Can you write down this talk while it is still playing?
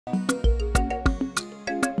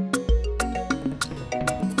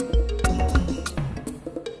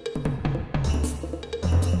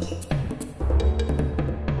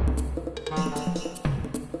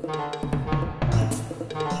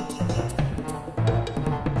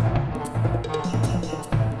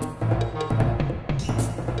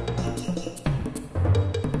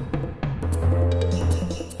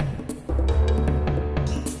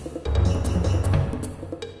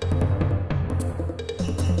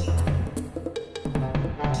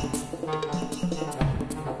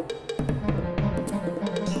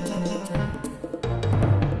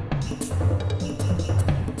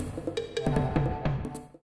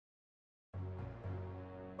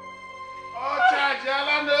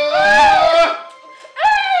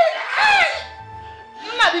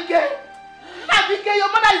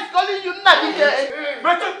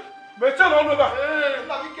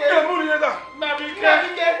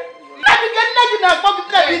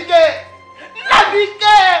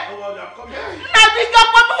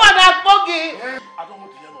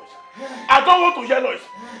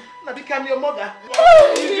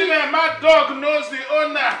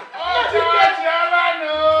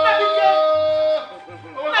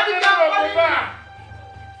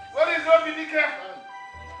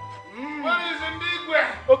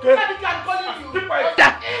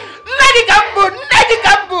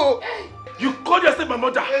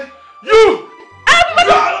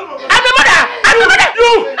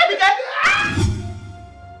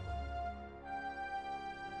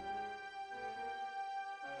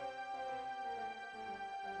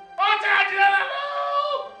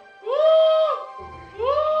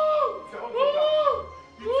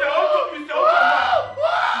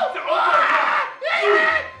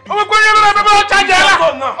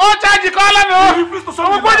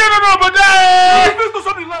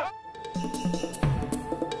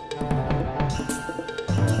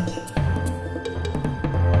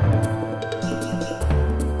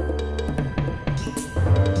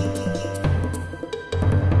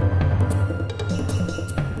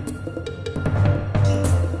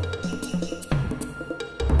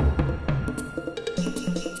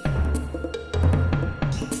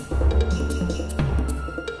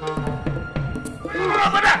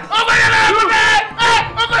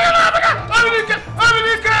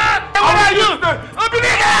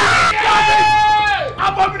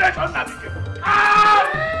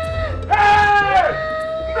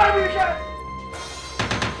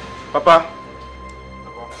Papa.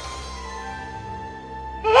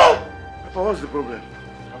 Papa, what's the problem?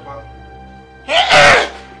 Papa.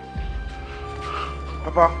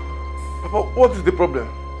 Papa. Papa, what is the problem?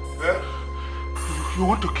 Eh? You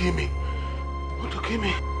want to kill me? You want to kill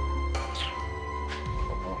me?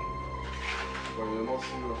 Papa. Papa, you're not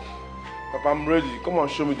serious. Papa, I'm ready. Come on,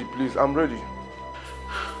 show me the place. I'm ready.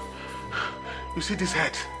 You see this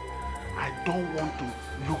head? I don't want to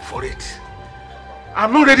look for it.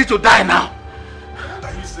 I'm not ready to die now. What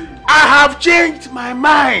are you saying? I have changed my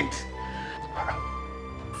mind.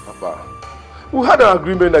 Papa, we had an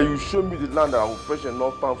agreement that you show me the land that I will fetch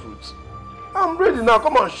enough palm fruits. I'm ready now.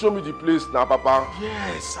 Come and show me the place now, Papa.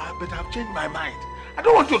 Yes, but I've changed my mind. I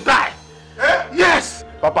don't want to die. Eh? Yes.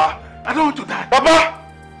 Papa. I don't want to die. Papa.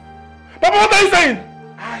 Papa, what are you saying?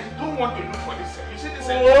 I don't want to look for this. You see this?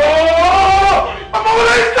 Oh! Papa, what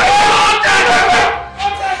are you saying?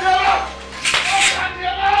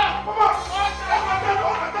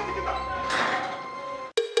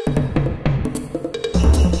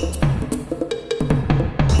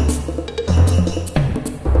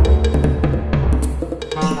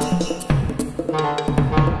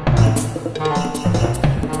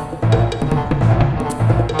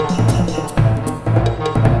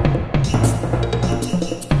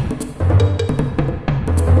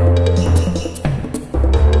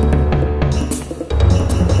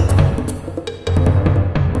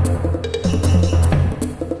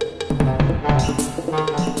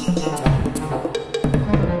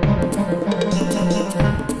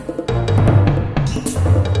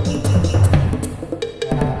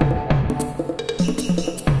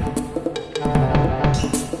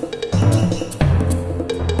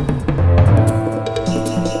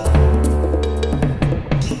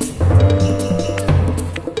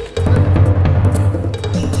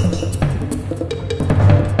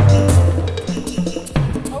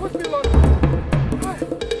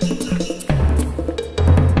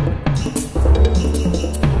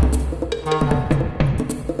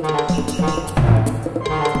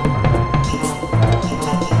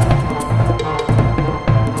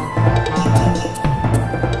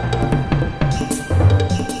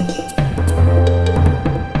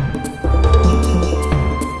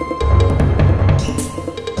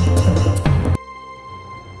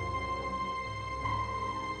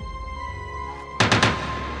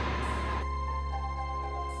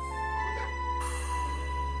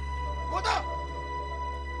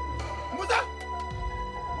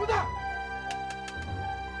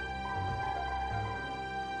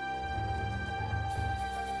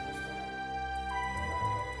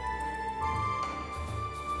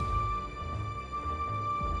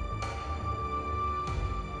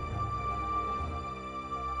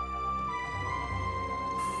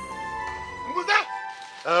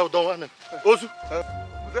 Don't want him. Ozu. I'm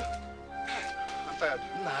tired.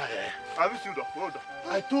 Nah. Have you seen the hold on?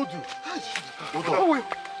 I told you. Hold on.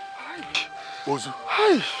 Ozu.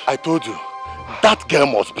 I told you. That girl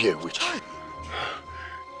must be a witch.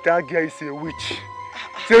 That girl is a witch.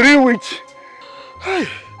 It's a real witch.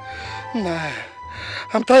 Nah.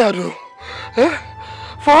 I'm tired though.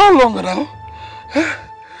 For how long now?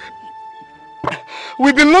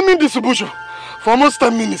 We've been roaming this bush for almost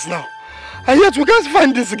 10 minutes now. And yet we can't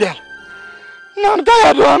find this girl. No, I'm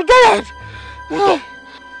tired though, I'm tired.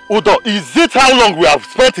 Udo, is it how long we have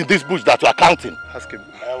spent in this bush that you are counting? Ask him.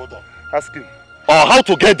 Udo. Ask him. Or how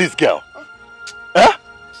to get this girl?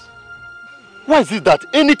 Why is it that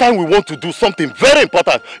anytime we want to do something very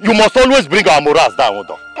important, you must always bring our morals down,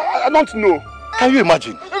 Udo? I don't know. Can you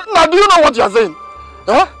imagine? Now, do you know what you are saying?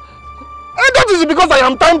 Huh? And that is because I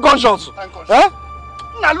am time conscious. Huh?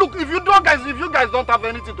 Now look, if you guys don't have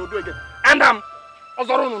anything to do again, and get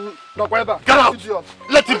out! Idiot.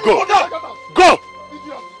 Let him go! Odo! Go!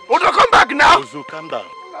 Odo, come back now! Ozu, calm down.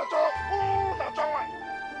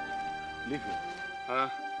 Leave him.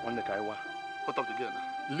 What of the girl now?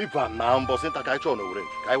 Leave her now, but since I on over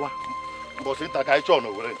Kaiwa. But since I on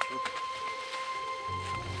over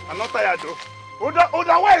I'm not tired though. Oda,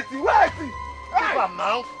 where is he? Where is he? Leave her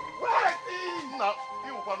now. Where is he? Now,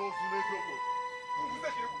 you will follow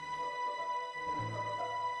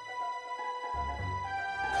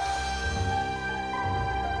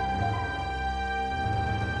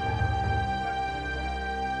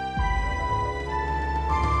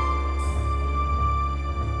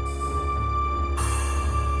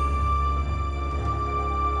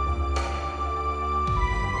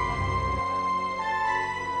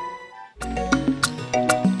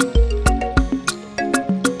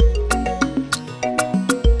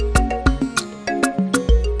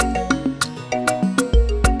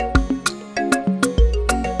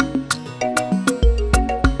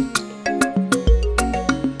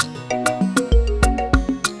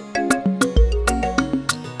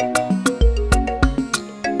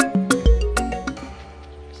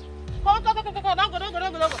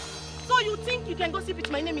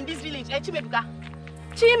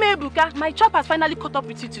My chop has finally caught up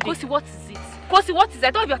with you today. Kosi, what is it? Kosi, what is it?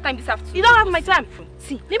 I don't have your time this afternoon. You don't have my time.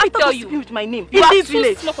 See, let me tell you with my name. You are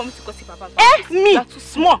too small for me to Kosi Papa. Me? You are too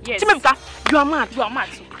small. Yes. Chimebuka, you are mad. You are mad.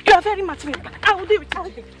 You are very mad, Chimebuka. I will deal with you.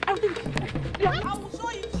 I will deal with you. I will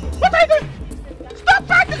show you. What are you doing? Stop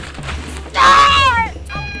fighting!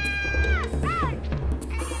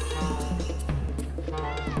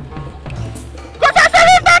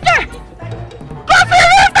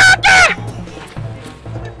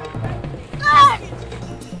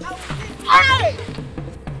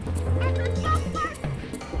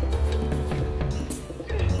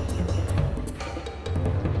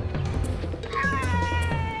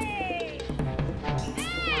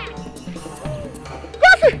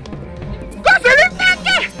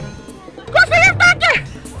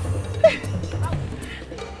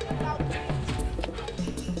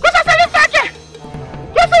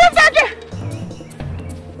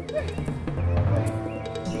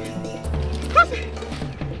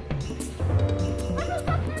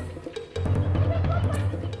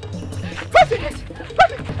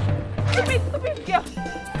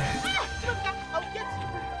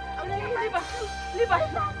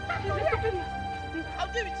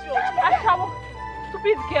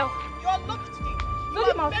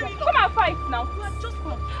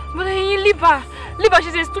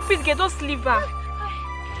 Just leave her.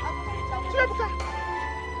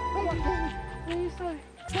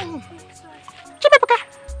 Chimebuka,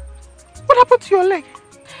 what happened to your leg?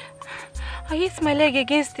 I hit my leg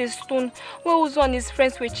against a stone where Uzo and his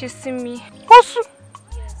friends were chasing me. Osu?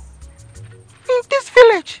 In this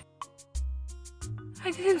village?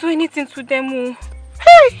 I didn't do anything to them.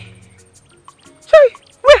 Hey! Hey,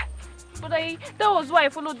 where? But that was why I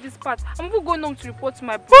followed this path. I'm even going home to report to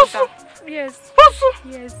my brother. Osu? Yes. Osu?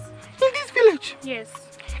 Yes. In this village? Yes.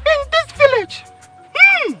 In this village?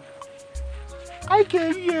 I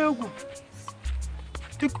can hear you.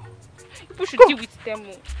 People should deal with them.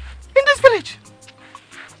 In this village?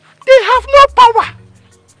 They have no power.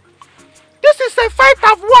 This is a fight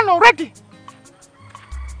I've won already.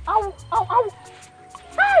 Ow, ow, ow.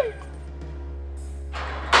 Hey!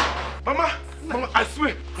 Mama, I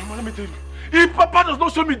swear. Mama, let me tell you. If Papa does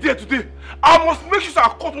not show me there today, I must make sure I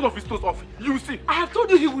cut one of his toes off. You will see. I have told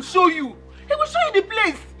you he will show you. He will show you the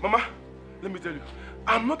place. Mama, let me tell you.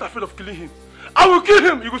 I'm not afraid of killing him. I will kill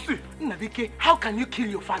him. You will see. Nnabike, how can you kill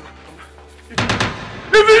your father?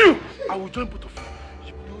 Even you. I will join both of you.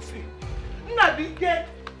 You will see. Nnabike,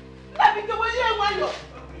 where you are?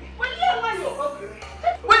 Where you are? Okay.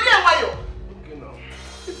 Okay now.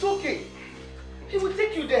 It's okay. He will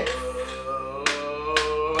take you there.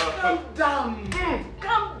 Calm down.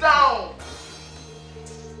 Calm down.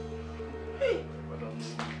 Hey.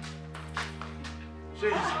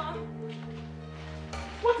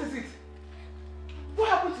 What is it? What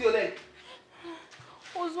happened to your leg?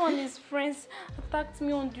 Ozu and his friends attacked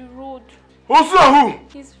me on the road. Ozu and who?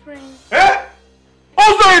 His friends. Eh?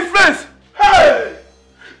 Ozu and his friends? Hey!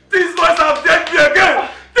 These boys have decked me again!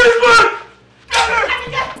 This one!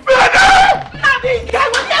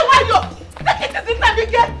 Take it easy,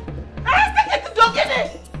 Nabige! Take it easy, okay?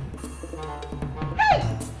 Hey!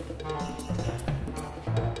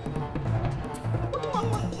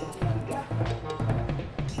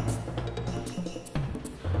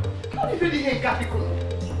 How do you really hate Gafiko?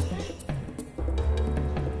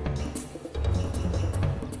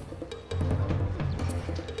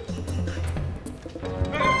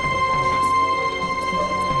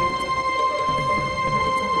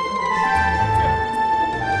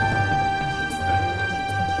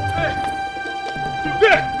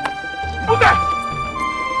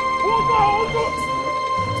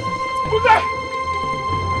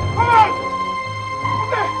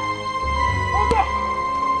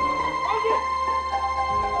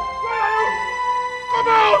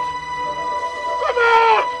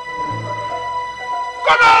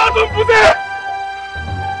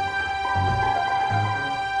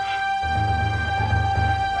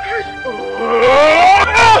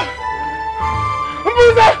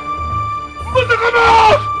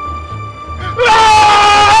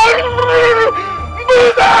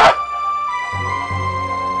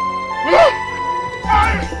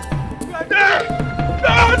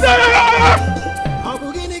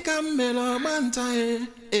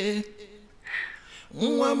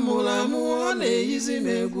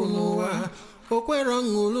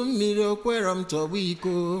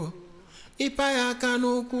 Tobiko Ipaya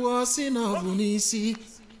Kanuku or sin of Unisi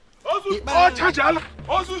Ozu! Oh, Chajala!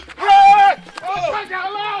 Ozu! Hey! Oh,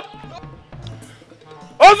 Chajala!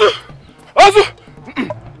 Ozu! Ozu!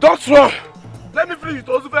 Don't run! Let me finish with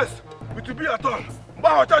Ozu first. It will be at all.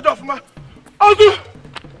 I'll charge off, man. Ozu!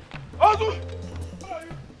 Ozu!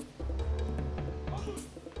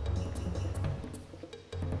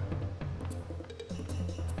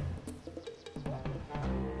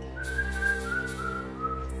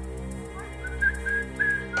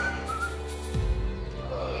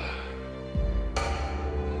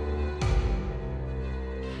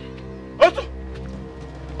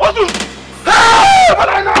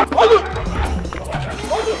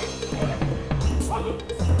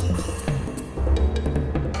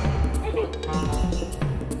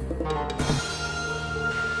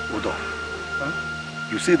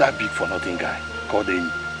 See that big for nothing guy called him.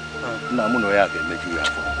 Man,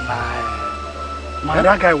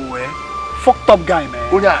 that guy was fucked up guy,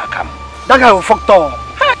 man. That guy was fucked up.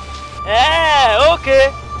 Eh,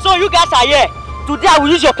 okay. So you guys are here. Today I will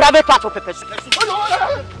use your private part for pepper soup.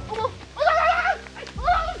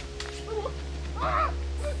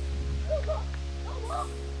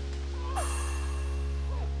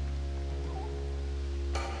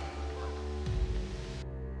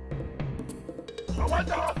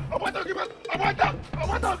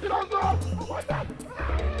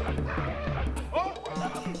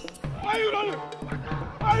 Why are you running?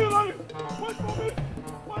 Why are you running? Wait for me.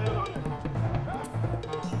 Why are you running?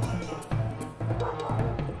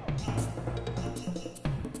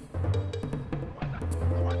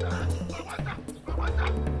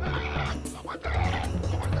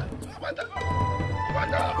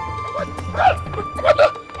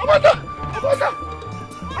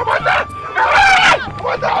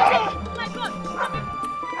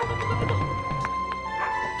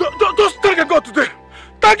 Just thank your God today.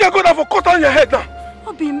 Thank your God for cut on your head now.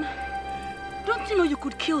 Obim, don't you know you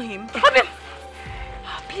could kill him? Obim!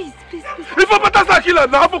 Please. If I better say kill her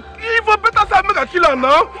now, if I better say make a kill her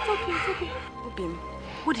now. It's okay. Obim,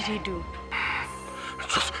 what did he do?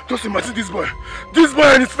 Just imagine this boy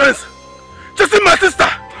and his friends. Just see my sister.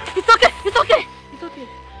 It's okay. Please.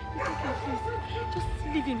 Just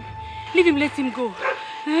leave him. Let him go.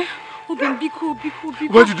 Eh? Obim, be cool.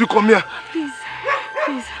 Why did you come here? Please,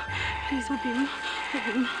 Obim.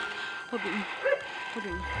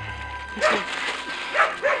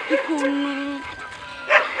 Be cool.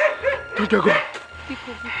 Thank you, God. Be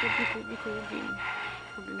cool, Obim.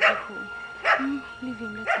 Obim, be cool. Leave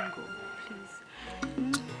him, let him go, please.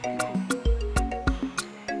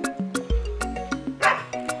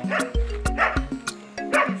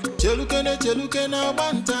 Chelukene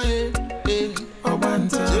obanta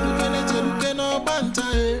obanta. Chelukene obanta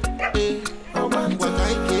obanta.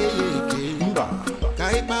 Wakaike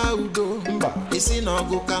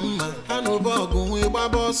ọgụ ka mma anụba ọgụ nwe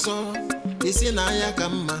gbaba ọsọ isi na ya ka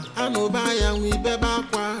mma anụba ya nwe ibebe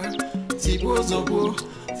akwa tigbo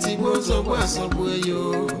zogbo asogbo yo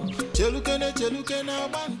chelukene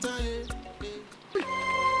agba nta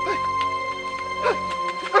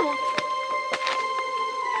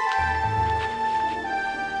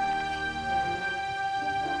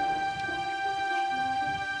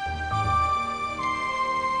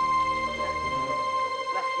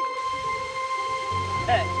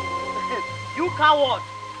You coward!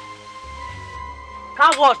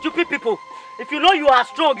 Coward, stupid people! If you know you are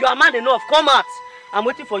strong, you are man enough, come out! I'm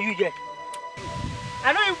waiting for you here.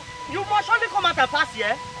 I know you must surely come out and pass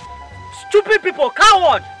here. Stupid people,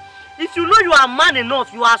 coward! If you know you are man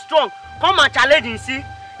enough, you are strong, come and challenge and see.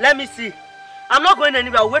 Let me see. I'm not going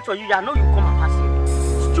anywhere, I'll wait for you. I know you come and pass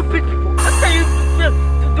here. Stupid people. I'm telling you,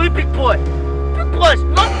 do big boy. Big boys,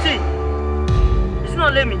 nothing. It's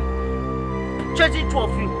not let me. Chasing two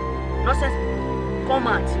of you. Nonsense people. Come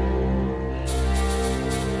out.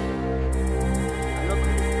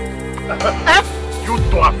 I'm not going. You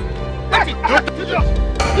dwarf! I'm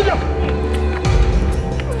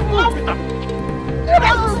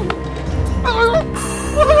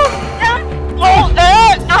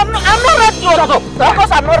not ready. Shut up.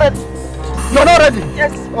 Because I'm not ready. You're not ready?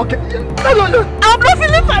 Yes. Okay. I'm not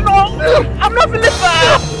feeling fine. I'm not feeling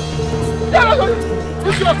fine.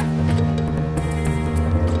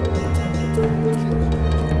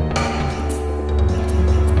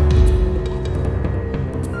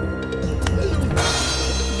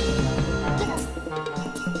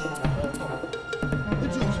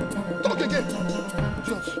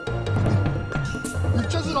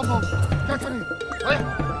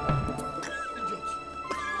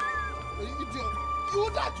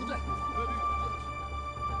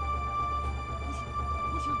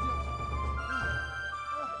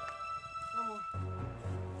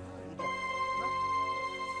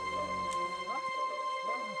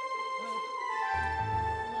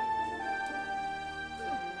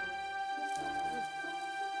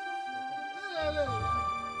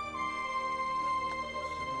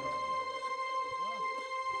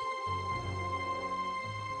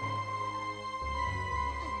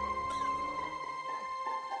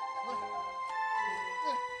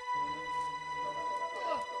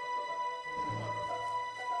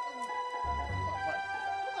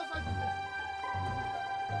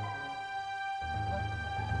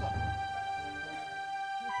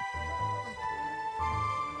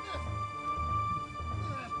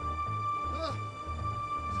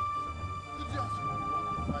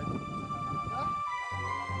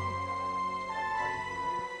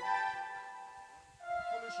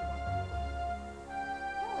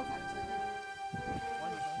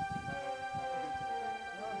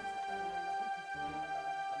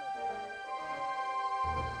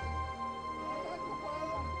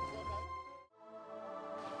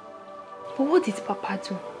 But what did Papa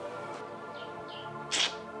do?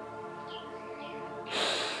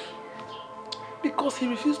 Because he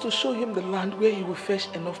refused to show him the land where he would fetch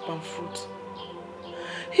enough palm fruit.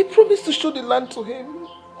 He promised to show the land to him.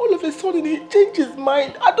 All of a sudden he changed his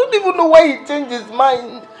mind. I don't even know why he changed his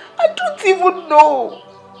mind. I don't even know.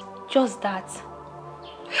 Just that.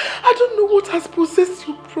 I don't know what has possessed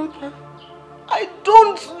you, brother. I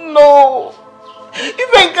don't know.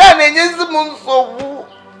 Even Chinenye.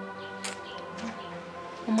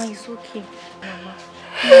 Mama, it's okay. Mama.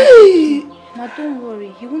 Hey! Mama, don't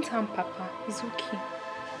worry. He won't harm Papa. It's okay.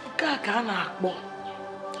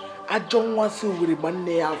 I don't want to worry about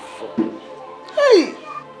my Hey!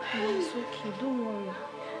 Mama, it's okay. Don't worry.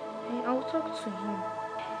 I'll talk to him.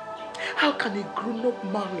 How can a grown-up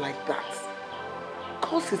man like that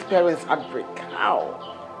cause his parents heartbreak? How?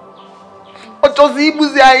 What does he do?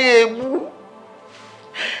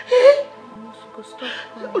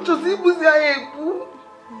 What does he do?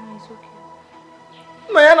 It's okay.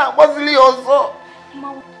 Mayana wasn't also.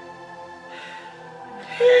 Mama.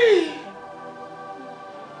 Hey.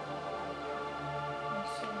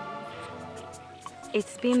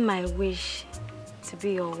 It's been my wish to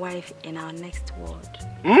be your wife in our next world.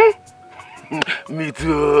 Me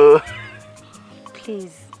too.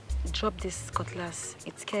 Please, drop this cutlass.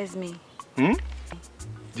 It scares me.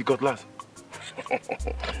 The cutlass?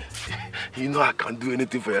 You know I can't do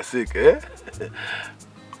anything for your sake, eh?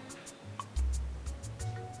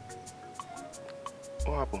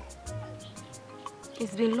 What happened?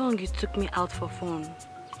 It's been long you took me out for fun.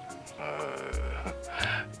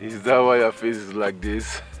 Is that why your face is like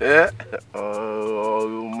this? Eh?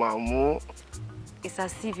 Oh, Mamu. It's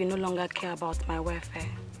as if you no longer care about my welfare.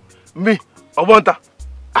 Me? Obonta?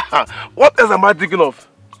 What else am I thinking of?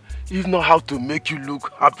 If not how to make you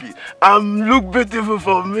look happy and look beautiful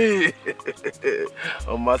for me.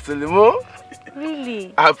 Oma Selimo?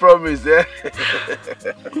 Really? I promise, eh?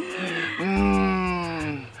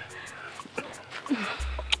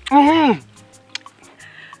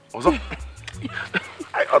 Also,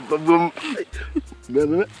 I got the boom.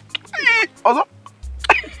 Also,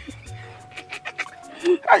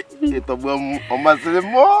 I get the boom. Oma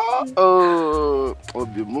Selimo. Oh,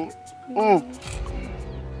 Obimu.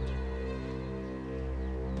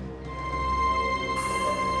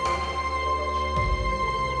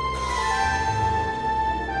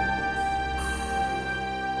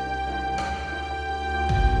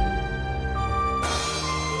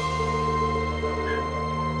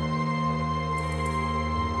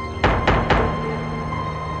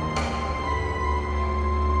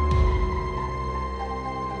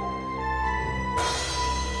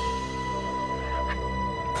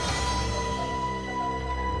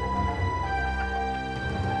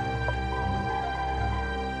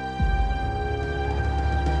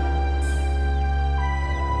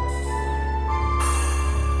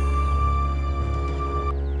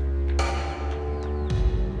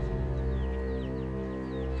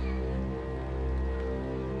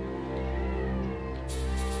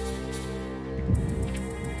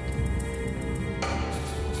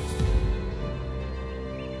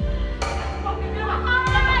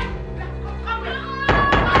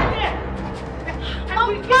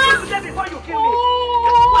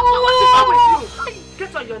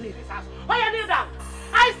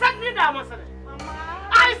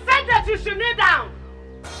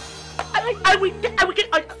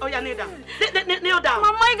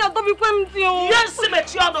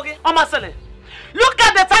 Look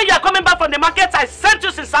at the time you are coming back from the market I sent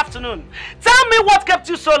you since afternoon. Tell me what kept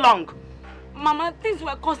you so long. Mama, things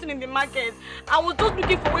were costing in the market. I was just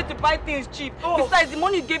looking for a way to buy things cheap. Besides, the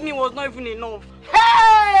money you gave me was not even enough.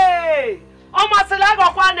 Hey!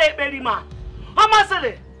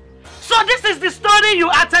 So this is the story you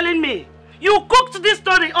are telling me? You cooked this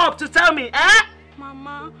story up to tell me, eh?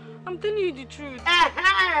 Mama, I'm telling you the truth.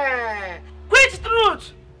 Which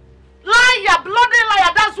truth? Liar, bloody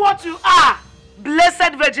liar, that's what you are.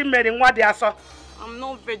 Blessed Virgin Mary, what they are so. I'm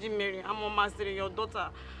not Virgin Mary, I'm Mama Siri, your daughter.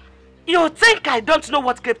 You think I don't know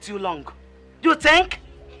what kept you long? You think?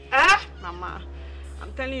 Eh? Mama,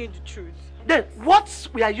 I'm telling you the truth. Then what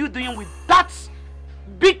were you doing with that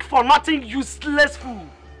big for nothing useless fool?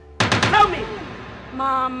 Tell me.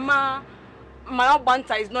 Mama, my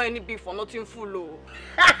banta is not any big for nothing fool.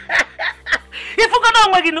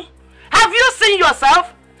 Have you seen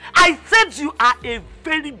yourself? I said you are a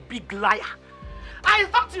very big liar. I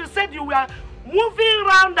thought you said you were moving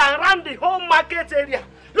round and round the whole market area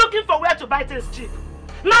looking for where to buy things cheap.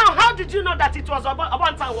 Now, how did you know that it was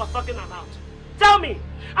Abanta I was talking about? Tell me.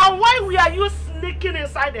 And why were you sneaking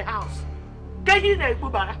inside the house? Okay,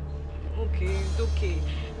 it's okay.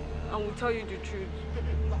 I will tell you the truth.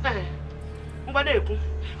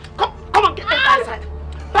 Come on, get inside.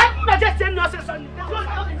 But just send us inside. Go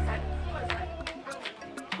inside.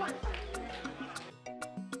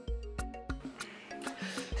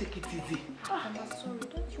 Take it easy. I'm sorry.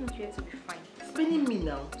 Don't you want your hair to be fine? Spinning me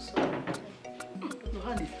now. Sorry. Your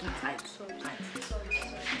hand is too tight. Sorry.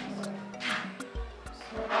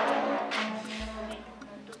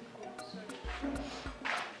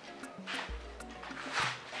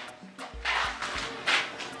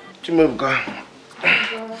 Chimebuka,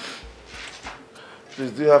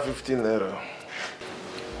 please, do you have 15 naira?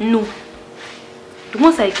 No. The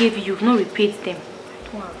ones I gave you, you've not repaid them. I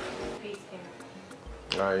don't have repaid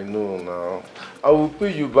them. I know now. I will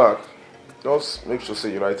pay you back. Just make sure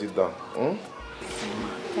you write it down. Okay,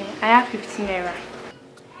 I have 15 naira.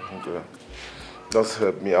 Okay. Just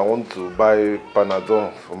help me. I want to buy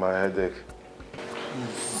Panadol for my headache.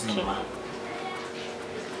 Okay.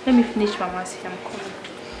 Let me finish Mama's hair. I'm coming.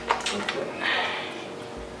 Okay.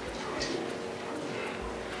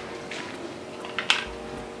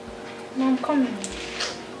 No, I'm coming.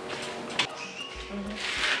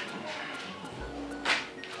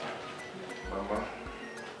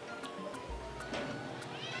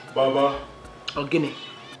 Baba. Ogini.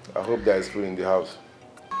 I hope there is food in the house.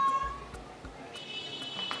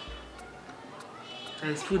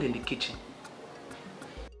 There is food in the kitchen.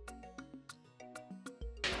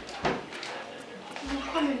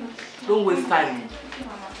 Don't waste time.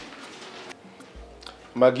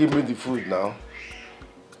 Ma, give me the food now.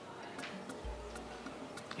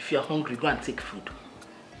 If you are hungry, go and take food.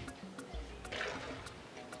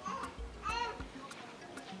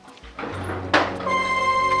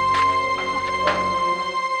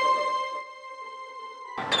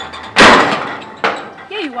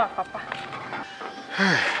 Here you you are, Papa?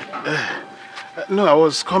 No, I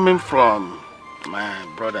was coming from my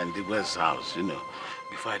brother Ndigwe's house, you know,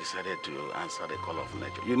 before I decided to answer the call of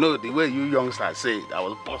nature. You know, the way you youngsters say it, I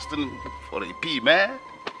was busting for a pee, man.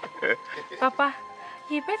 Papa,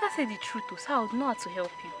 you better say the truth, so I would know how to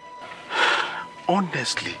help you.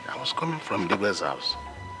 Honestly, I was coming from Ndigwe's house.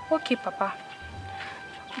 Okay, Papa.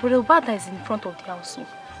 But the Obada is in front of the house. So.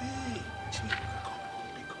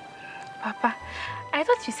 Papa, I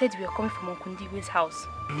thought you said we were coming from Uncle Ndigwe's house.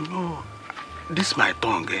 No, this is my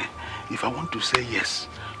tongue, eh? If I want to say yes,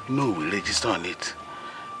 no, we register on it.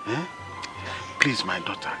 Eh? Please, my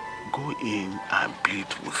daughter, go in and plead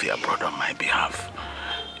with your brother on my behalf.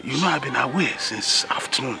 You know I've been away since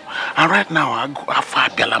afternoon. And right now, I'm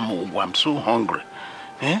so hungry.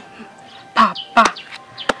 Eh? Papa,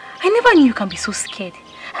 I never knew you can be so scared.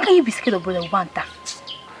 How can you be scared of Brother Wanta?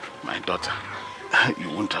 My daughter, you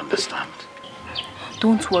won't understand.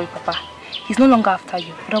 Don't worry, Papa. He's no longer after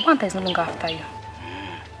you. Brother Wanta is no longer after you.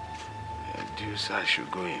 Do you say I should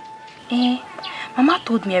go in? Mama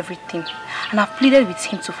told me everything. And I've pleaded with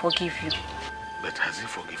him to forgive you. But has he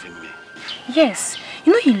forgiven me? Yes.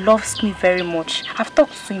 You know he loves me very much. I've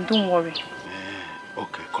talked to him, don't worry.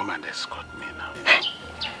 Okay, come and escort me now.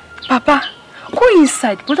 Papa, go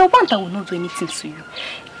inside. Brother Wanta will not do anything to you.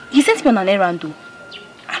 He sent me on an errand.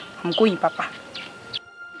 I'm going, Papa.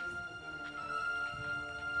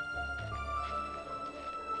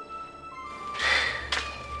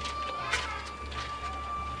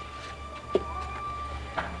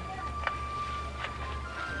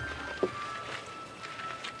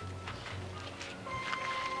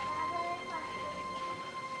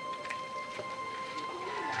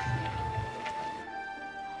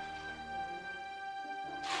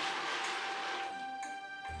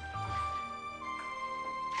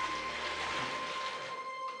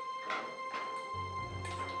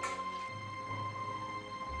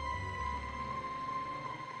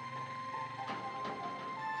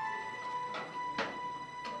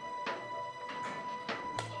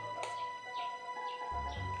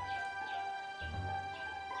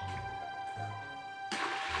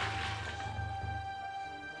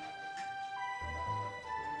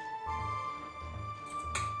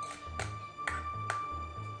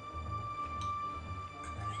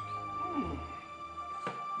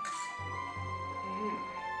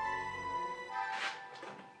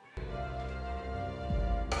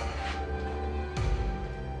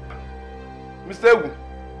 Mr. Egu,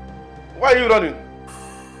 why are you running?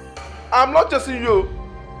 I'm not chasing you.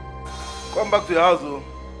 Come back to your house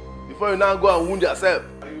before you now go and wound yourself.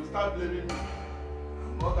 And you start blaming me.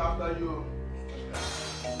 I'm not after you.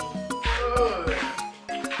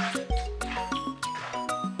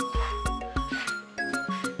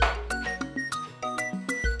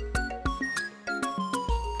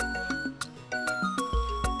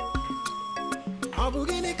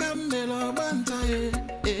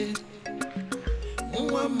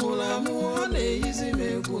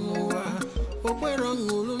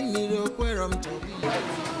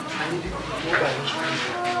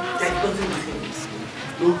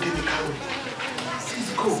 No chemical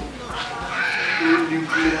physical. No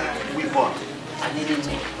nuclear weapon.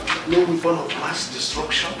 No weapon of mass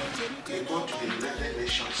destruction. They go to the United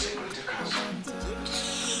Nations Security Council.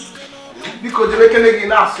 Because they make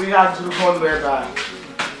anything else, we had to go there.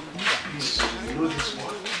 Please, you know this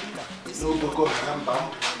one. No Boko Haram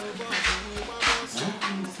bomb.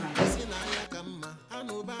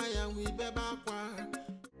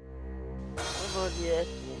 Somebody help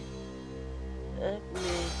me. Help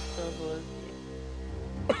me, somebody.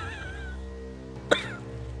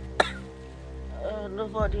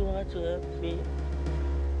 Nobody wants to help me.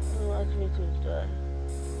 They want me to die.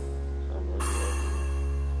 Somebody help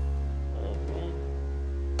me. Help me.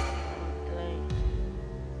 I'm dying.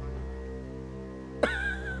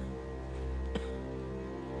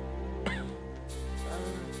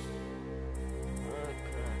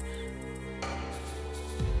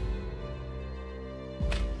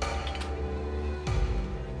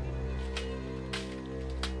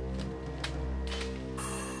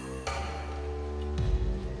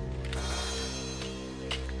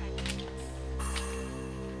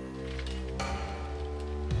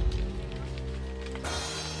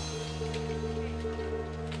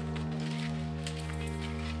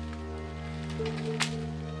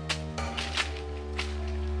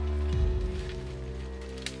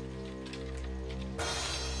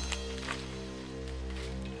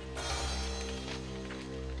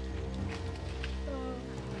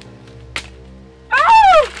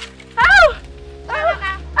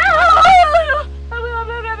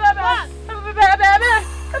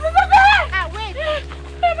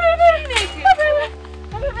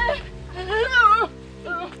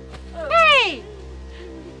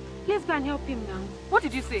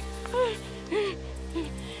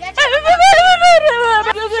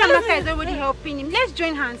 Amaka is already helping him. Let's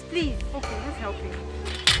join hands, please. Okay, let's help him.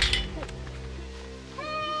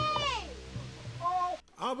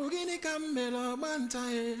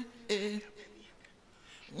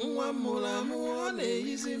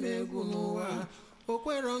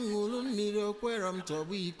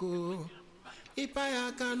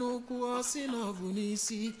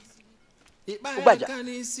 Ubaja,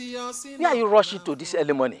 why are you rushing to this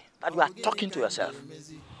early morning that you are talking to yourself?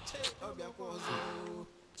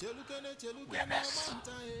 Yes.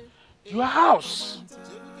 Your house.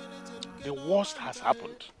 The worst has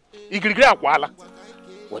happened. Wait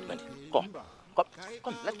a minute. Come,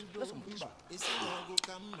 let's move this one.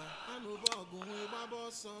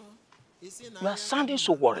 You are sounding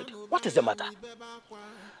so worried. What is the matter?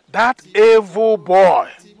 That evil boy,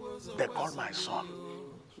 they call my son,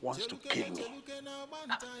 wants to kill me.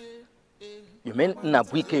 You mean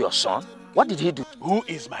Nnabuike, your son? What did he do? Who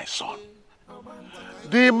is my son?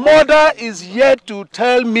 The mother is yet to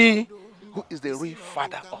tell me who is the real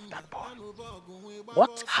father of that boy.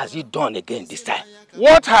 What has he done again this time?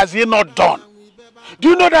 What has he not done? Do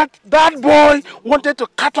you know that that boy wanted to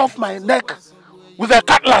cut off my neck with a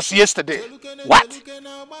cutlass yesterday? What?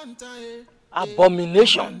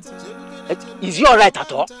 Abomination. Is he alright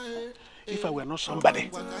at all? If I were not somebody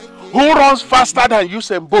who runs faster than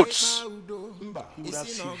Usain Bolt, he would have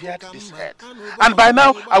severed this head. And by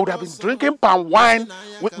now, I would have been drinking palm wine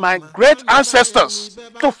with my great ancestors.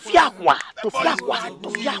 Tofiakwa.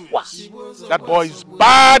 That boy is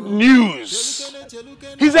bad news.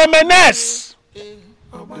 He's a menace. The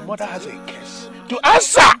mother has a case to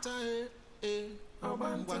answer.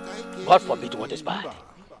 God forbid what is bad.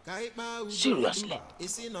 Seriously.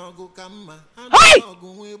 Hey!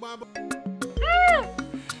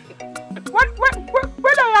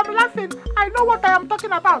 When I am laughing, I know what I am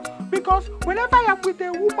talking about. Because whenever I am with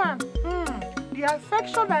a woman, the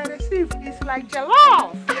affection I receive is like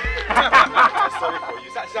jollof. Sorry for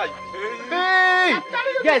you. Hey!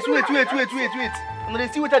 Guys, wait. I'm gonna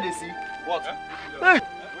see what they see. What? Hey!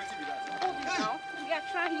 We are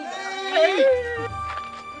trying. Hey!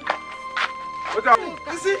 What's up?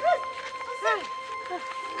 You see?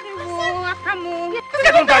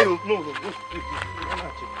 Don't die, you. No.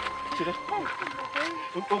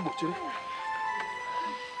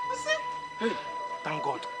 Hey, thank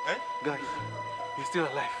God. Guys, he's still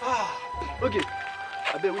alive. Okay.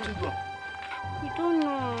 I bet what you do? We don't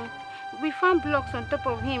know. We found blocks on top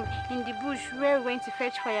of him in the bush where we went to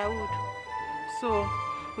fetch firewood. So,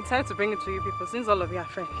 we decided to bring it to you people since all of you are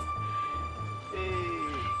friends. Hey,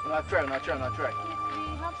 I'll try. We have to go back.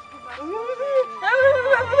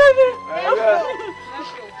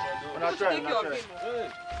 I'll try.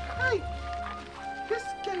 Hey, this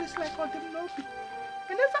girl is like on the movie.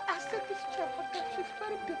 Whenever I set this chair for her, she's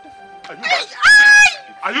very beautiful.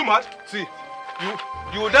 Are you mad? See,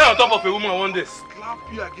 you will die on top of a woman one day. Slap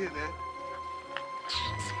you again, eh?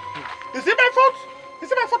 Is it my fault?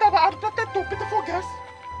 Is it my fault that I adopted two beautiful girls?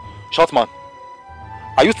 Short man,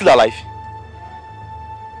 are you still alive?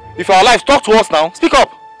 If you are alive, talk to us now. Speak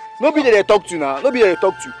up. Nobody they talk to now. Nobody they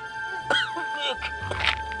talk to.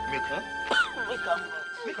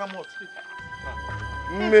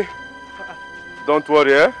 Me. Don't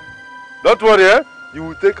worry, eh? Don't worry, eh? You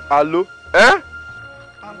will take Alo, eh?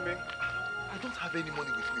 Amen. I don't have any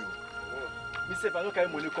money with me. Myself, I don't carry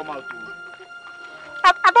money come out.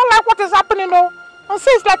 I don't like what is happening now. And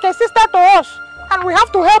she's like a sister to us. And we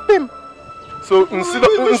have to help him. So, instead of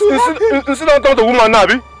talking to woman,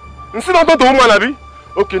 Nabi? Instead of talking to woman, Nabi?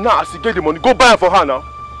 Okay, now as you get the money, go buy it for her now.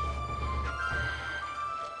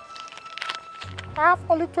 I have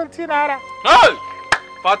only 20 naira. Hey!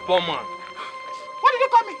 Fat poor man. What did you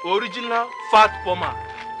call me? Original fat poor man.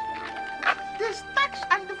 The starch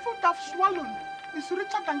and the food I've swallowed is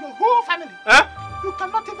richer than your whole family. Eh? You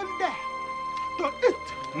cannot even dare to eat.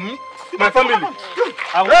 My family. Good.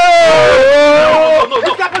 No.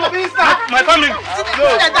 My family.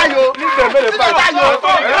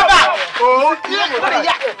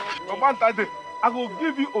 I will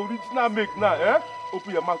give you original milk now, eh?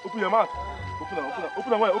 Open your mouth. Open your mouth. Open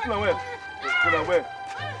it where? Open it where? Hold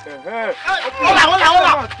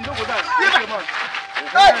on. You don't go down. Open your mouth.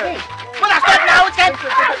 Hey! What stop now?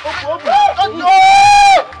 Open.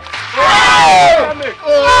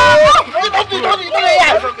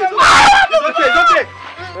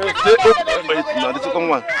 It's the second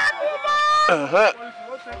one.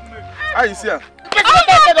 How you see her?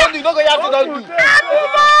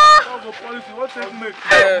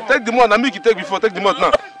 Take the mouth. I make you take before. Take the mouth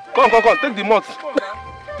now. Come. Take the mouth.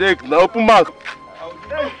 Take now. Open mouth.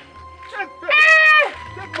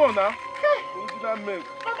 Take more now. Original milk.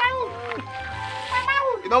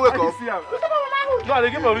 Now wake up. No, they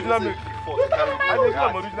give me original milk. I give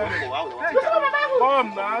them original milk. Come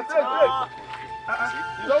now, take.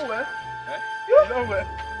 You know where? You know where?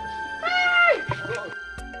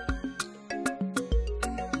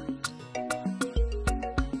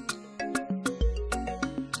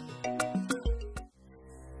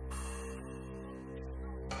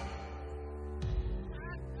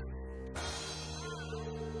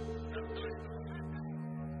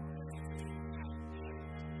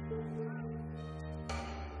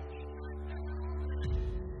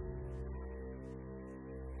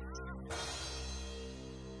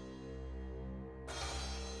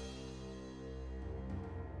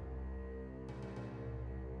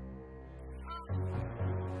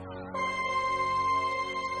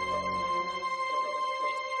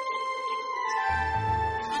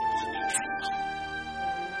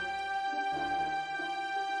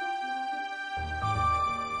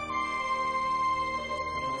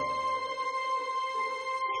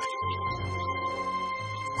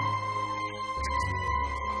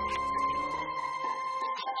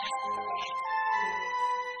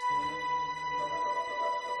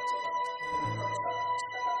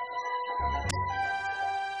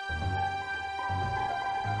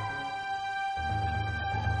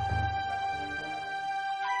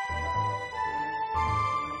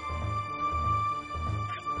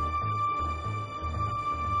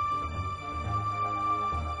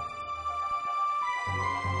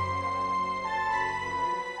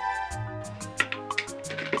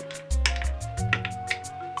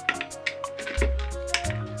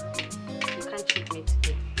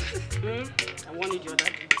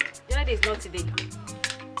 It's not today.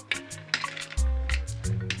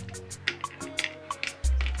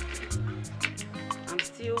 I'm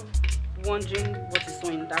still wondering what is so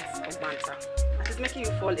in that banter. That is making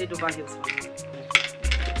you fall head over heels for me.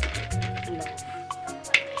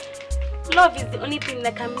 Love. Love is the only thing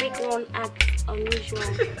that can make one act unusual.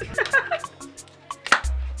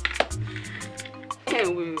 Hey,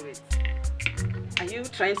 wait. Are you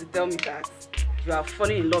trying to tell me that you are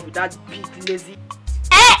falling in love with that big lazy?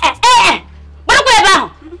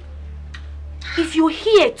 If you're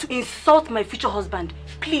here to insult my future husband,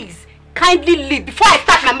 please, kindly leave before I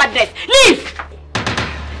start my madness. Leave!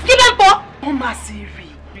 Stephen Po! Mama Siri,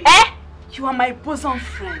 you are my bosom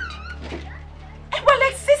friend. And we're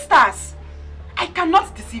like sisters. I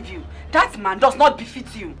cannot deceive you. That man does not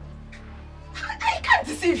befit you. I can't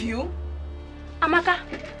deceive you. Amaka,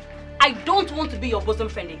 I don't want to be your bosom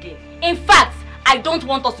friend again. In fact, I don't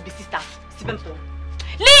want us to be sisters. Stephen Po.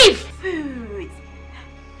 Leave!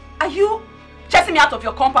 Are you chasing me out of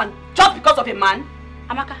your compound just because of a man?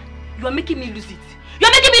 Amaka, you are making me lose it. You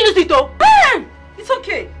are making me lose it, oh! It's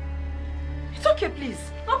okay. It's okay, please.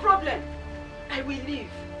 No problem. I will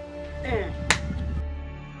leave.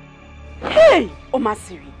 Hey,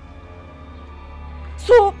 Omasiri.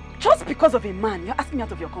 So, just because of a man, you're asking me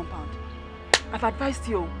out of your compound? I've advised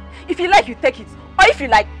you. If you like, you take it. Or if you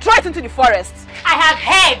like, throw it into the forest. I have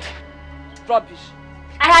heard. Rubbish.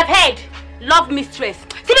 I have heard. Love mistress.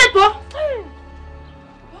 Silenpo.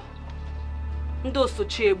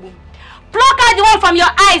 Pluck out the one from your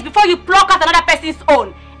eyes before you pluck out another person's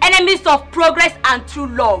own. Enemies of progress and true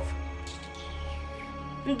love.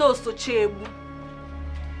 Ndoso chebu.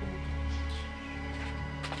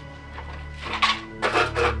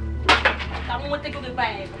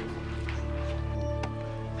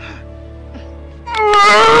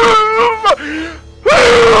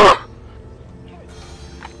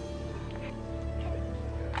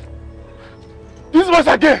 This was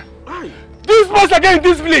again. This was again in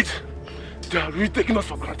this village. They are really taking us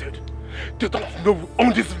for granted. They don't know we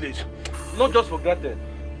own this village. Not just for granted.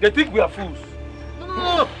 They think we are fools.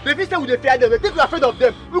 No. They think we fear them. They think we are afraid of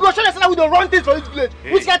them. We go show them that we don't run things for this village.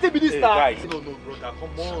 Which can't be this now? Guys. No, brother.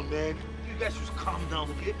 Come on, man. You guys just calm down,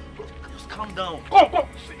 okay? Just calm down. Come.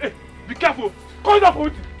 Hey, be careful. Calm down for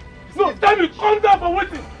waiting. No, tell me, calm down for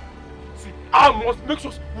waiting. See, I must make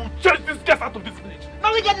sure we chase these guys out of this village.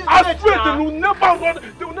 Now we get this I swear they will never run.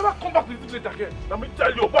 They will never come back to this village again. Let me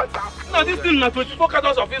tell you what. No, this thing is 24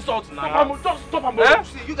 cartons of insults now. Just stop.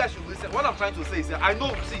 See, you guys should listen. What I'm trying to say is that I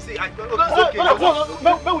know. See, I know.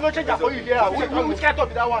 No, we not change that for you here. Which can't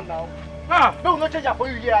talk that one now? We will not change that for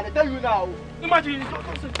you here. I tell you now. Imagine,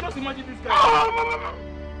 just imagine this guy.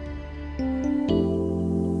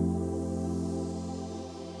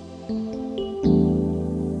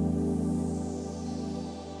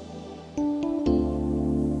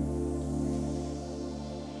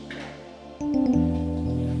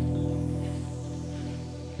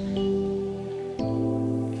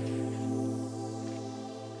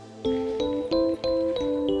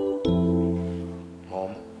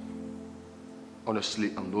 Mom,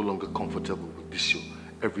 Honestly, I'm no longer comfortable with this your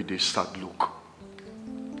everyday sad look.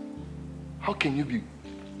 How can you be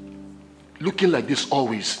looking like this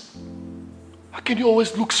always? How can you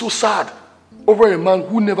always look so sad over a man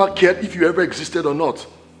who never cared if you ever existed or not?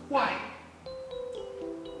 Why?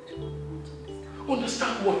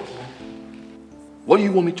 Understand what, Mom? What do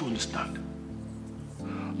you want me to understand?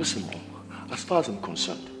 Listen, Mom, as far as I'm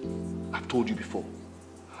concerned, I've told you before,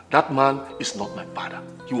 that man is not my father.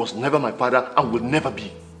 He was never my father and will never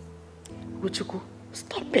be. Uchuku,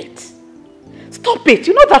 stop it. Stop it.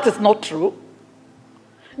 You know that is not true.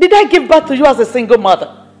 Did I give birth to you as a single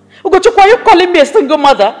mother? Ugochukwu, are you calling me a single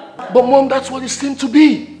mother? But Mom, that's what it seemed to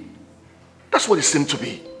be. That's what it seemed to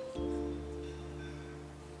be.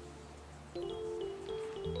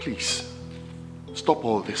 Please, stop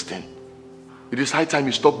all this thing. It is high time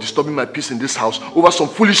you stop disturbing my peace in this house over some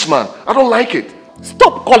foolish man. I don't like it.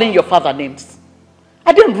 Stop calling your father names.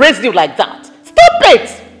 I didn't raise you like that. Stop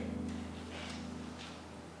it!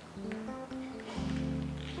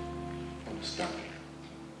 Understand?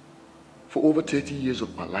 For over 30 years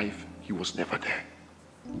of my life, he was never there.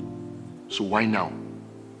 So why now?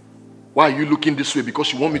 Why are you looking this way?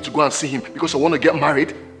 Because you want me to go and see him? Because I want to get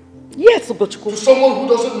married? Yes, Ugochukwu. To someone who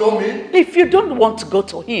doesn't know me? If you don't want to go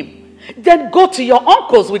to him, then go to your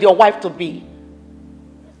uncles with your wife-to-be.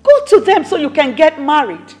 Go to them so you can get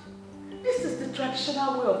married. This is the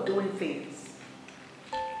traditional way of doing things.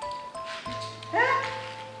 Eh?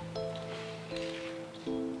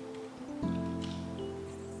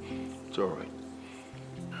 It's all right.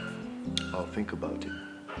 I'll think about it.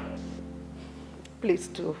 Please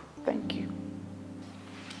do. Thank you.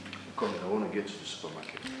 Come, I want to get to the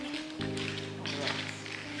supermarket.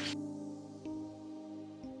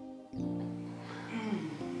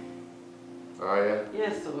 Alright.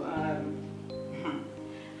 Yes, so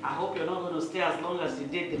I hope you're not going to stay as long as you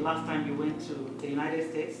did the last time you went to the United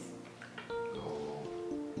States. No,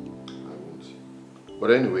 I won't.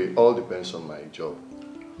 But anyway, all depends on my job.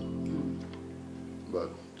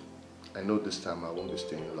 But I know this time I won't be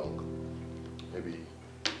staying long. Maybe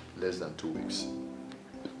less than 2 weeks.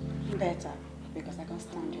 Better, because I can't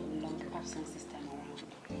stand your long absence this time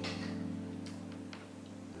around.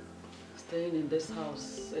 Staying in this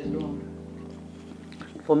house alone.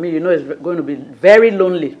 For me, you know, it's going to be very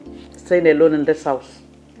lonely staying alone in this house.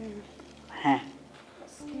 Huh.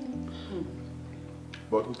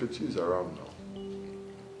 But Nkechi is around now.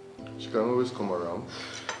 She can always come around.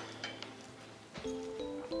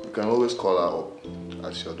 You can always call her up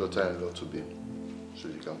as your daughter-in-law to be, so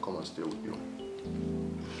you can come and stay with you.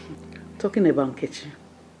 Talking about Nkechi,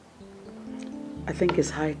 I think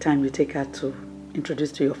it's high time you take her to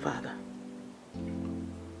introduce to your father.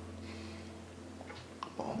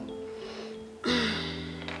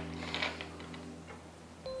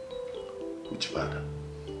 Which father?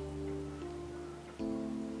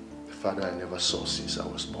 The father I never saw since I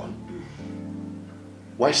was born.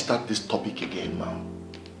 Why start this topic again, Mom?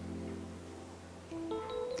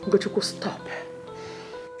 Ugochukwu, stop.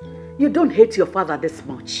 You don't hate your father this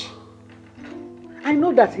much. I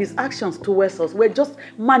know that his actions towards us were just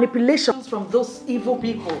manipulations from those evil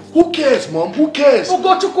people. Who cares, Mom? Who cares?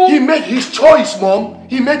 Ugochukwu! He made his choice, Mom.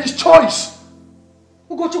 He made his choice.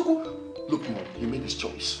 Ugochukwu! Look, Mom, he made his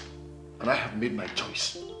choice. And I have made my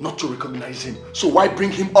choice not to recognize him. So why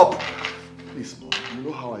bring him up? Please, Mom, you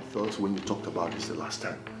know how I felt when you talked about this the last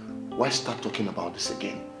time. Why start talking about this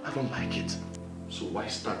again? I don't like it. So why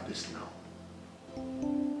start this now?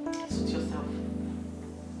 Suit yourself.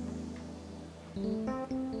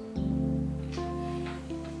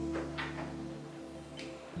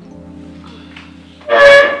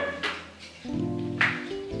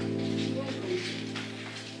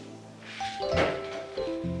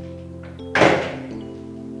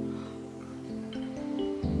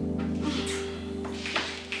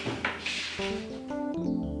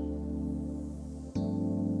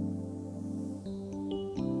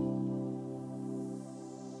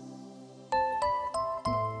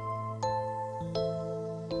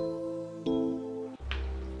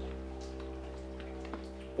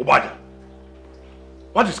 Obada,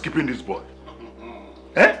 what is keeping this boy?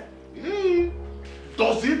 Eh?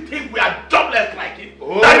 Does he think we are jobless like him?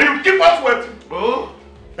 That he will keep us waiting? Oh.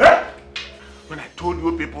 Eh? When I told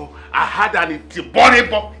you people I had an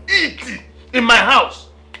itibonibo eating in my house,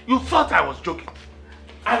 you thought I was joking.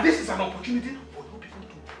 And this is an opportunity for you people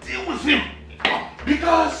to deal with him.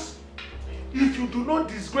 Because if you do not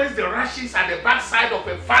disgrace the rashes at the backside of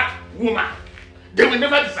a fat woman, they will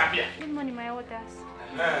never disappear. Good morning, my orders.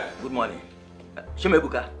 Good morning.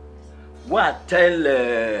 Shemebuka, go and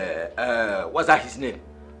tell, what's that his name?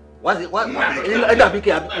 What's it? What? Nnabike,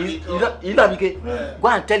 go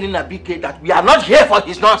and tell Nnabike that we are not here for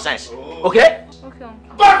his nonsense. Okay? Okay,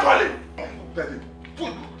 Uncle. Back on him!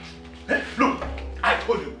 Look, I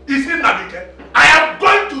told you, it's Nnabike. I am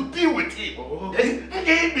going to deal with him.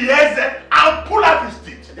 I'll pull out his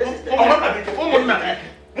teeth.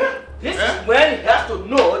 This is when he has to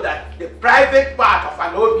know that the private part of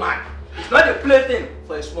an old man is not a plaything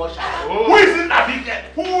for a small child. Who is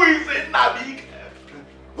Nnabike? Who is Nnabike?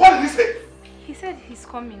 What did he say? He said he's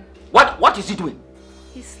coming. What is he doing?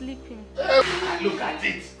 He's sleeping. Look at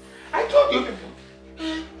it. I told you.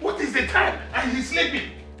 What is the time? And he's sleeping.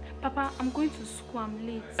 Papa, I'm going to school. I'm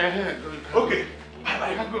late. Okay.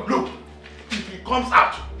 Look, if he comes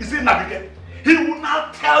out, is it Nnabike? He will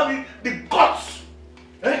now tell me the gods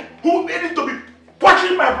who made him to be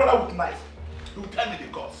punching my brother with knife. He will tell me the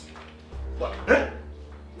gods. What?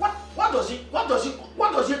 What does he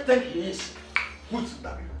think he is? Who's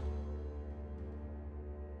Nnabike?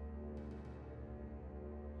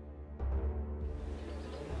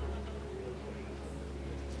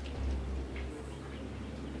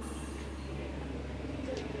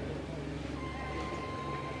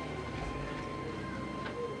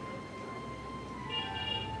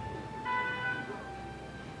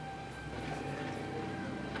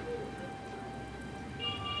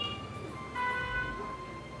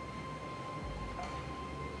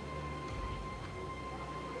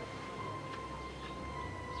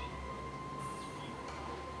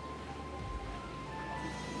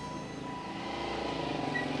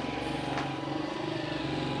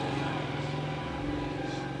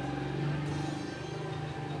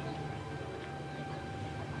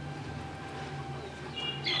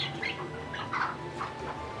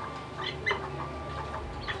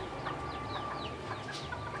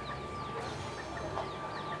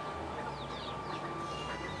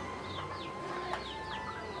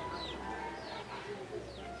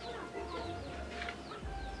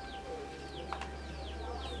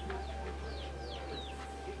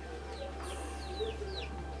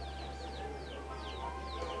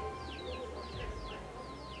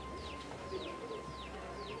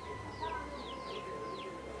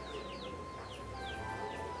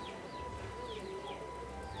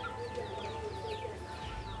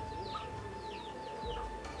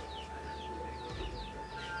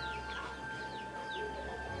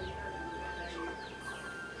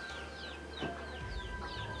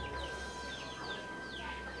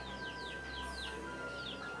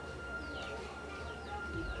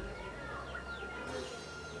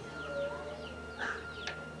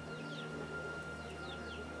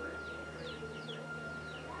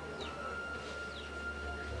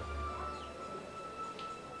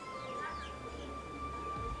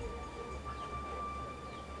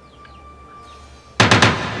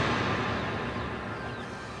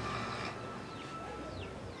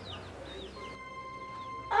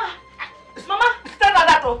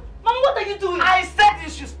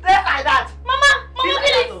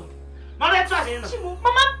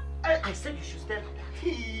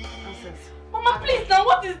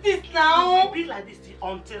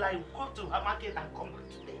 Until I go to her market and come back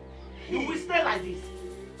today. You will stay like this.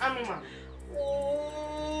 Man.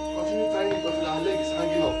 Continue tying it until our leg is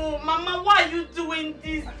hanging up. Mama, why are you doing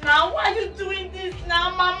this now? Why are you doing this now,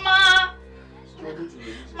 Mama?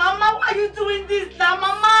 Mama, why are you doing this now,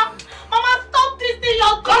 Mama? Mama, stop this thing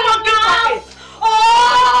you're doing now.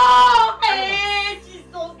 Oh, hey, Jesus.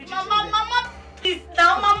 Mama, please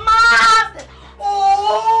now, Mama.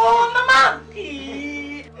 Oh, Mama.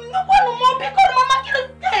 No more because Mama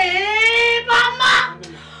can't. Hey, Mama.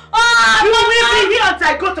 You will be here until I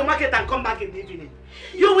go to market and come back in the evening.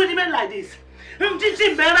 You will remain like this. You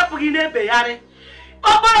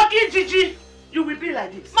will be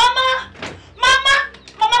like this. Mama,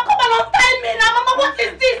 come on, untie me now. Mama, what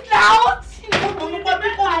is this now?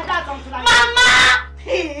 Mama!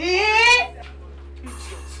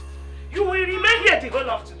 You will remain here the whole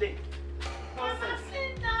of today. Nonsense.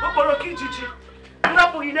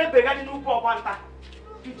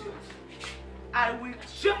 I will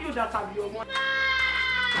show you that I'm your mother.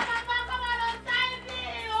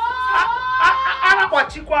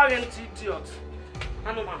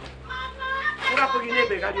 Idiot.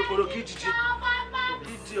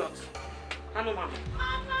 Idiot.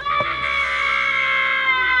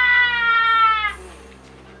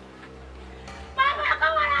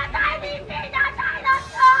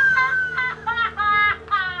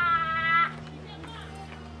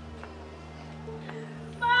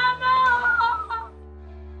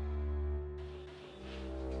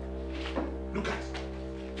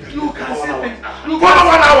 You can see things. For 1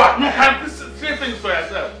 hour, you can see things for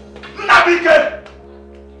yourself. Nnabike!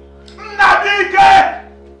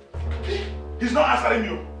 He's not answering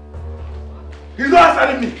you. He's not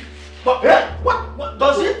answering me. But, what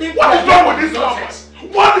does he think? What is wrong with this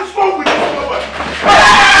woman? What is wrong with this woman?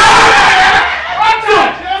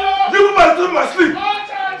 You people are doing my sleep.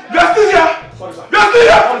 You are still here. You are still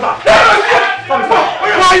here.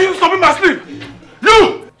 Why are you stopping my sleep?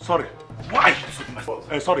 You. Sorry. Why are you stopping my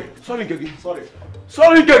sleep? Sorry. Sorry, Gegi. Sorry.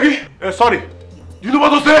 Sorry, Gegi. Sorry. You know what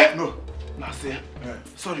to say? No. Now say.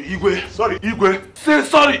 Sorry, Igwe. Sorry, Igwe. Say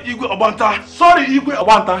sorry, Igwe Obanta. Sorry, Igwe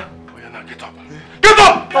Obanta. Oh yeah, now get up. Get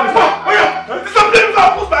up! Sorry, stop! Oh yeah! Disappear! If I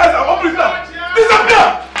close my eyes, I won't breathe now. Disappear!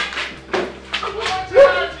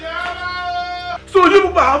 So you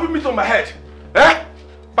people are having meat on my head. Eh?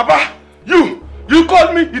 Papa, you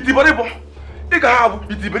called me Itibaribo. You can have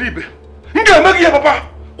Itibaribe. You can make it, Papa.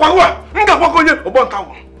 Kwagwa, you can walk on your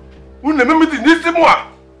Obanta. You never meet in this more.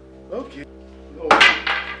 Okay. No.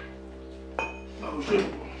 I will show you.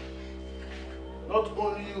 Not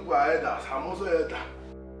only you are elders, I'm also elder.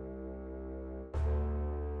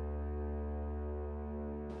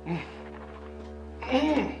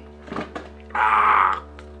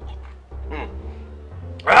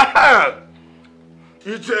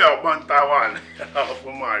 Uche Obanta one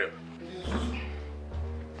for Mario.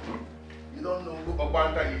 You don't know who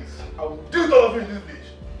Obanta is. I will do it all of you in this bitch.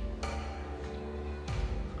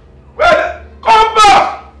 Well, come back!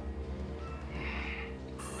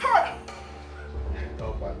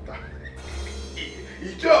 Obanta.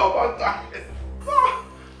 Uche Obanta.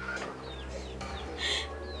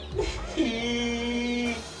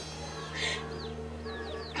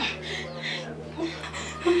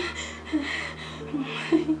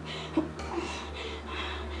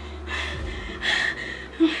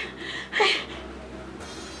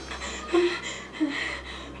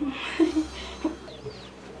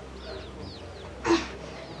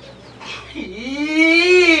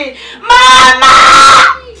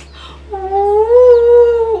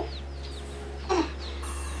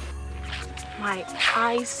 My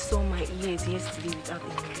eyes saw my ears yesterday without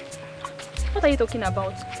any. What are you talking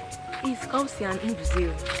about? It's Kausi and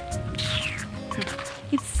Mbuzeo.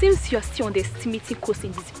 It seems you are still underestimating Kosi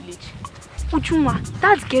in this village. Ujunwa,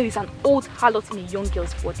 that girl is an old harlot in a young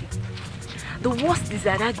girl's body. The worst is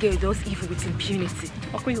that that girl does evil with impunity.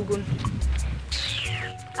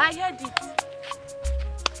 I heard it.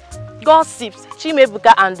 Gossips,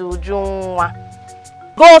 Chimebuka and Ujunwa.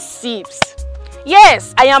 Gossips.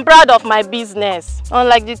 Yes, I am proud of my business.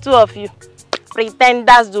 Unlike the two of you.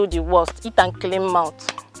 Pretenders do the worst. Eat and clean mouth.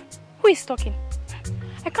 Who is talking?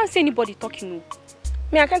 I can't see anybody talking.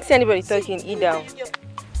 Me, I can't see anybody talking either.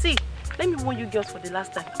 See, let me warn you girls for the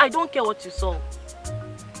last time. I don't care what you saw.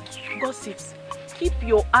 Gossips, keep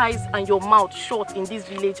your eyes and your mouth shut in this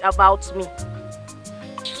village about me.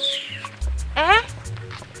 Eh?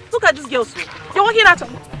 Look at this girl, so. You're walking out of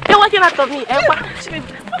me. You're walking out of me. Eh?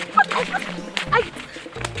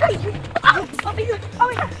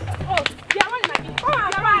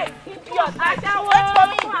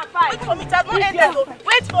 Wait for me, Chad.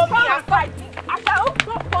 Wait for me and fight. Ashawo,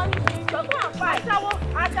 don't punish me. Go and fight.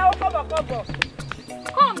 Ashawo, cover.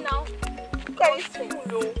 Come now. Very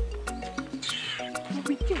simple.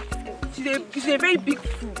 She's a very big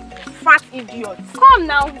fool. Fat idiot. Come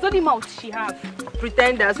now. It's only mouth she has.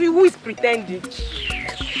 Pretenders. Who is pretending?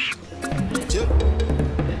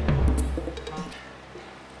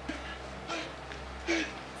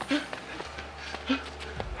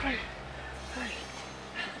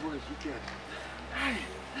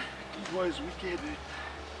 Is wicked.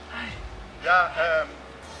 Yeah,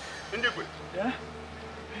 Nnebe. Yeah?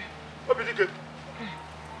 What did you get?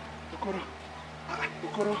 Okoro.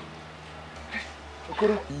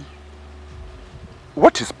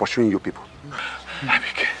 What is pursuing you people?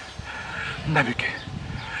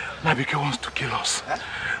 Nnebe wants to kill us.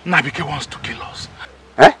 Nnebe wants to kill us.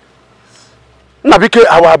 Eh? Nnebe,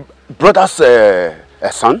 our brother's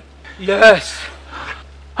son? Yes.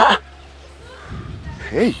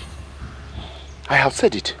 Hey. I have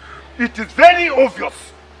said it. It is very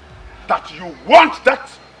obvious that you want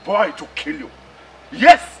that boy to kill you.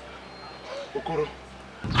 Yes. Okoro,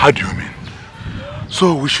 how do you mean?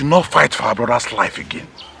 So we should not fight for our brother's life again.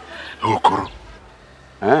 Okoro.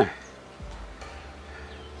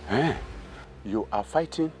 You are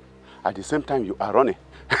fighting, at the same time you are running.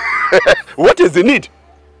 What is the need?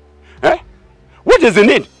 What is the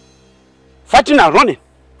need? Fighting and running.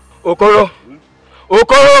 Okoro.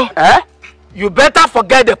 You better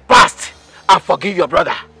forget the past and forgive your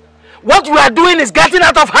brother. What we are doing is getting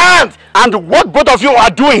out of hand. And what both of you are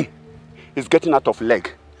doing is getting out of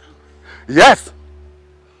leg. Yes.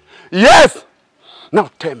 Now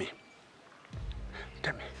tell me.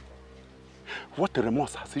 What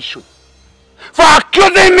remorse has he shown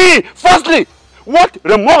accusing me falsely. What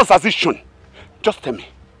remorse has he shown? Just tell me.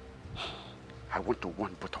 I want to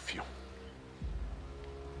warn both of you.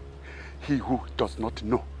 He who does not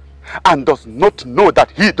know and does not know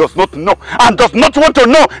that he does not know and does not want to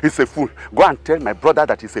know is a fool. Go and tell my brother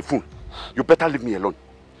that he's a fool. You better leave me alone.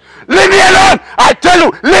 Leave me alone! I tell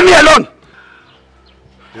you, leave me alone!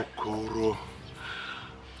 Okoro,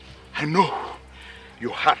 I know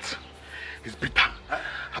your heart is bitter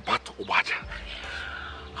about Obaja.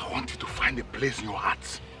 I want you to find a place in your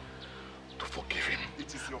heart to forgive him.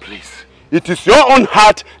 Please. It is your own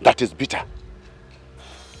heart that is bitter.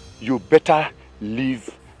 You better leave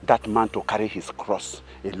that man to carry his cross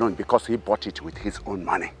alone because he bought it with his own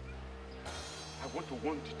money. I want to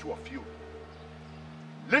warn the two of you.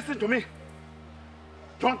 Listen to me.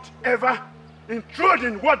 Don't ever intrude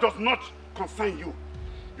in what does not concern you.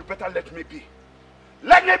 You better let me be.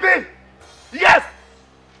 Let me be! Yes!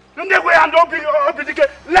 Let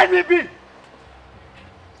me be!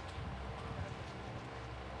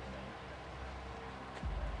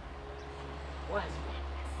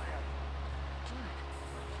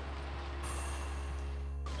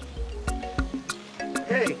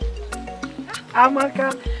 Hey,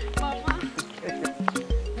 Amaka.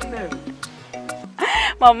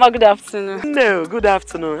 Mama, good afternoon. No, good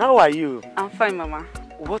afternoon. How are you? I'm fine, Mama.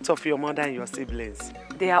 What of your mother and your siblings?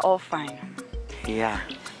 They are all fine. Yeah,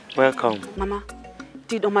 welcome. Mama,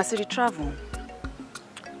 did Omasiri travel?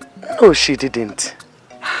 No, she didn't.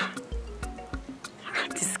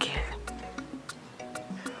 This girl.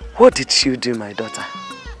 What did she do, my daughter?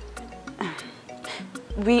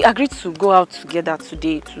 We agreed to go out together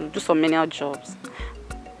today to do some manual jobs.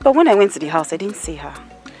 But when I went to the house, I didn't see her.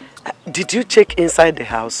 Did you check inside the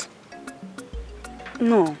house?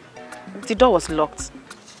 No, the door was locked.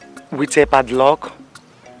 With a padlock?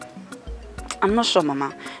 I'm not sure,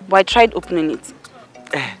 Mama, but I tried opening it.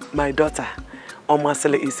 My daughter,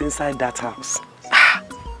 Omasele is inside that house.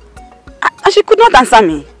 And she could not answer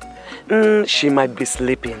me. She might be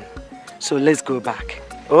sleeping. So let's go back.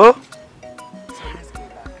 Oh?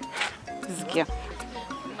 This girl.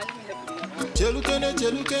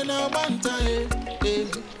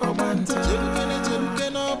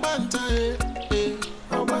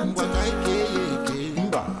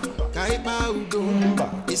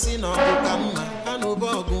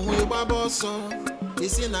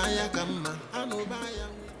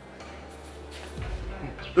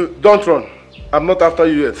 Don't run. I'm not after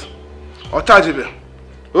you yet. I'll charge you.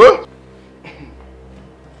 Oh?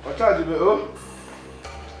 I'll charge you. Oh?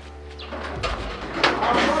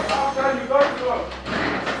 I'm not after you. Don't run.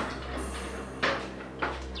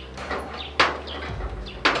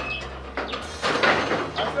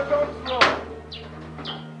 I said don't run.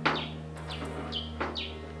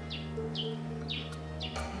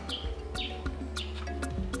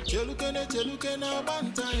 Chelukene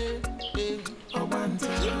obanta obanta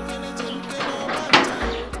chelukene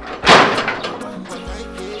obanta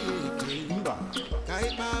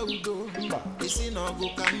kaipa udo isi na ogu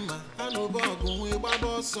kama anuba ogu nwe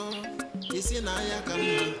gbaboso isi na ya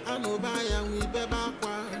kama anuba ya nwe beba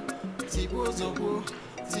kwa tibo zogbo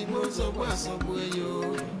asogbo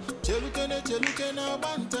yo chelukene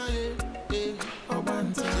obanta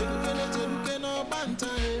obanta chelukene obanta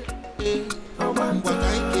obanta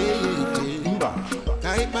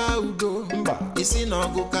kaipa udo isi na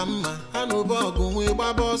ogu kama anuba ogu nwe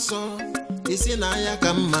gbaboso isi na ya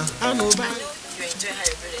kama anuba. You enjoy how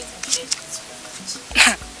your brother is intelligent.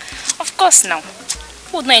 Of course now.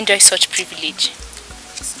 Who would not enjoy such privilege?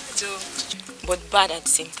 So, but bad at the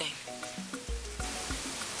same time.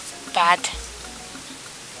 Bad?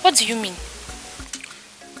 What do you mean?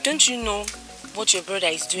 Don't you know what your brother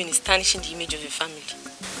is doing is tarnishing the image of your family?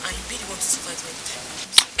 And you really want to suffer it every time.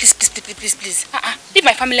 Please. Leave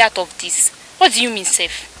my family out of this. What do you mean,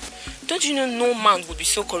 Seth? Don't you know no man would be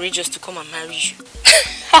so courageous to come and marry you?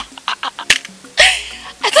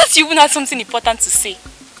 I thought you even had something important to say.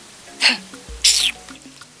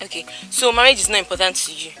 Okay, so marriage is not important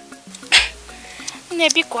to you?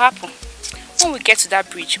 Maybe could happen. When we get to that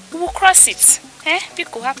bridge, we will cross it.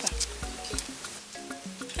 It could happen.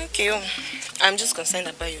 Okay, I'm just concerned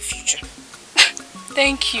about your future.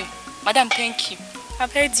 Thank you. Madam, thank you.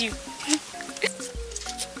 I've heard you.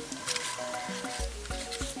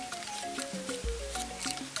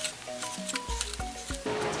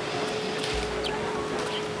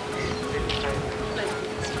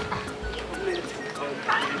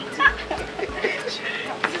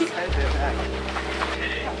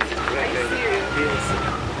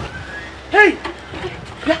 Hey!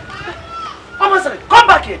 Come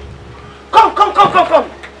back here! Come!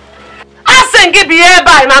 I sing it be here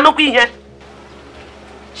by Nanuki here.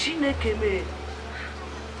 Chineke me.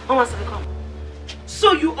 Omasele, come.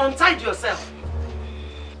 So you untied yourself?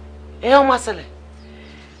 Eh, Omasele?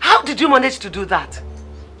 How did you manage to do that?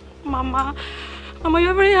 Mama,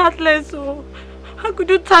 you're very heartless. So how could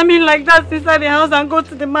you tie me like that inside the house and go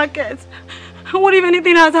to the market? What if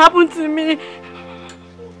anything has happened to me?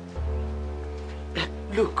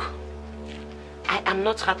 Look, I am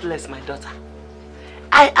not heartless, my daughter.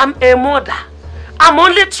 I am a mother. I'm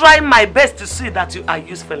only trying my best to see that you are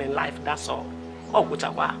useful in life, that's all. Oh,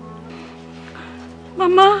 Kuchawa.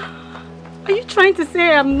 Mama, are you trying to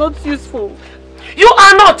say I'm not useful? You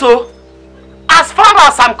are not, oh. As far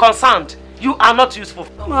as I'm concerned, you are not useful.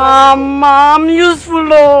 Mama, I'm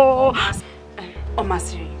useful, oh.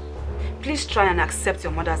 Omasiri, please try and accept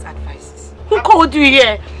your mother's advices. Who called you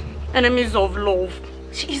here? Enemies of love.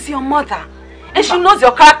 She is your mother. And she knows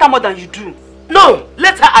your character more than you do. No,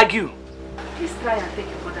 let her argue. Please try and take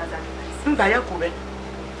your mother's advice.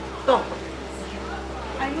 No.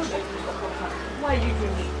 I know that you support her. Why are you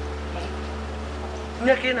doing it?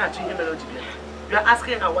 You are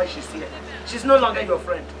asking her why she's here. She's no longer your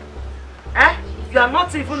friend. Eh? You are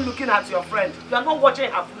not even looking at your friend. You are not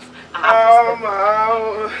watching her food.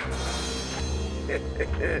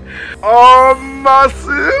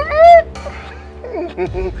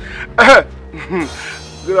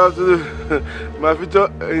 Good afternoon, my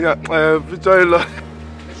future in-law.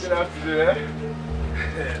 Good afternoon.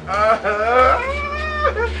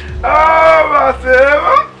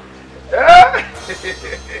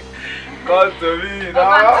 Come to me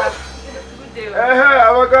now.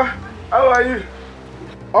 Amaka, how are you?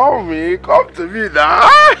 Oh me, come to me now.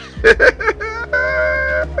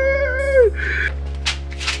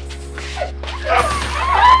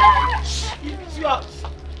 Idiot!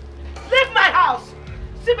 Leave my house!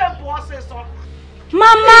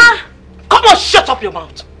 Mama! Come on, shut up your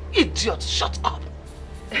mouth! Idiot, shut up!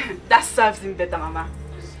 That serves him better, Mama.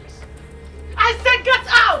 I said get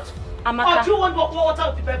out! Amaka. Or do you want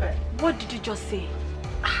water with the baby? What did you just say?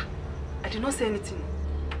 I did not say anything.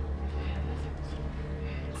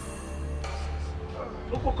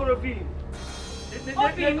 Obi,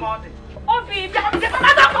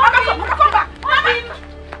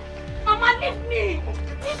 Mama, leave me!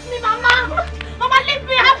 Leave me, Mama! Mama, leave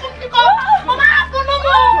me! I have to go! Mama, I have to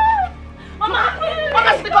go! Mama,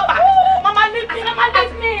 speak up! Mama, leave me! Mama,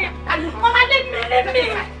 leave me! Mama, leave me! Leave me!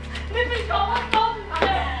 Leave me! Go!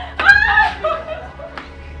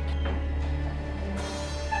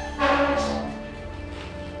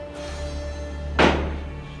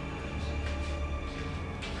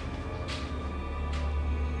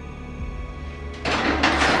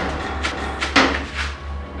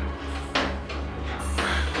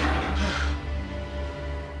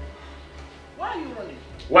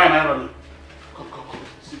 Why am I running? Come.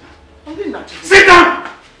 Sit down. Sit down!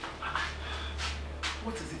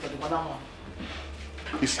 What is it for the madam?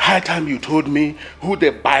 It's high time you told me who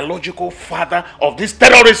the biological father of this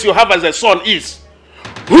terrorist you have as a son is.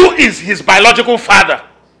 Who is his biological father?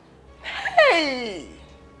 Hey!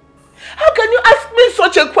 How can you ask me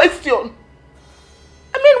such a question?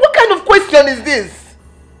 I mean, what kind of question is this?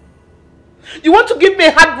 You want to give me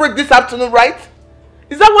a heartbreak this afternoon, right?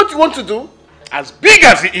 Is that what you want to do? As big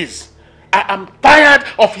as he is, I am tired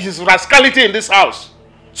of his rascality in this house.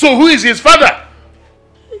 So who is his father?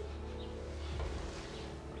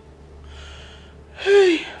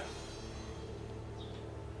 Hey.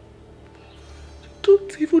 You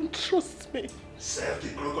don't even trust me. Save the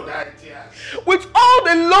crocodile tears. With all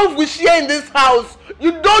the love we share in this house,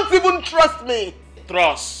 you don't even trust me.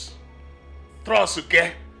 Trust,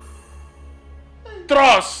 okay?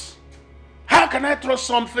 Trust. How can I trust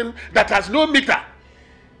something that has no meter?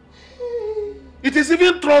 It is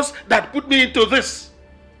even trust that put me into this.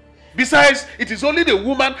 Besides, it is only the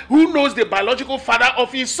woman who knows the biological father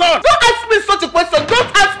of his son. Don't ask me such a question.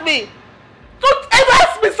 Don't ask me. Don't ever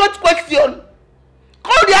ask me such question.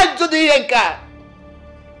 Call the aunt Judy Yenka.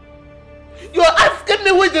 You're asking me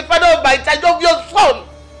who is the father of my child, of your son.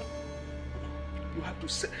 You have to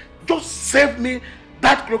just save me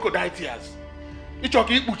that crocodile tears. It's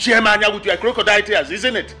okay, Uche with your crocodile tears,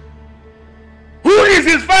 isn't it? Who is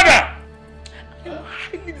his father? I'm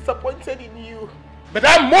highly disappointed in you. But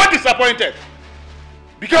I'm more disappointed.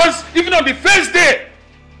 Because even on the first day,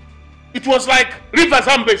 it was like River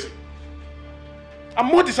Zambezi. I'm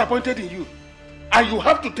more disappointed in you. And you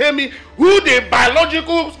have to tell me who the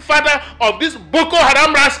biological father of this Boko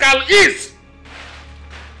Haram rascal is.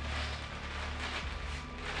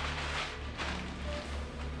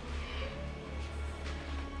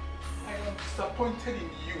 Disappointed in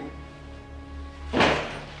you.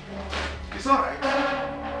 It's alright.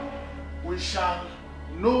 We shall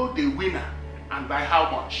know the winner and by how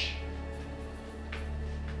much.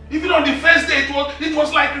 Even on the first day, it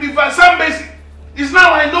was like reverse basic. It's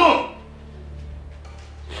now I know.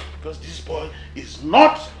 Because this boy is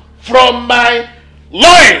not from my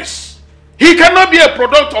loins. He cannot be a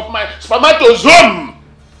product of my spermatozoa.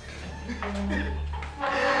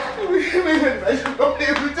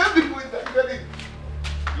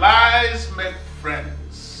 Lies make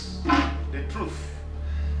friends. The truth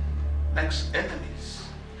makes enemies.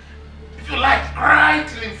 If you like, cry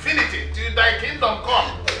till infinity, till thy kingdom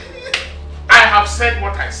come. I have said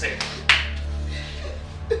what I said.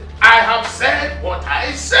 I have said what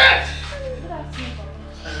I said.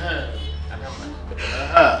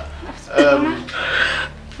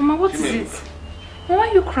 Mama, what is it? Why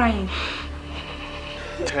are you crying?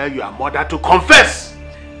 Tell your mother to confess.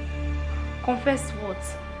 Confess what?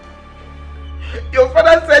 Your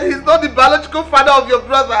father said he's not the biological father of your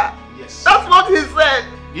brother. Yes. That's what he said.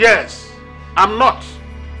 Yes, I'm not.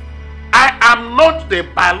 I am not the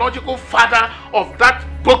biological father of that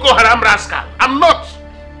Boko Haram rascal. I'm not.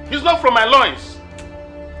 He's not from my loins.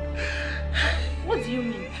 What do you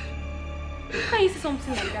mean? How can you say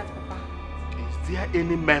something like that, Papa? Is there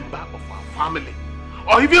any member of our family,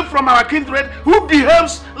 or even from our kindred, who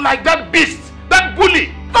behaves like that beast, that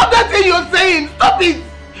bully? Stop that thing you're saying! Stop it!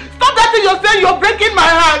 Stop that thing you're saying! You're breaking my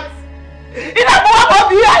heart!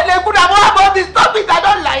 Stop it! I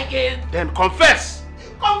don't like it! Then confess!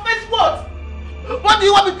 Confess what? What do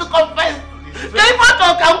you want me to confess?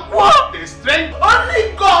 The strength.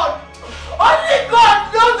 Only God! Only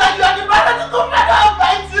God knows that you are the biological father of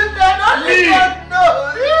my children! Only God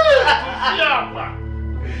knows!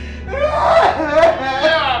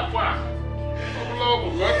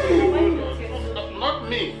 Not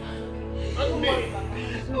me. Not me.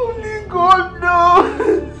 Only God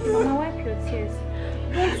knows! Mama, wipe your tears.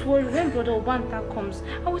 Don't worry, when Brother Obanta comes,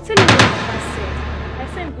 I will tell you what Papa said. I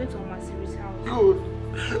said I'm going to Mama Siri's house. Good.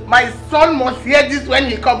 My son must hear this when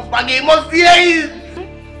he comes back. He must hear it!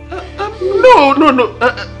 No.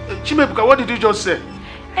 Chimebuka, what did you just say?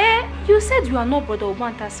 You said you are not Brother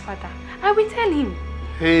Obanta's father. I will tell him.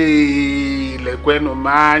 Hey, lekwenu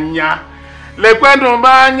manya,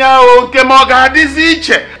 oke moga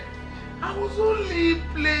diziche. I was only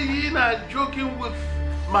playing and joking with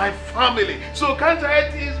my family. So can't I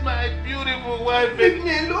tease my beautiful wife?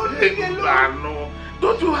 No.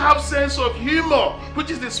 Don't you have sense of humor, which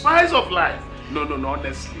is the spice of life? No,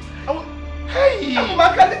 honestly. Hey,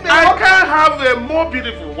 I can't have a more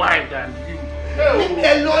beautiful wife than you. Leave me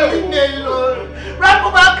alone. I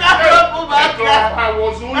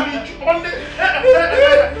was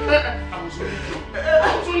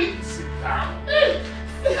only sit down.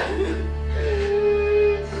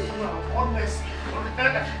 Honestly,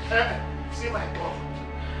 see my God,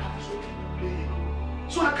 I was only playing.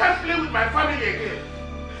 So I can't play with my family again.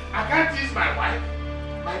 I can't tease my wife,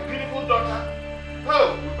 my beautiful daughter.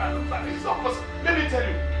 Oh, it's not possible. Let me tell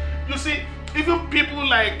you. You see, even people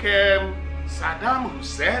like Saddam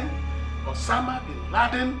Hussein, Osama bin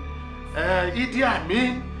Laden, Idi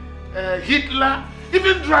Amin, Hitler,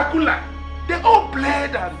 even Dracula, they all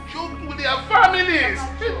played and joked with their families.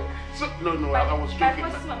 So, no, I was joking.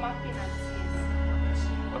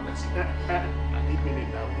 Honestly, I didn't mean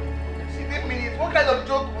it that way. You didn't mean it? What kind of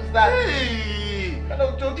joke was that? Hey! What kind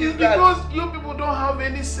of joke is that? Because you people don't have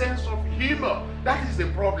any sense of humor. That is the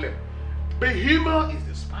problem. But humor is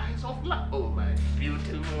the spice of life. Oh, my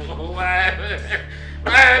beautiful wife.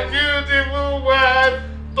 My beautiful wife.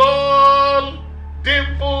 Tall,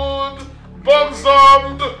 dimpled,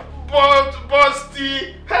 buxomed,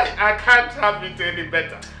 busty. Hey, I can't have it any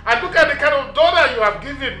better. And look at the kind of daughter you have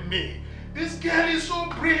given me. This girl is so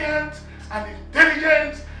brilliant and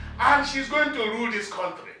intelligent, and she's going to rule this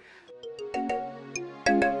country.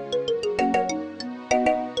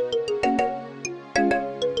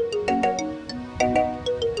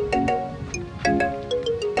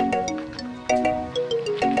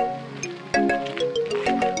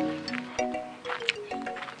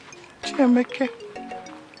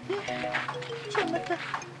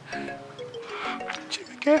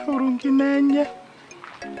 Chimeke hụrụ gị n'anya.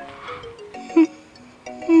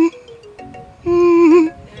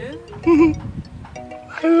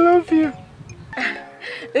 I love you.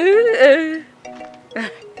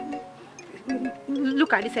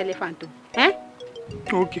 Look at this elephant. Eh?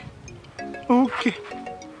 Okay.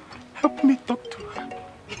 Help me talk to her.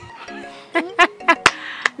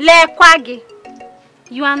 Lekwagi,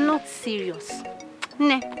 you are not serious.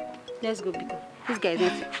 Ne, let's go because this guy is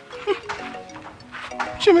not serious.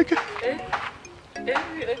 Chimeke.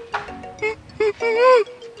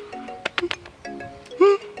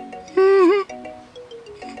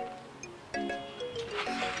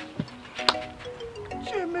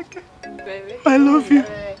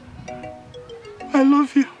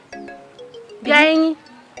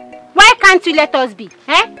 can't you let us be?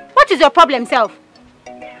 Eh? What is your problem, self?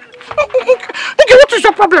 Okay, what is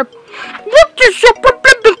your problem? What is your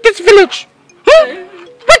problem in this village?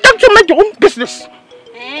 Why don't you mind your own business?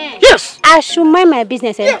 Yes. I should mind my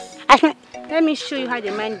business, eh? Yes. Let me show you how they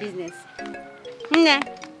mind business.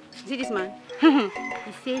 See this man? He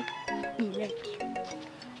say he like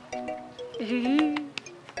you.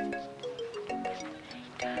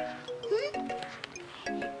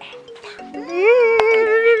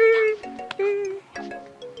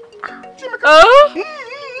 Oh?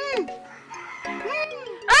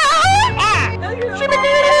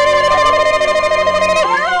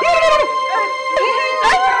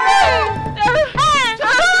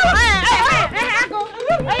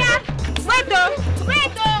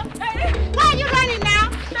 Why are you running now?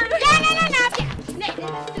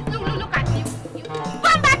 No. Look at you.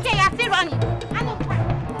 Come back here, you're still running.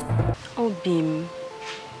 Oh, Bim.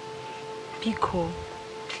 Biko,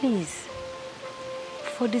 please.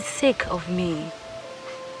 For the sake of me,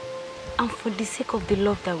 and for the sake of the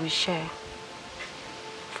love that we share,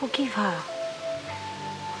 forgive her.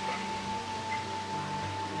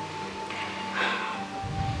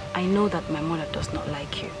 I know that my mother does not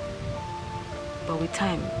like you, but with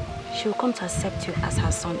time, she will come to accept you as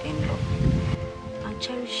her son-in-law and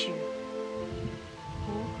cherish you.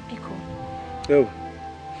 Oh, Biko. Yo,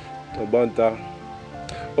 Obanta.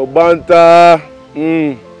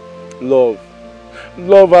 Love.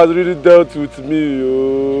 Love has really dealt with me.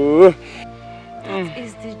 Oh. That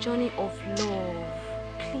is the journey of love.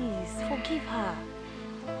 Please, forgive her.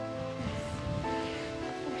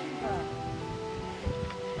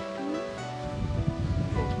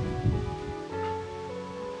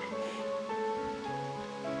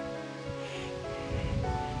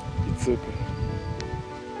 It's okay.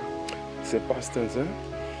 It's a past tense, eh?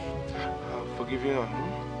 I've forgiven her.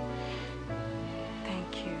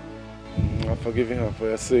 Thank you. I've forgiven her for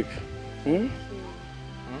your sake. I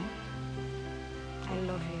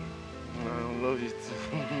love you. I love you too.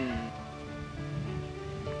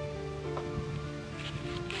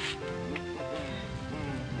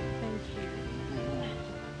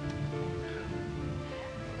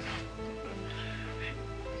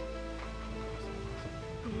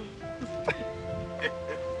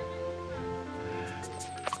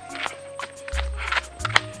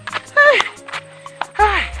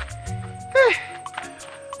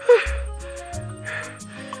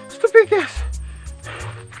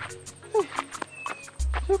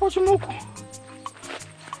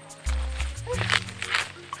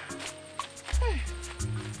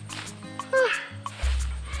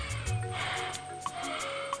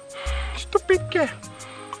 Stupid girl.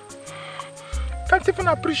 Can't even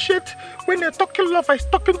appreciate when a talking lover is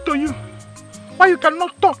talking to you. Why you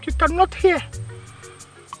cannot talk? You cannot hear.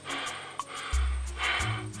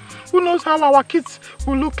 Who knows how our kids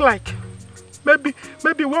will look like? Maybe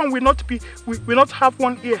one will not have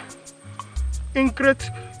one ear. Ingrate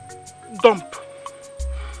dump.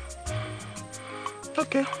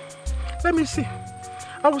 Okay, let me see.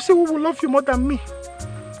 I will see who will love you more than me.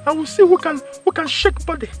 I will see who can shake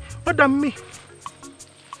body more than me.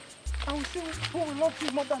 I will see who will love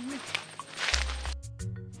you more than me.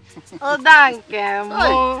 Oh, thank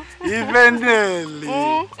you. Even Nelly.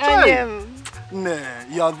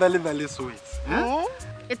 You are very, very sweet.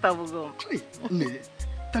 It will go.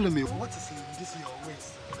 Tell me, what is in this your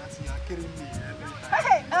waist that you are carrying me every time?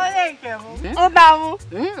 Hey, thank you. Oh, Damu.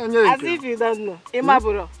 As if you don't know.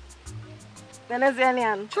 Imaburo.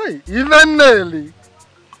 Venezuelan. Even Nelly.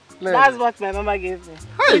 That's what my mama gave me.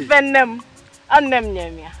 Even them. And them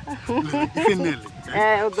Nemia. Even Nelly.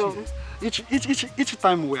 Each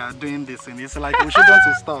time we are doing this, and it's like we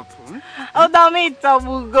shouldn't stop. Oh, Damita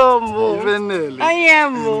will go. Even Nelly. I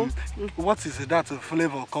am. What is that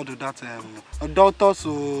flavor called that? Doctor's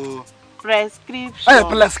prescription.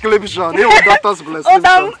 Prescription. Doctor's prescription. Oh,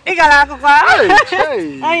 Dam,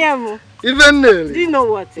 I am. Even Nelly. Do you know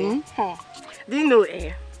what? Do you know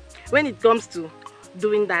when it comes to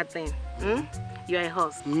doing that thing, you are a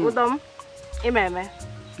horse. Oh, Dam, Imeme.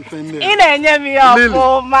 Inenye mi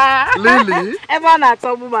ofuma. Lily. Everyone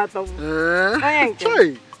atobu matobu.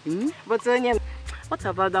 But what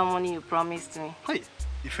about that money you promised me? Hey,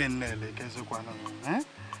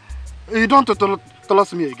 you don't tell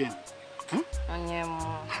us me again.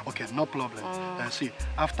 Okay, no problem. See,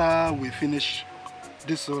 after we finish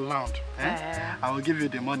this round, I will give you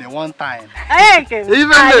the money one time.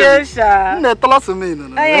 Even are you sure? Tell us me.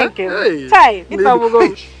 Hey, it will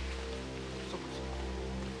go.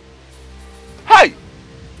 Hi!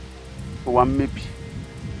 One maybe.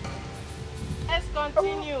 Let's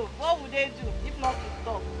continue. What would they do if not to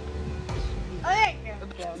stop?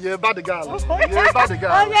 You're a bad girl. You're a bad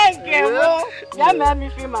girl. Oh, thank you. Yeah, made me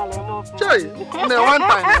feel my lemon. Jay, one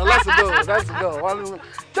time, let's go.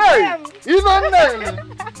 Jay, you don't know.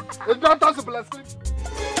 It's not possible.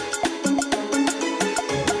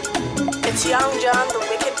 It's Young John, the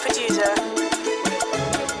wicked producer.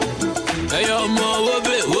 Hey, yo, more whoop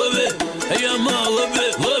hey, yo, more whoop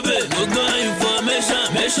no good information,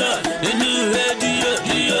 in the radio,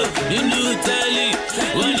 in the telly,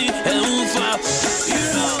 when the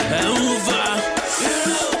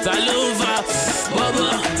Talova, Baba,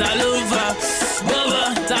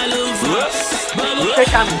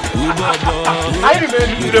 I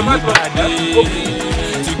remember the man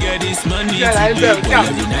to get this money every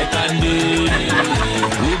night and day.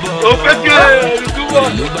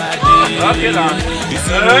 Okay, now. You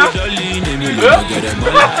see me darling, and you don't get them all.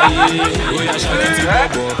 Oh, yeah, shout out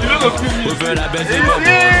to Bobo. Over the bed,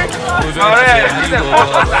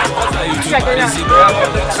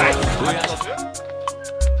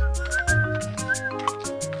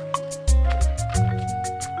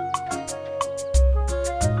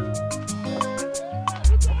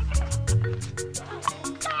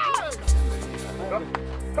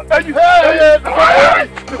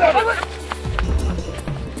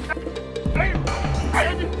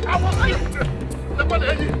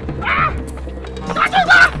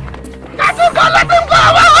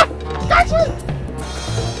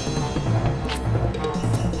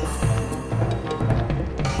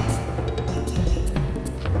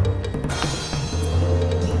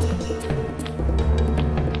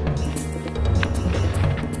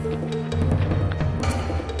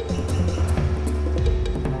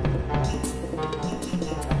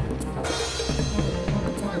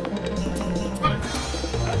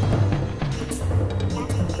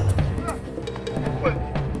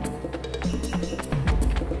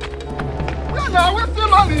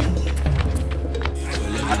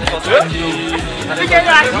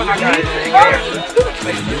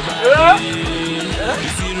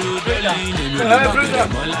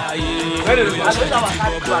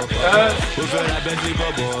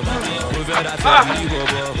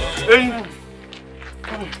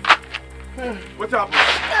 What's up?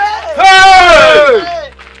 Hey!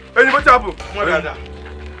 Hey, what's up?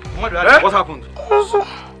 What happened? Also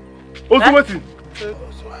waiting.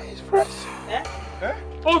 His friends.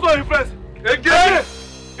 Also his friends. Again?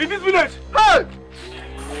 In this village? Hey!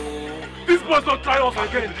 This boy don't try us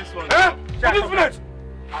again. This one. In this village?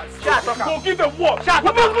 Go give them war. Shut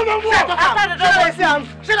up.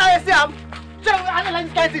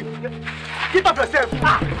 Keep up yourself.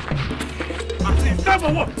 It's time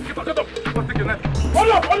for war. Get up. Take your knife.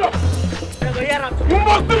 Hold up. You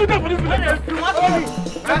must do that for this village.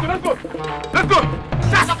 Let's go.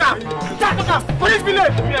 Shut up. For this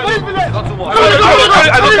village. Not too much. I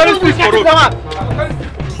don't carry sticks for road.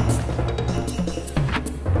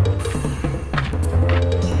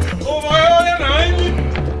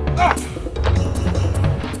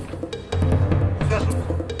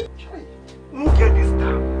 Look at this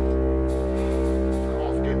town.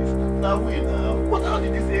 Now what how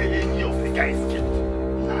did this area of the guy escape?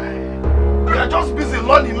 We are just busy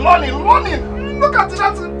learning. Look at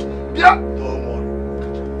that. Yeah. No more.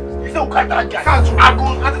 You say look at that guy. I go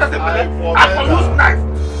use knife.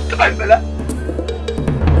 Come on, fella.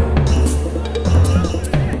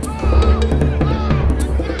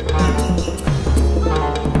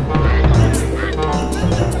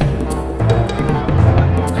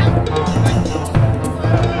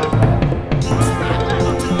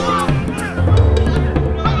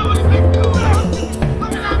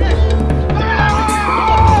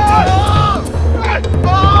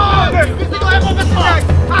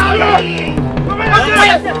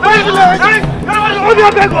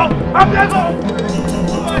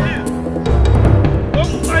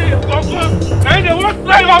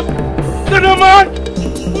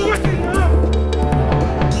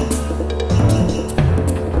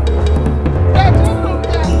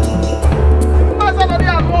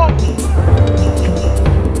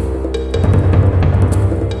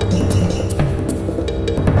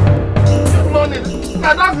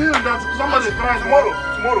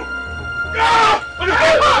 Tomorrow.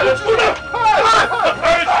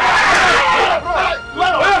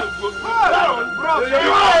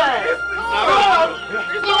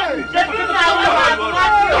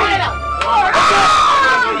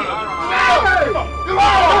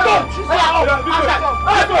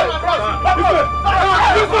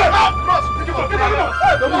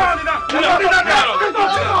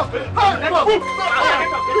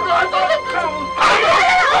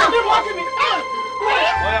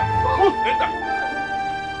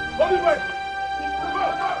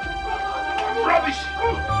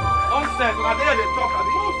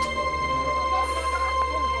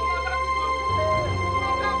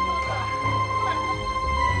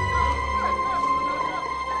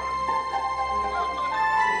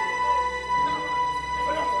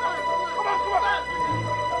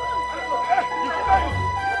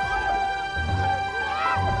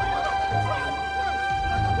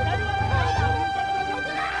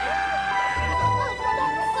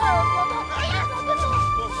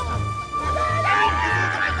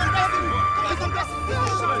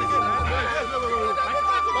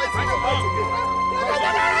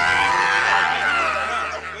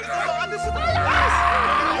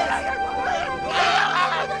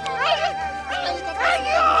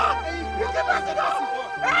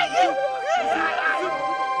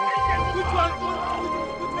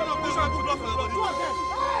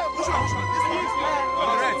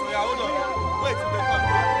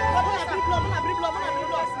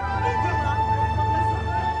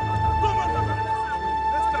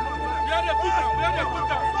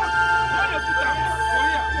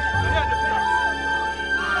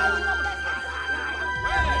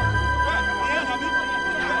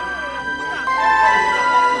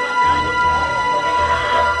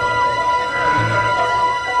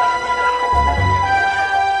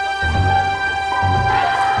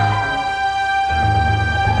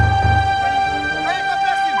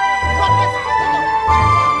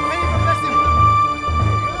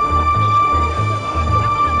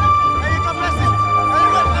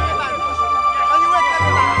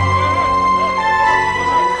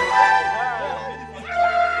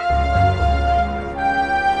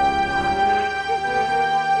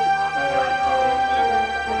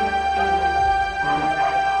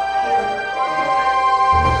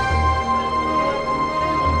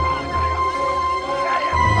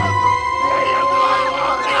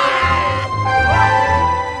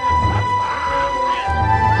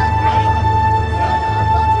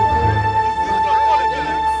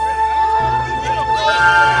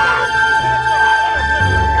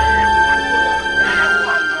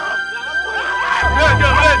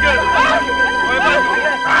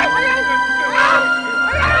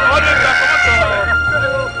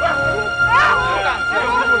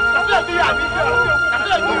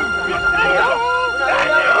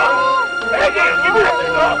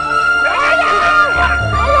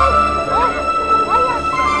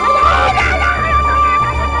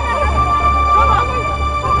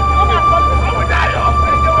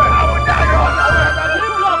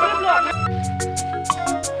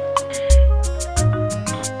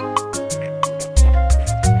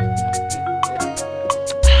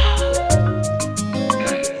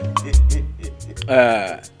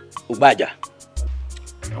 Ubaja.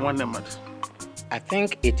 I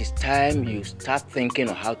think it is time you start thinking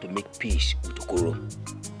on how to make peace with Okoro.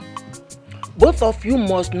 Both of you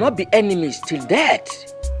must not be enemies till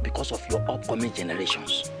death because of your upcoming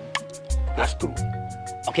generations. That's true.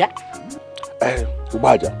 Okay?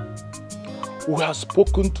 Ubaja, we have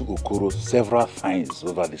spoken to Okoro several times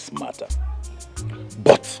over this matter.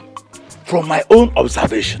 But from my own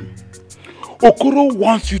observation, Okoro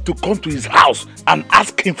wants you to come to his house and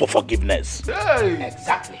ask him for forgiveness. Hey!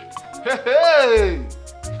 Exactly. Hey!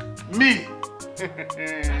 Me!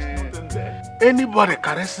 Anybody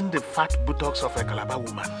caressing the fat buttocks of a Calabar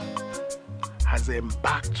woman has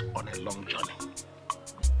embarked on a long journey.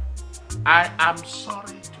 I am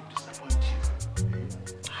sorry to disappoint you.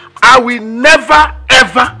 I will never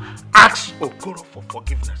ever ask Okoro for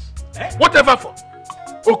forgiveness. Whatever for.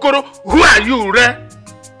 Okoro, who are you, Re?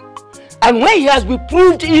 And when he has been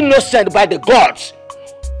proved innocent by the gods,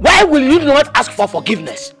 why will you not ask for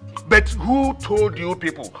forgiveness? But who told you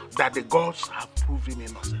people that the gods have proved him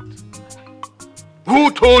innocent?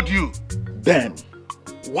 Who told you? Then,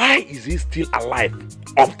 why is he still alive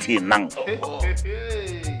up till now? Hey,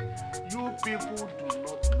 you people do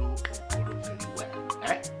not know Okoro very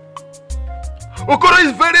well. Okoro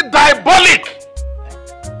is very diabolic.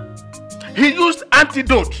 He used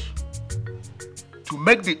antidote to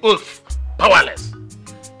make the oath powerless.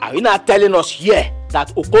 Are you not telling us here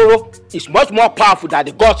that Okoro is much more powerful than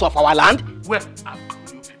the gods of our land? Well, I'll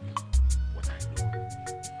tell you people what I know.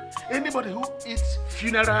 Anybody who eats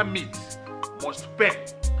funeral meat must pay.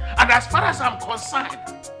 And as far as I'm concerned,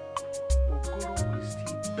 Okoro will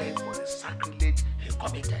still pay for the sacrilege he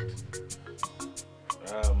committed.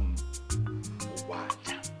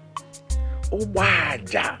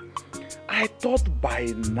 Ubaja, I thought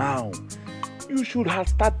by now you should have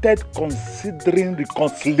started considering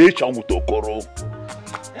reconciliation with Okoro.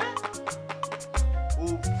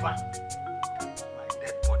 Over my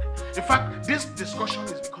dead body. In fact, this discussion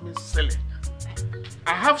is becoming silly.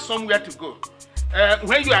 I have somewhere to go.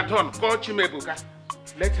 When you are done, call Chimebuka.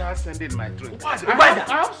 Let her send in my drink. I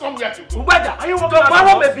have somewhere to go. Ubaja, are you walking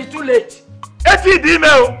tomorrow may be too late.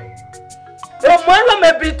 Tomorrow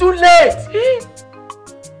may be too late.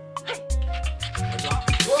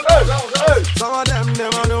 Some of them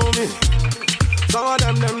never know me. Some of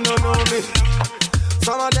them don't know me.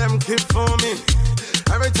 Some of them keep for me.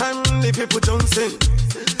 Every time the people don't sing.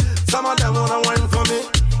 Some of them wanna wine for me.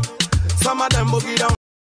 Some of them boogie down.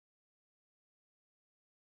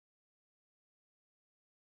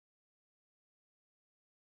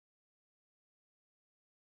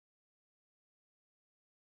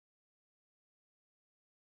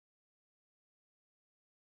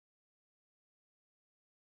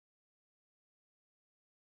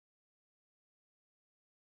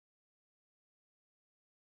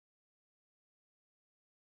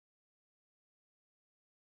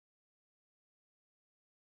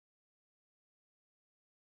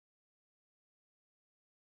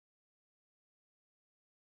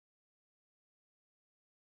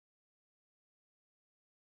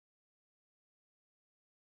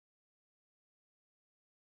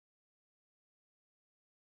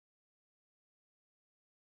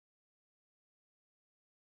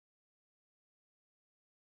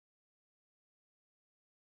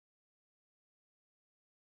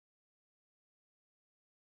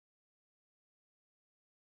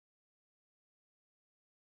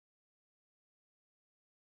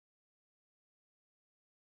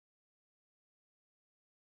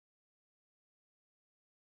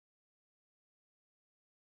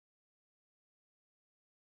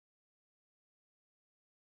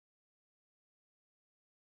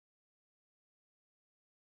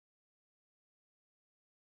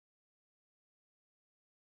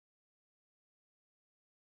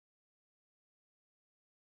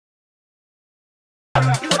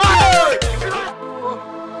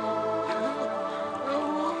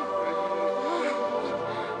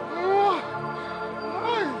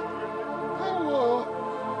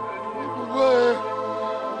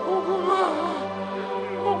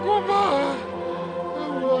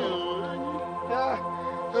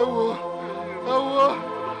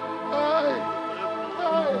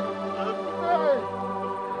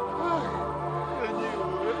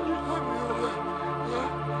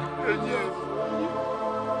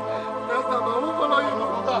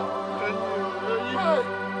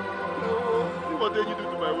 you do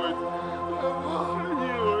to my waist?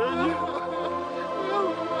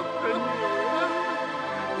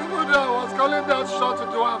 Even though I was calling that shot to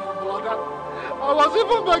do have blood, I was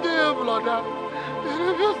even begging him blood. He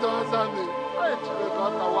refused to answer me. I actually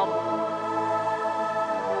got a woman.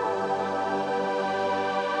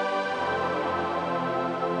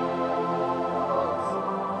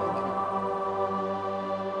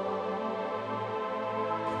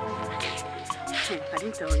 I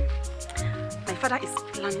didn't tell you. My father is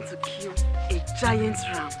planning to kill a giant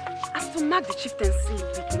ram as to mark the chieftaincy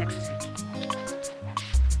week next week.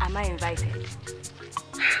 Am I invited?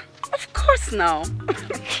 Of course now.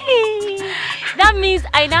 That means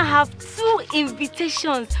I now have 2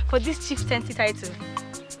 invitations for this chieftaincy title.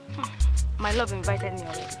 My love invited me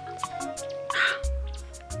already.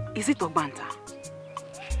 Is it Ogbanta?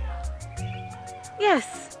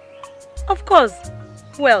 Yes, of course.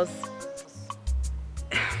 Who else?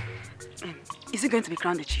 Is he going to be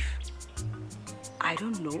crowned the chief? I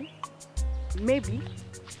don't know. Maybe.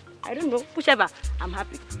 I don't know. Whichever. I'm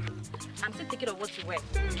happy. I'm still thinking of what to wear.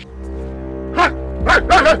 Hey! Hey!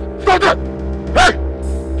 Hey! Hey! Stop it! Hey!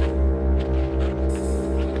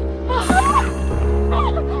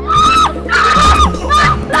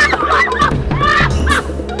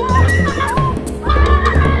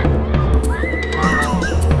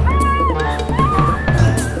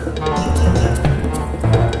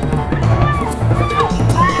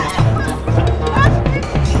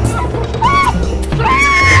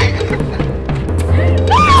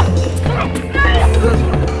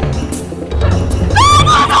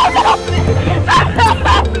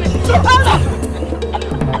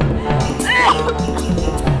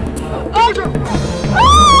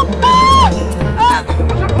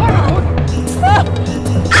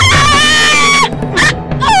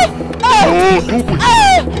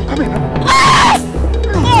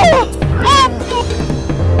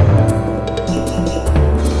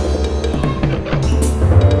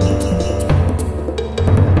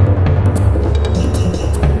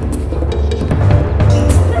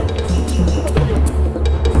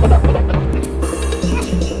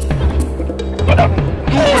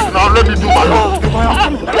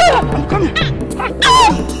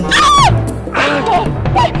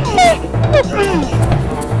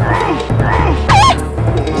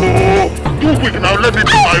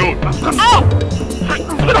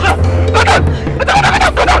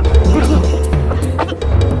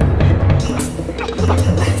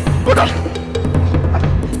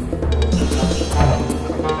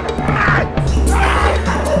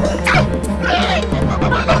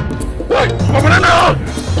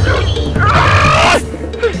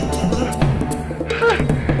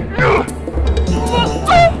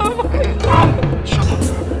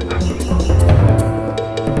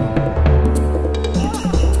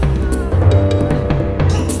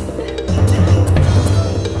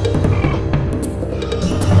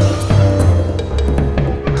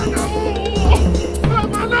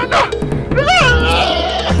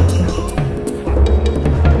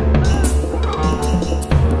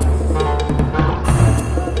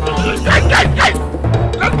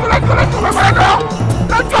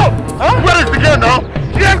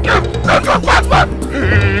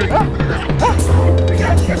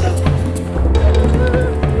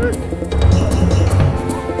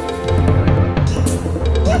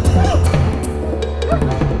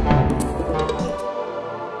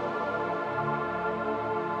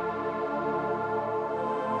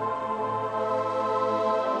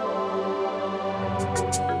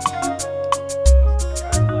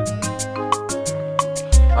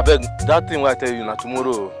 That thing I tell you now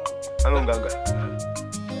tomorrow. I know Ganga.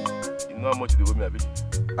 You know how much they owe me, Abi?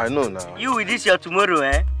 I know now. You with this your tomorrow,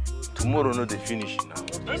 eh? Tomorrow no they finish now.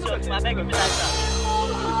 This your tomorrow, I beg of you like that.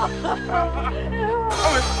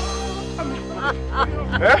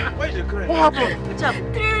 Why is you crying? What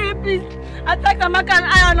happened? 3 rapists attacked Amaka and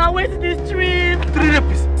I on our way to this trip. 3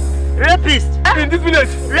 rapists? Rapists? In this village?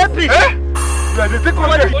 Rapists? Eh? Yeah, they take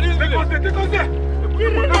us there. Take us there. Take us there.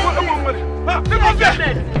 Take us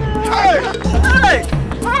there. Hey! Hey!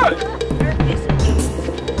 Hey!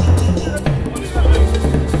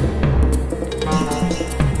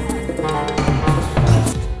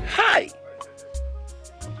 Hi!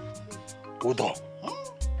 Hold on.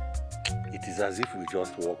 It is as if we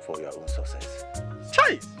just work for your own success.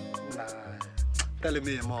 Chai! Nah. Telling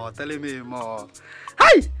me more.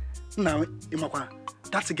 Hi! Now, Imakwa,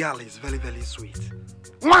 that girl is very, very sweet.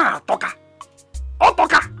 Mwah! Toka! Oh,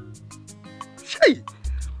 Toka! Chai!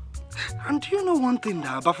 And do you know one thing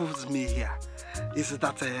that baffles me here? Is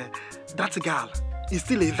that that girl is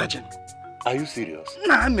still a virgin. Are you serious?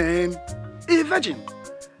 Nah, man. A virgin.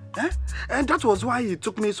 Eh? And that was why it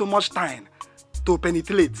took me so much time to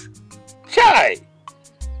penetrate. Chai!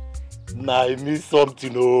 Nah, I missed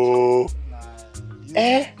something, oh.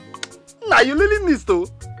 Nah, you really missed, oh.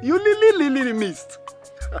 You really missed.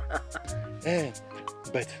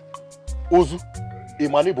 But, Ozu,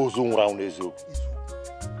 Imani Bozu round Ezo.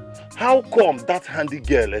 How come that handy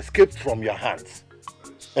girl escaped from your hands?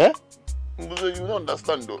 You don't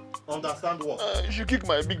understand, though. Understand what? You should kick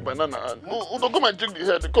my big banana and don't come and check the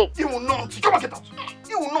head. Come. You will not. Come and get out.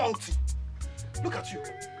 You will not. Look at you.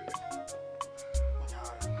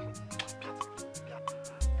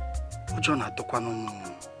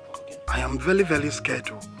 I am very scared.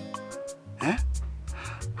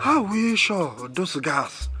 How are we sure those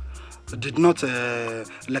guys did not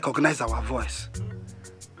recognize our voice?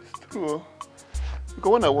 It's true.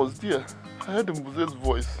 Because when I was there, I heard Mbuze's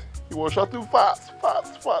voice. He was shouting fast.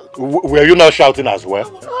 Were you not shouting as well?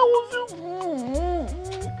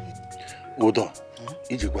 Hold on.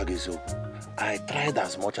 I tried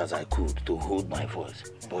as much as I could to hold my voice,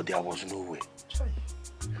 but there was no way.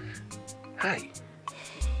 Hi.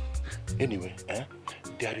 Anyway,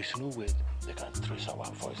 there is no way they can trace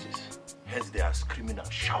our voices. Hence they are screaming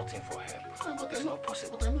and shouting for help. But it's not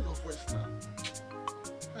possible. But I know your voice now.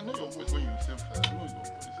 I know your voice when you say fast. I know your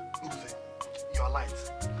voice. You are light.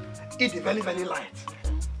 It is very light.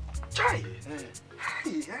 Chai.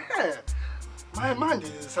 Hey, yeah. My mind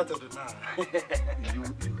is settled now. you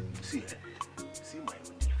see my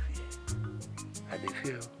only fear. I dey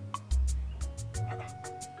fear.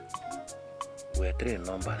 We're 3 in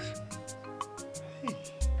numbers. Hey.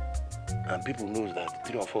 And people know that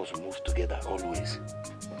 3 of us move together always.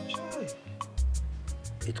 Chai.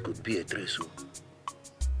 It could be a trace.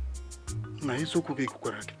 Na hizo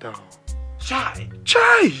kukikukura kitao. Chai!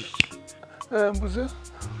 Mbuze,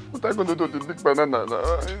 what are you going to do to the big banana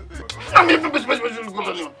now?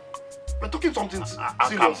 We're talking something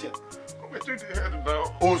serious here. Come and check the head now.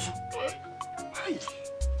 Ozu. Hey.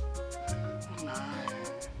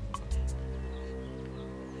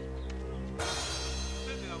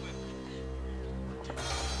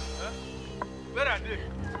 Where are they?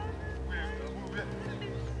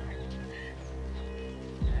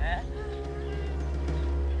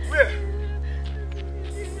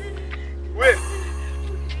 Where?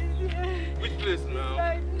 Which place now?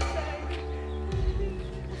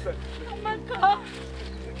 Amaka,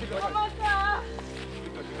 it's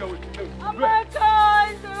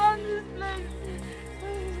around this place.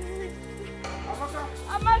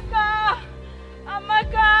 Amaka.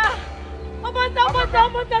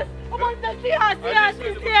 See her,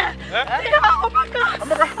 she's here. See her, Amaka.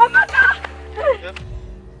 No, Amaka,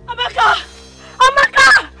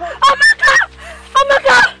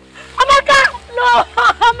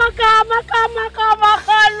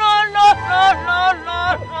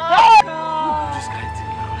 no. This guy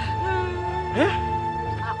thing now.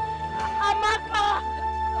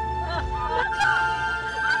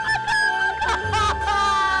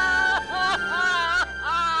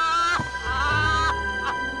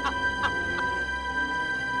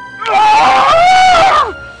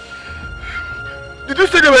 Did you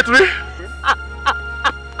say there were 3? 3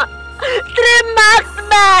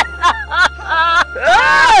 marksmen!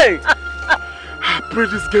 Hey! I pray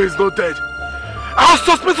this guy is not dead. I'll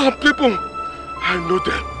suspect some people. I know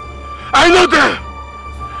them. I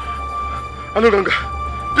no longer.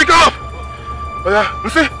 Pick up! Oh yeah,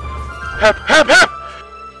 see? Help!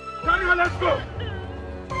 Carry her, let's go!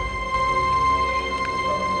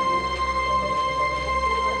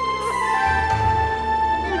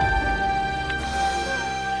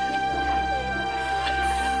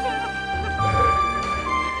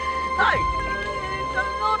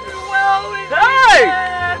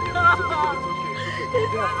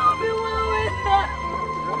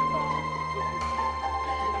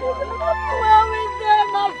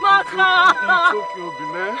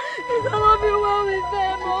 It's gonna be well with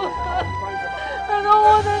them. I don't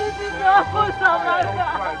want anything to happen to Amaka.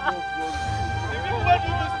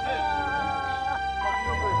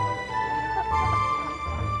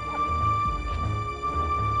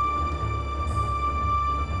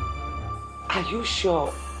 Are you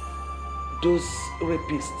sure those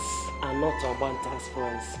rapists are not Obanta's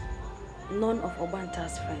friends? None of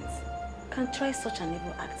Obanta's friends can try such an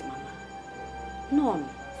evil act, Mama. None.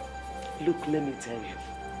 Look, let me tell you.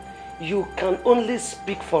 You can only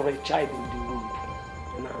speak for a child in the womb.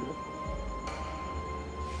 Nano.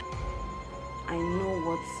 I know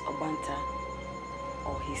what Obanta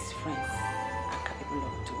or his friends are capable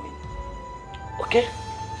of doing. Okay?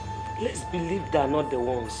 Let's believe they are not the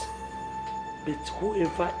ones. But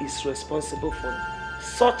whoever is responsible for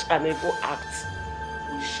such an evil act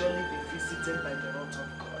will surely be visited by the wrath of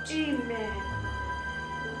God. Amen.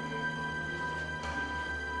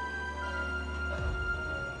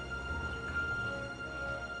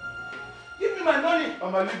 Give me my money.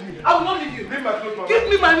 Mama, leave me. I will not leave you. Leave my clothes, Mama. Give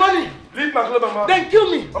me my money. Leave my clothes, Mama. Then kill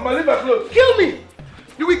me. Mama, leave my clothes. Kill me.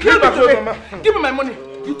 You will kill Leave me my clothes, today. Mama. Give me my money.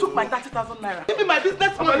 You took my 30,000 naira. Give me my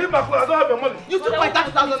business money. Mama, leave my clothes. I don't have your money. You took my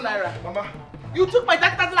 30,000 naira. Mama. You took my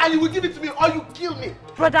 30,000 and you will give it to me or you kill me.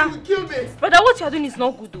 Brother. You will kill me. Brother, what you are doing is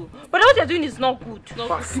not good, though. Brother, what you are doing is not good. Give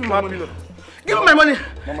me my money. Give me my money.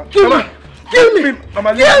 Mama. Kill me. Kill me.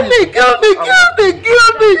 Mama, kill me. Kill me. Kill me.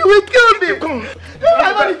 Kill me. You will kill me. Give me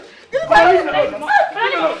my money. Give me my money.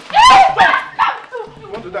 You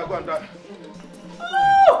want to die? Go and die.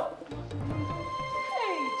 Oh!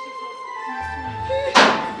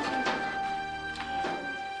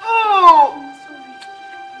 Oh!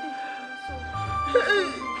 He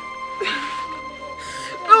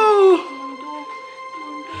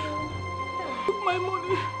took my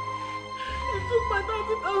money. He took my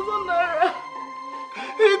 30,000 naira.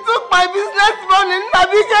 He took my business money.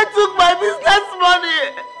 Nabike took my business money.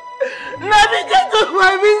 Nabike took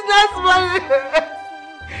my business money.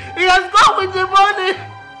 He has gone with the money.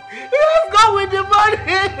 He has gone with the money.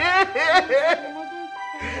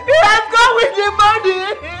 He has gone with the money.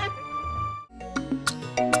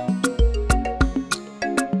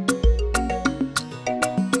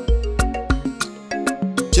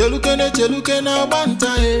 Chelukene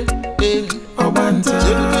obanta obanta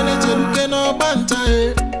chelukene obanta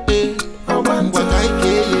obanta kai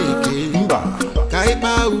mba kai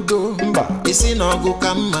pa udo mba isi na ogu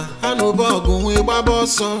ka mma anuba ogu nwe gbaba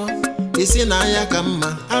ọsọ isi na anya ka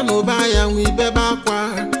mma anuba ya nwe ibebe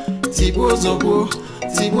akwa tigbo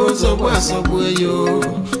zogbo asogbo yo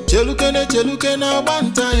chelukene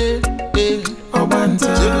obanta obanta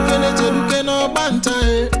chelukene obanta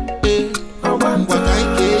obanta kai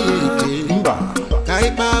mba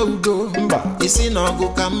kai pa udo mba isi na ogu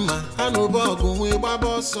ka mma anuba ogu nwe gbaba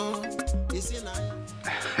ọsọ isi na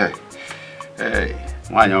Hey,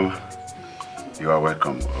 Wanyoma, you are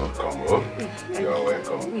welcome. Welcome. You are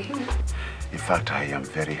welcome. In fact, I am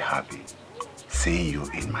very happy seeing you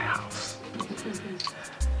in my house.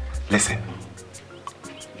 Listen,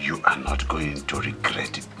 you are not going to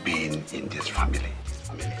regret being in this family.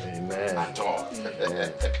 Amen. At all.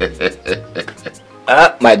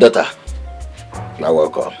 My daughter, you are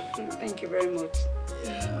welcome. Thank you very much.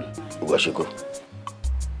 Ugashiko.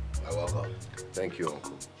 You're welcome. Thank you,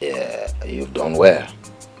 Uncle. Yeah, you've done well.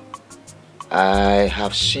 I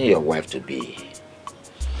have seen your wife to be.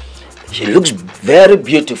 She looks very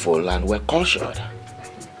beautiful and well cultured.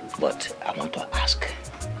 But I want to ask,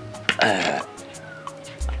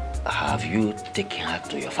 have you taken her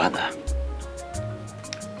to your father?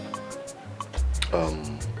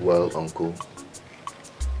 Well, Uncle,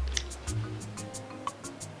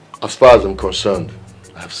 as far as I'm concerned,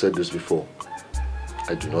 I have said this before,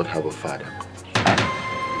 I do not have a father.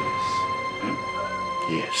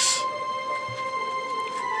 Yes.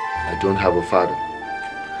 I don't have a father.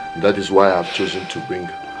 That is why I've chosen to bring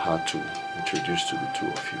her to introduce to the two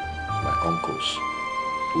of you, my uncles,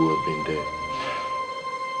 who have been there.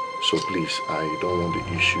 So please, I don't want the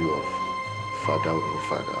issue of father or no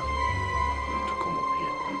father to come up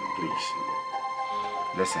here, please.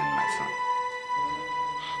 Listen, my son.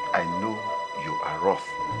 I know you are rough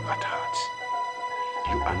at heart.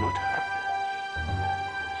 You are not happy.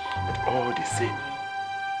 But all the same,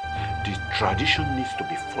 the tradition needs to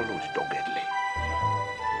be followed doggedly.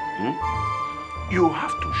 You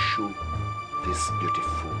have to show this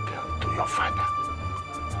beautiful girl to your father.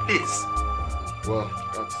 Please. Well,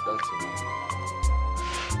 that's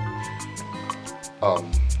enough.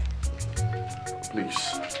 Please,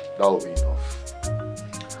 that will be enough.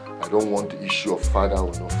 I don't want the issue of father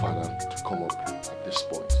or no father to come up at this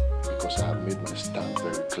point because I have made my stand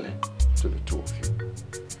very clear to the two of you.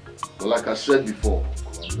 But like I said before,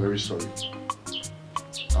 I'm very sorry.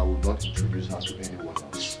 I will not introduce her to anyone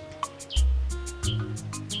else.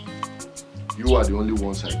 You are the only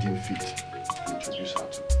ones I deem fit to introduce her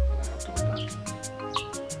to, and I have done that.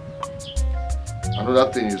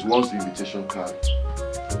 Another thing is, once the invitation card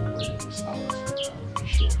for the wedding is out, I will make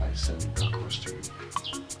sure I send it across to you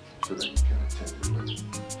so that you can attend the wedding.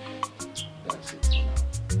 That's it for now.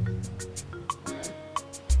 Alright?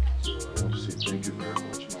 So I want to say thank you very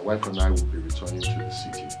much. My wife and I will be returning to the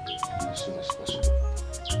city as soon as possible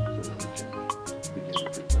so that we can begin the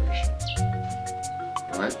preparation.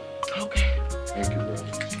 Alright? Okay. Thank you very much.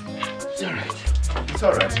 It's alright. It's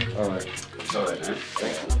alright. Alright. It's alright.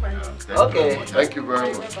 Thank you. Okay. Thank you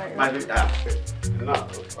very much. No.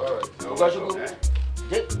 Alright.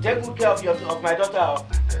 Take good care of my daughter.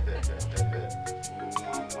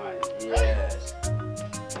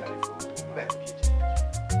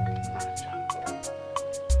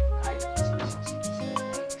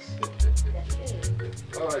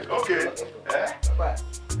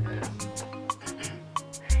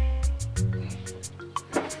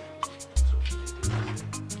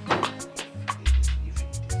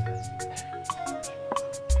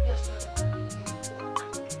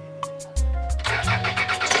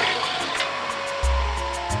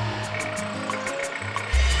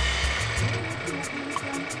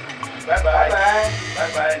 Bye-bye.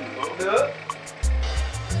 Bye-bye. Bye-bye.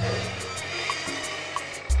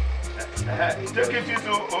 Take it easy,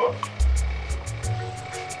 oh.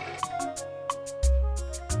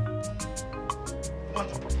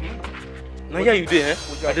 Now here you there,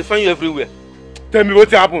 eh? I dey find you everywhere. Tell me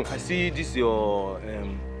what happened. I see this your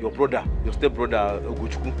brother, your step brother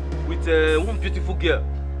Ogochukwu, with one beautiful girl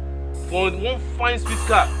for one fine sweet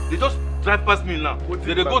car. They just drive past me now.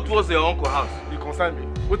 They go towards their uncle's house. You concern me.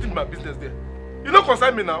 What's in my business there? You don't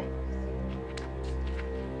concern me now.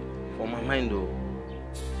 For my mind though,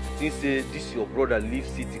 since this your brother leave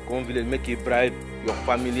city, come village, make a bribe your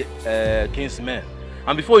family kinsman,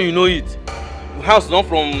 and before you know it, the house not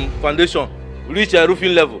from foundation reach a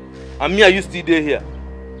roofing level, and me and you still there here.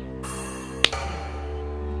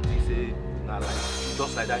 He say, nah, like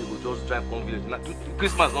just like that, you go just drive come village. Now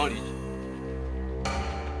Christmas not reach.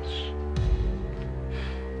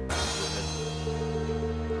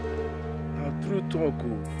 Now true talk,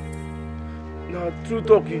 oh. Now true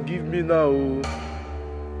talk you give me now, oh.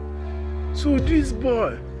 So this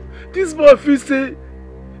boy feel say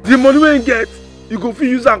the money we get, you go fit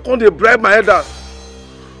use and come dey bribe my elders,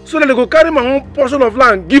 so that they go carry my own portion of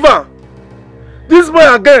land, give her. This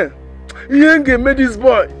boy again, he ain't gonna make this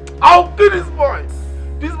boy. I'll kill this boy.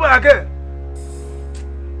 This boy again.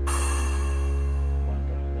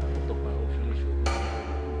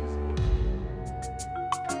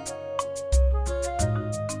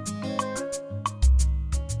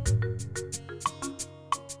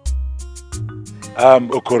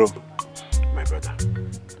 Okoro, my brother,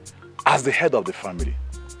 as the head of the family,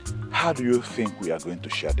 how do you think we are going to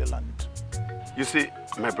share the land? You see,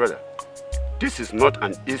 my brother, this is not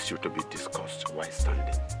an issue to be discussed while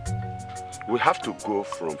standing. We have to go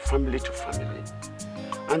from family to family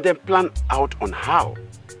and then plan out on how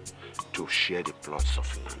to share the plots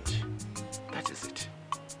of land. That is it.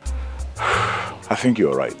 I think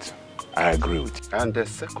you're right. I agree with you. And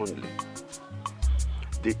secondly,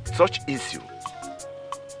 such issue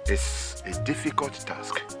is a difficult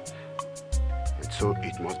task, and so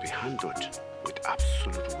it must be handled with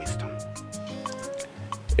absolute wisdom.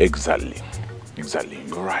 Exactly.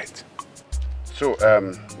 You're right. So,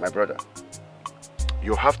 my brother,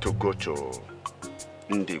 you have to go to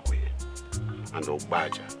Ndigwe and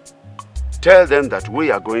Ogbaja. Tell them that we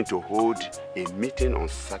are going to hold a meeting on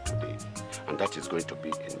Saturday, and that is going to be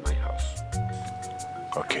in my house.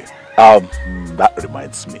 Okay. That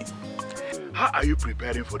reminds me. How are you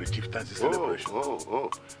preparing for the chieftaincy celebration?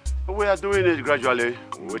 We are doing it gradually,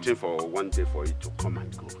 waiting for one day for it to come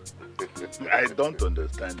and go. I don't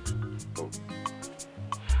understand. Oh.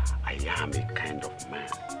 I am a kind of man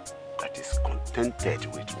that is contented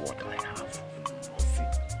with what I have.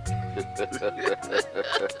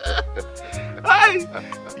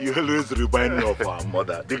 You always remind me of our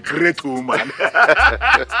mother, the great woman.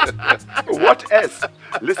 What else?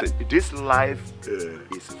 Listen, this life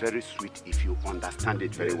is very sweet if you understand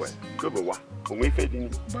it very well. Brother,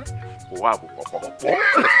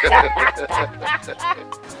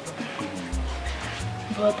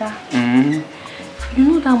 you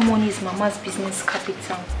know that money is Mama's business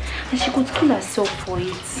capital, and she could kill herself for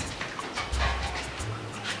it.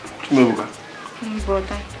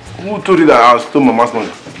 Brother. Who told you that I stole Mama's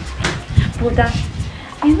money? Brother,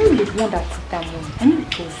 you know you're the one that took that money. I know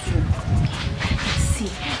it was you. See,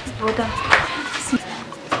 brother,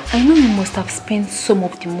 I know you must have spent some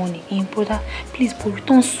of the money. Brother, please, but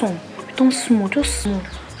return some. Return small, just small.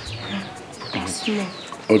 Small.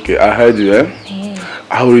 Okay, I heard you, eh? Yeah.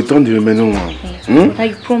 I will return the remaining one. Brother,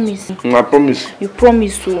 you promise? I promise. You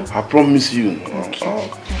promise, so? I promise you. Okay.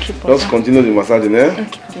 Okay, brother. Just continue the massaging, eh? Okay,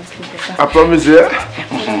 brother. I promise, yeah?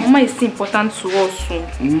 Mama is still important to us, so.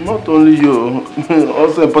 Not only you,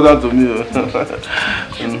 also important to me.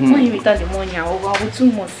 When you return the money, I will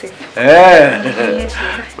too much safe. Yes,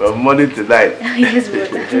 from morning to night. Yes,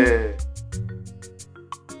 brother. Yeah.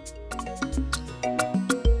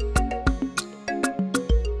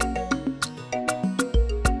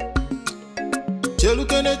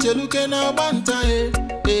 Chelukene obanta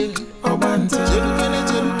obanta.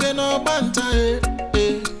 Chelukene obanta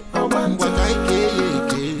obanta.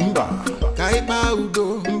 Mba. Kaiba udo.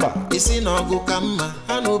 Mba. Isi na ogu kama.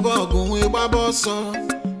 Anuba ogu nwe gbaba ọsọ.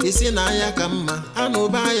 Isi na ya kama.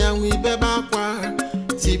 Anuba ya nwe beba kwa.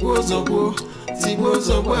 Tigbo zogbo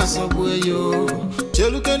asogbo yo.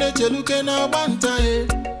 Chelukene obanta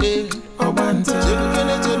obanta.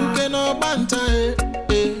 Chelukene obanta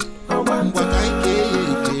obanta.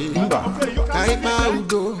 Kaiba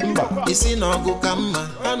udo. Isi na ogu kama.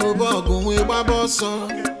 Anuba ogu nwe gbaba ọsọ.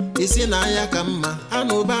 Isi na ya kama.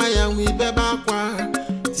 Anuba ya nwe beba kwa.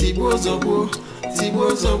 Tigbo zogbo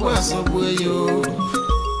Tibo Zobwa Sobwe yo.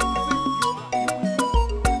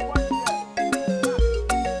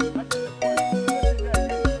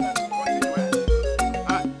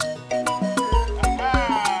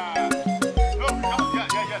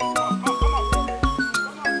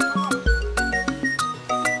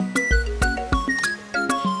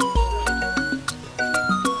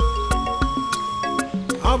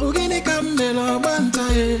 Abugini kamnelo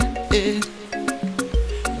bantaye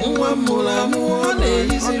Nwa mula muone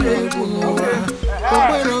izire kunuwa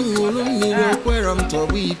Okwero ngulu mmiri okwero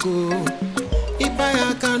mtobu iko Ipa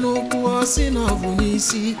ya kanuku osi nobu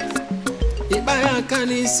nisi Ipa ya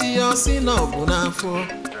kanisi osi nobu nafo.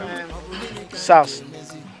 Sirs,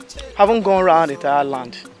 haven't gone around the entire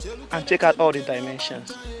land and check out all the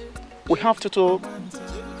dimensions. We have total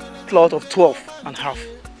plot of 12.5.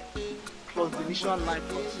 Plus the initial 9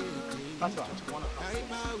 plots. That's about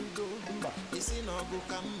 21.5.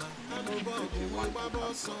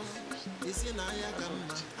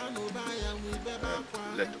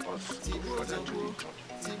 Let us go further to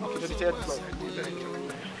Okay, the third plot.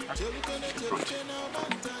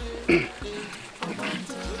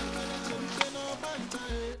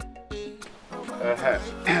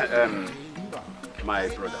 My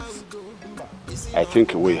brothers, I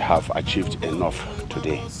think we have achieved enough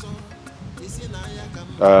today.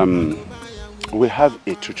 We have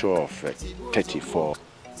a total of 34.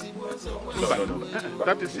 No.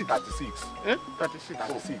 36. 36. Eh?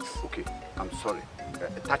 36. Okay, I'm sorry.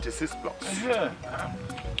 36 blocks.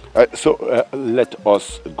 So let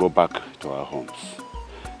us go back to our homes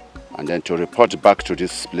and then to report back to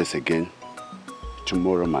this place again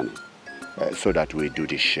tomorrow morning so that we do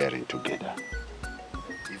the sharing together.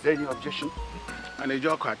 Is there any objection? And a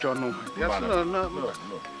joke at your no. Yes,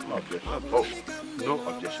 no objection. Oh, no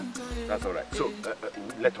objection. That's all right. So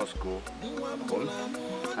let us go home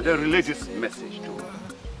and then relay this message to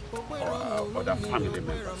our other family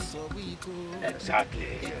members.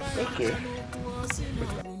 Exactly. Yes. Okay.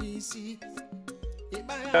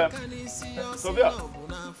 Sylvia,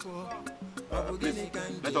 please,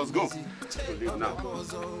 let us go. To leave now.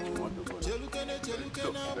 So,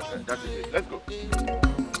 that is it. Let's go.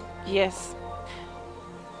 Yes.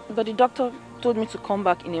 But the doctor told me to come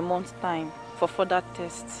back in a month's time for further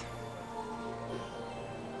tests.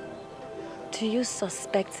 Do you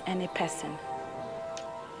suspect any person?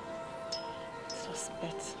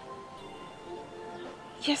 Suspect?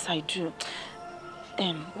 Yes, I do.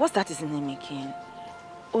 What's that his name again?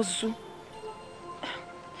 Ozu.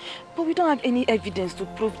 But we don't have any evidence to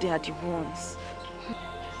prove they are the ones.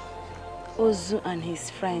 Ozu and his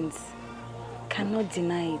friends cannot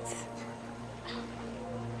deny it.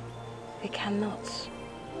 They cannot.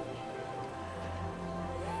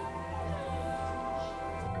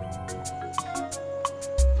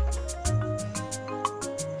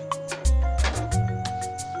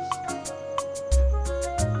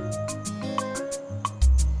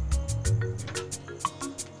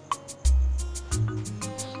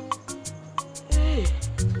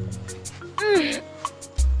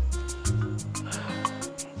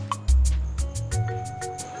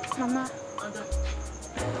 Mama,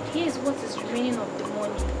 here is what is remaining of the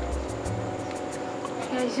money.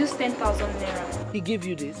 He has used 10,000 naira. He gave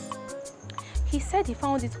you this? He said he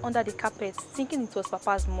found it under the carpet, thinking it was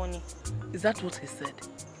Papa's money. Is that what he said?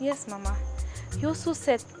 Yes, Mama. He also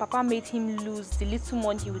said Papa made him lose the little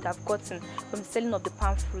money he would have gotten from the selling of the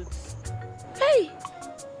palm fruits. Hey!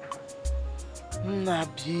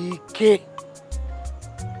 Nabike!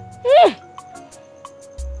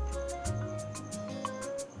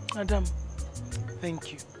 Madam,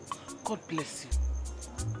 thank you. God bless you.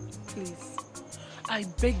 Please, I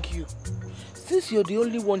beg you, since you're the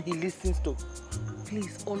only one he listens to,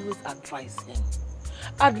 please always advise him.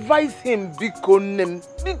 Advise him, Biko Nem.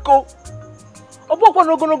 Biko! Oboko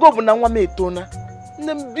no gono go na nwa metona.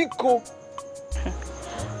 Nem Biko.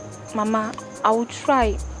 Mama, I will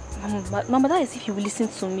try. Mama, that is if he will listen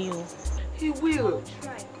to me. Oh. He will.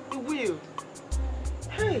 He will.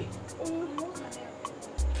 Hey!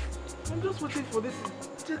 I'm just waiting for this.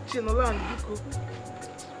 Check Chinola and Biko.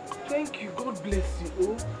 Thank you. God bless you.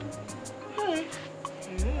 Oh. Hey.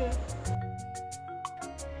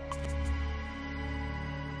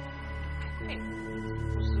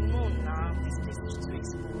 No, now this place is too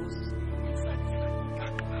exposed.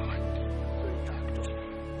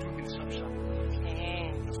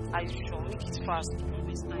 Are you sure? Make it fast. Don't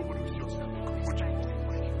waste time.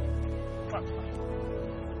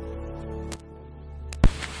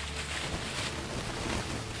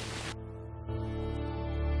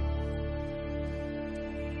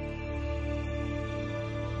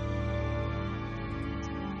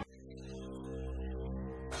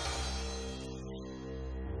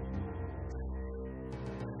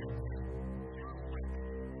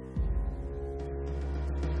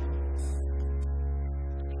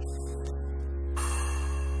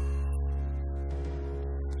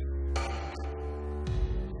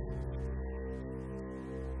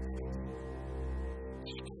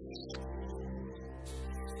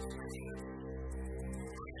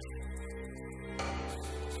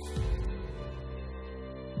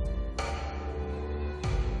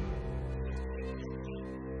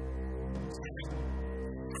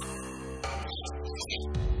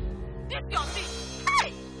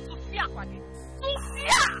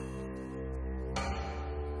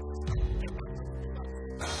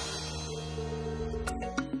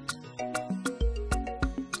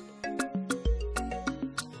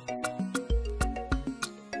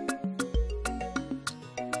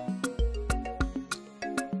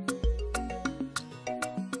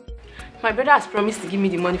 My brother has promised to give me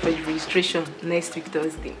the money for the registration next week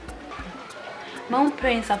Thursday. My own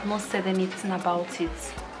parents have not said anything about it.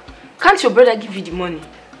 Can't your brother give you the money?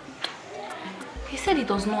 He said he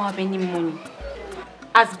does not have any money.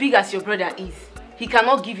 As big as your brother is, he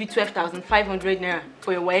cannot give you 12,500 naira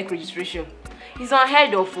for your WAEC registration. He's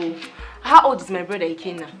unheard of. How old is my brother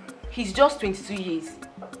Ikenna? He's just 22 years.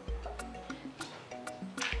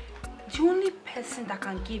 The only person that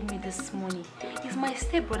can give me this money is my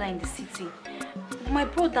stepbrother in the city. My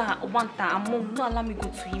brother Wanta and mom don't allow me go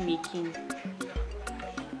to him again.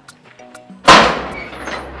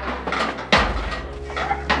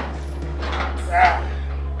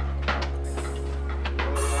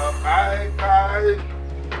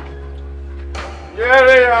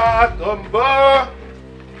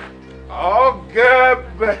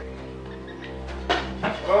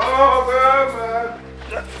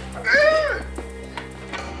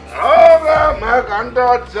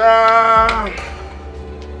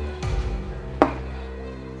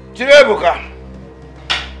 Chinebuka,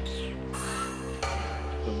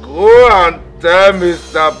 go and tell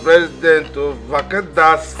Mr. President to vacate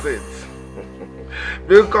that seat.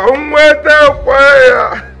 Because wait a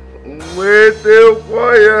while.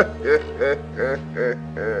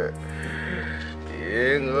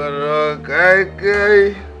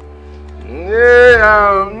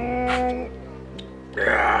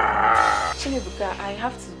 Chinebuka, I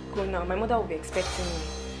have to go now. My mother will be expecting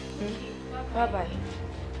me. Bye-bye.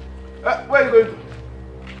 Where are you going to?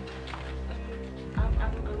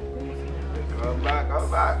 Come back. Come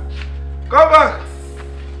back.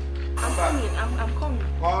 I'm coming.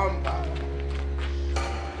 Come back.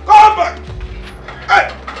 Come back. Hey.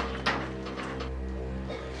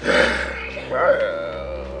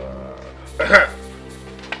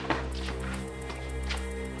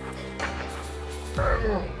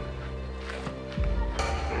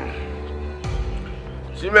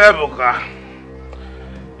 Chinebuka,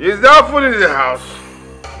 is there food in the house?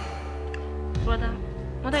 Brother,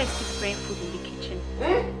 mother is still preparing food in the kitchen.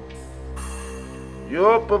 You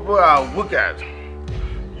people are wicked.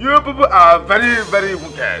 You people are very, very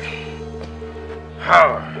wicked.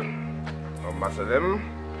 How? Oh, Masalim.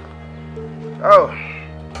 Oh,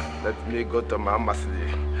 let me go to my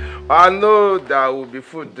Masli. I know there will be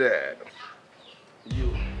food there.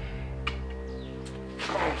 You.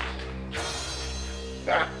 Come on.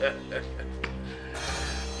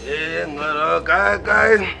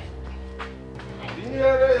 Guys.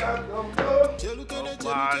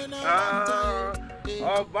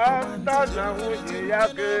 Obanda na wuye ya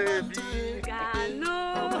kebi Gano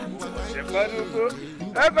Sheparuko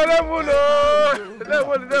Ebele mulo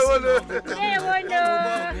Lewolo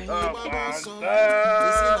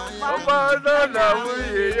Obanda na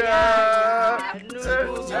wuye ya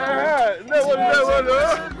Lewolo Sheparuko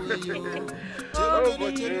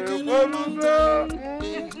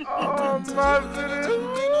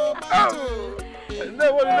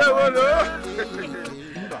Lewolo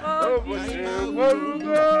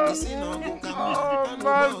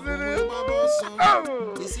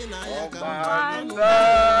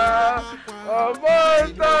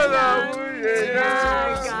Obanda na wuye ya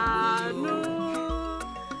Gano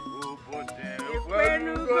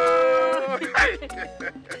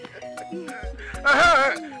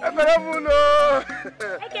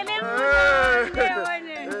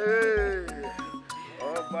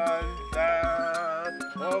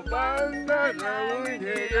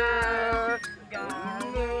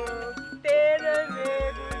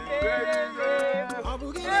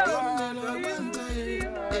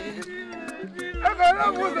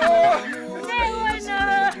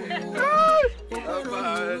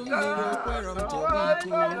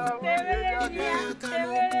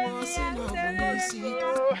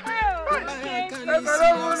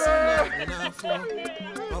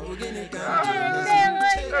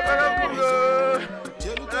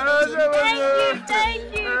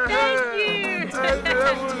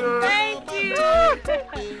Thank you.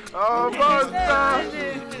 Oh,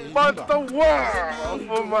 Monta wow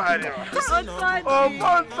for Mario. Oh,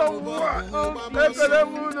 Monta wow.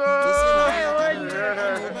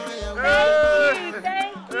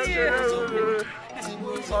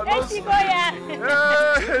 Thank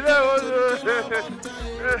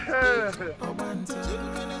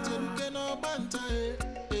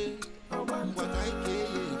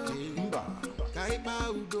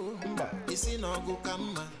you.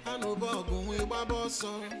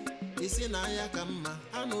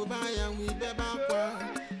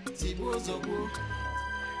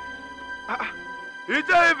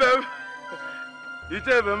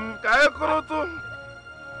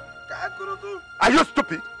 Are you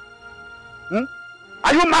stupid?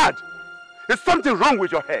 Are you mad? Is something wrong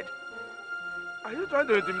with your head? Are you trying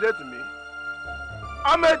to intimidate me?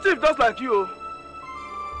 I'm a chief just like you.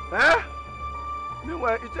 Eh?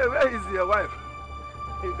 Meanwhile, Uche, where is your wife?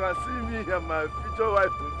 You can see me and my future wife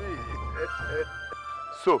to be.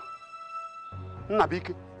 So,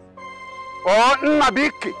 Nnabike, or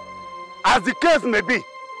Nnabike, as the case may be,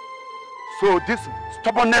 so this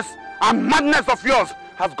stubbornness and madness of yours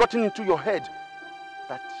has gotten into your head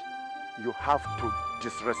that you have to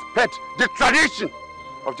disrespect the tradition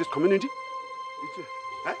of this community? Uche,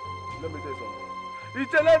 eh? Let me tell you something.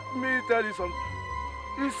 Uche, let me tell you something.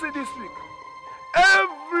 You see this week,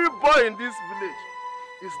 every boy in this village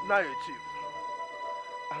is now a chief.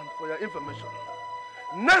 And for your information,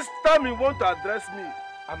 next time you want to address me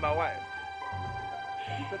and my wife,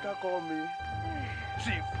 you better call me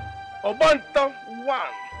Chief Obanta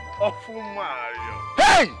One of Mario.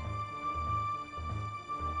 Hey!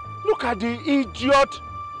 Look at the idiot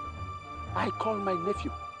I call my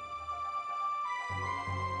nephew.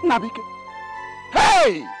 Nnabike.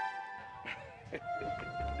 Hey!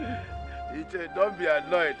 Uche, don't be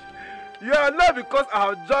annoyed. You are annoyed because I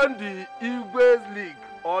have joined the Igwe's League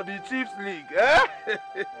or the Chiefs League, eh?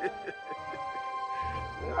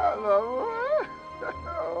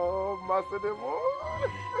 Oh, Master Demo.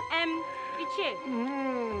 Uche.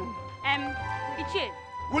 Uche.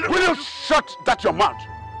 Will you shut that your mouth?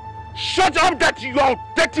 Shut up that your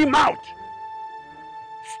dirty mouth!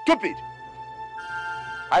 Stupid!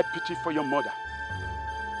 I pity for your mother.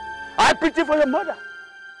 I pity for your mother.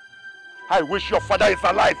 I wish your father is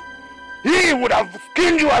alive. He would have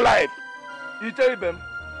skinned you alive. You tell them,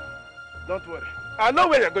 don't worry. I know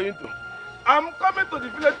where you're going to. I'm coming to the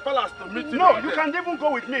village palace to meet you. No, you can't even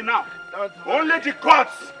go with me now. Only the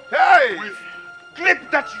gods will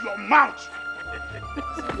clip that your mouth.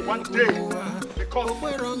 One day, because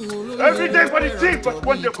every day for the chief, but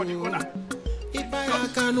one day for the owner.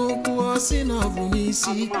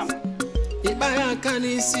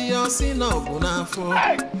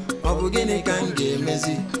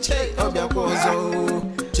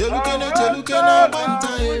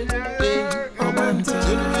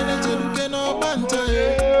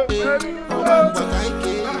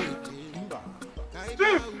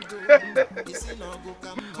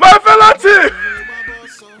 My fellow chief!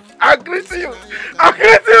 I greet you! I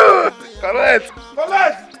greet you! Correct!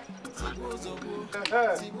 Correct!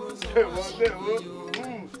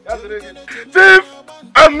 Chief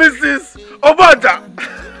and Mrs. Obanja,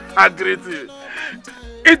 I greet you.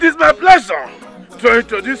 It is my pleasure to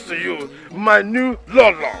introduce to you my new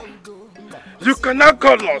Lolo. You can now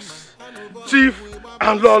call us Chief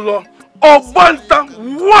and Lolo Obanta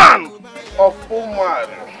One of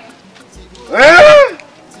Umari. Eh?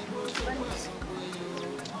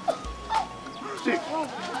 Chief,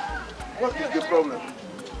 what is the problem?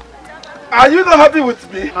 Are you not happy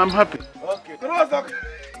with me? I'm happy. Okay. Okay.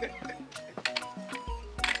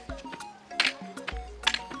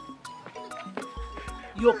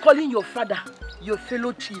 You're calling your father your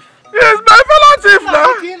fellow chief. Yes, my fellow chief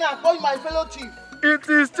now. I call my fellow chief. It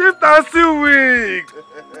is Chief Nancy Week.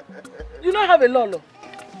 You don't have a lolo.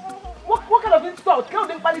 What kind of insult? Can't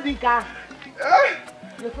they find it in car?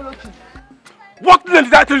 Your fellow chief. What name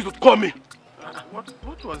did I tell you to call me?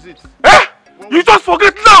 What was it? Eh? You just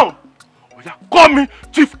forget now. Oh, yeah. Call me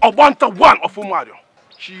Chief Obanta One of Umario.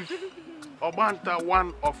 Chief Obanta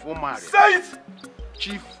One of Umario. Say it.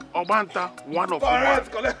 Chief Obanta One of Umario.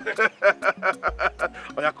 Correct.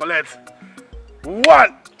 Oh, yeah, collect.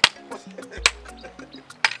 One.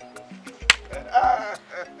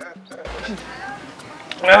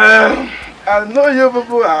 I know you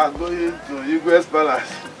people are going to Igwe's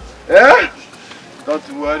Palace. Eh? Don't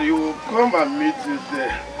worry, you will come and meet you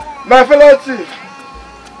there. My fellow chief.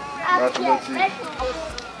 My fellow chief.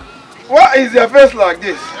 Why is your face like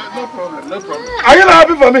this? No problem, no problem. Are you not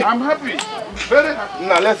happy for me? I'm happy. Very happy.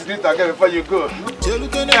 Now let's greet again before you go. Wait.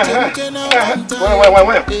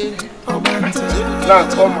 Now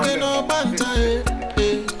come on.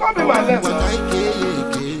 Come in my left.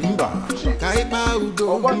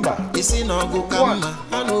 Isi na ogu kama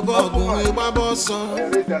anoba ogu igba boso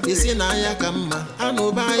isi na ya kama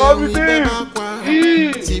anoba ya wibe bakwa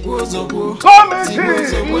tibozobo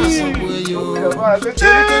asobo yo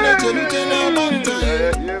chelukene obanta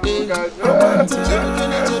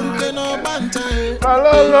chelukene obanta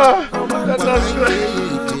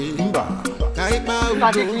Kaiba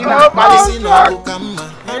udo isi na ogu kama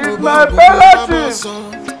my fellow chief.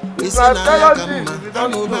 It's my fellow chief.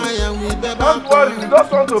 Don't worry, we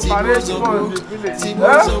just want to parade more in the village.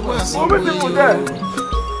 Who many people there?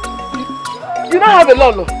 You don't have a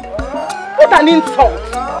lolo. What an insult.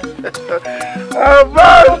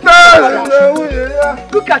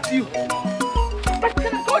 Look at you.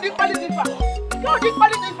 Go this quality far. Go this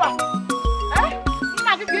quality far. Eh? You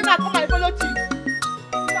not give me come my fellow chief.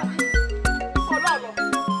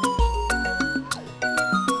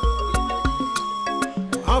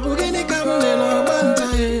 Abugini kamne no banta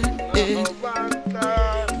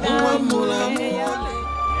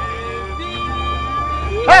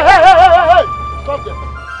Hey! Stop there.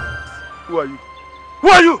 Who are you? Who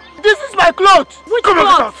are you? This is my clothes. Which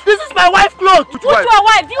clothes? This is my wife's clothes. Which wife?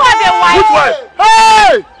 Do you have a wife? Which wife?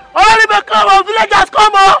 Hey! Already come on, villagers,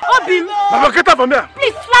 come on! Obim! Mama, get up from here.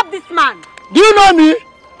 Please slap this man. Do you know me?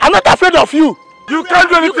 I'm not afraid of you. You can't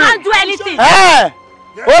do anything. You can't do anything. Hey!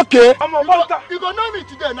 Okay. You gonna know me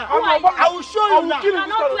today now. I will show you now.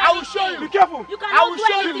 I will show you. Be careful. You cannot do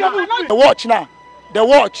anything. The watch now. The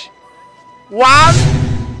watch. 1,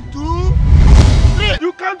 2, 3.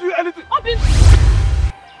 You can't do anything. Obim!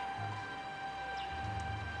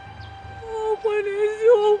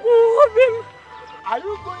 Are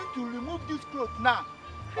you going to remove this clothes now?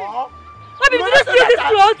 Or? Obim, did you steal this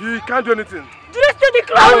clothes? You can't do anything. Did you steal the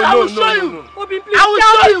clothes? No, I will show you. Obim, please tell me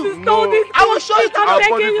to stole this clothes. I will show you. I'm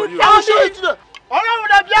begging you. I will show you today. Alright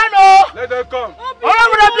with the piano. Let them come. Alright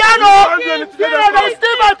with the piano. They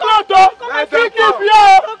steal my clothes. Let them come.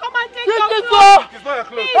 Come and take your clothes. It's not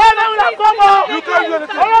your clothes. You can't do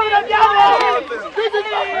anything. Alright with the piano. This is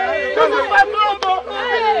my clothes.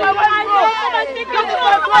 This is my wife's clothes. Come and take your This is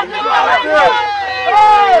my clothes.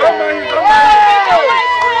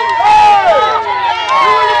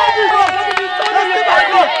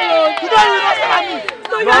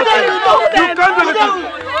 clothes.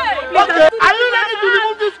 Okay, are you ready to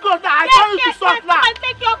remove this clothes? I tell you to stop now.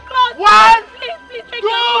 Take your clothes. 1, Please take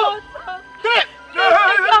your clothes. 3.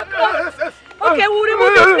 Okay, we'll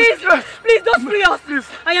remove it, please. Please, don't free us.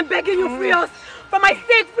 I am begging you, free us. For my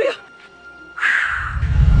sake, free us.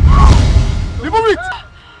 Remove it.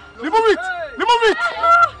 Remove it. Remove it.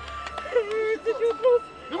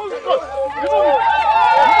 Remove the clothes. Remove it.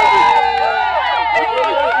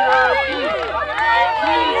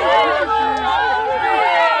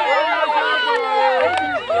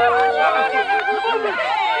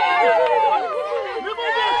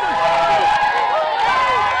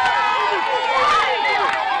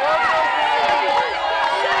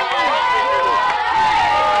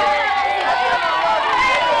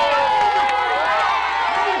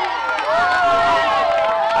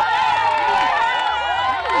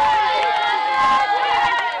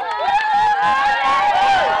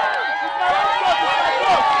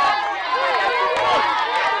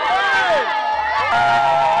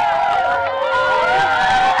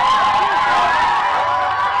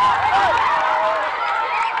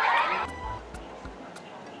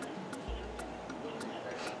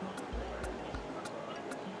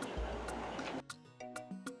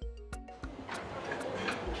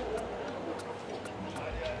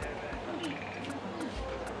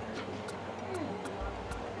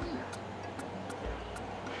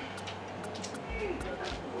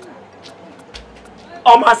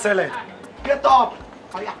 Oh, Marcelle, get up.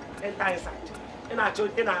 Oh, yeah, enter inside.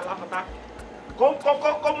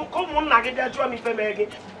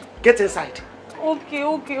 Get inside.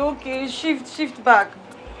 Okay. Shift back.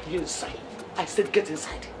 You inside. I said get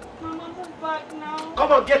inside. Mama, move back now.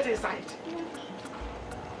 Come on, get inside.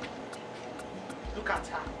 Look at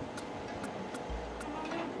her.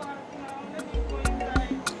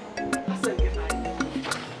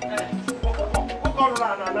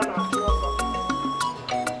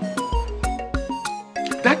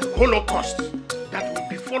 That Holocaust that will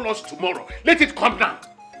befall us tomorrow, let it come down.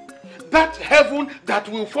 That heaven that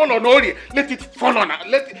will fall on Ori, let it fall on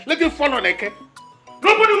let it fall on Eke.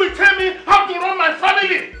 Nobody will tell me how to run my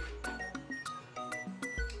family.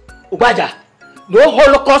 Ubaja, no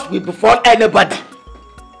Holocaust will befall anybody.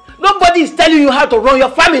 Nobody is telling you how to run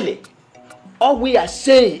your family. All we are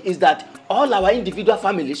saying is that all our individual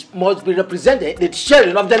families must be represented in the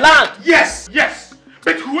sharing of the land. Yes.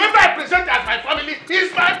 But whoever I present as my family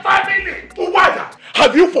is my family. Ubaja,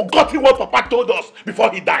 have you forgotten what Papa told us before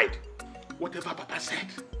he died? Whatever Papa said,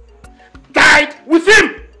 died with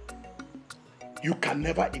him. You can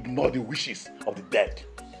never ignore the wishes of the dead.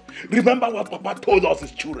 Remember what Papa told us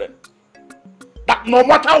as children. That no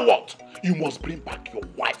matter what, you must bring back your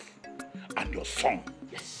wife and your son.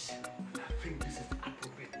 Yes. I think this is the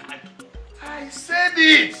appropriate time. I said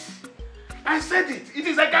it. It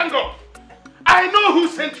is a gang up. I know who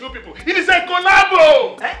sent you people. It is a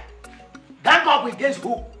collabo. Eh? Gang up against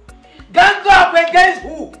who? Gang up against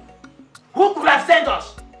who? Who could have sent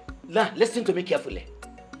us? Now, listen to me carefully.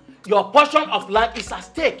 Your portion of land is at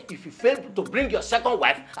stake if you fail to bring your second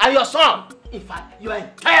wife and your son. In fact, your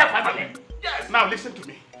entire family. Yes, now listen to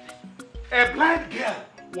me. A blind girl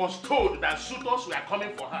was told that suitors were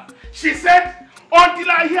coming for her. She said, until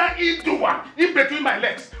I hear Idua in between my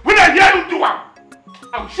legs. When I hear Idua,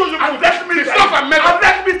 I'll show you and let me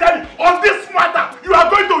tell you, on this matter, you are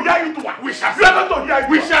going to hear Idua. We shall see. You are going to hear Idua.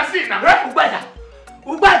 We shall see now.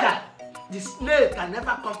 Ubaga, the snake can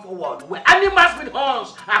never come forward where animals with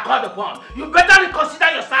horns are called upon. You better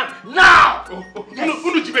reconsider your stand now. Yes. Who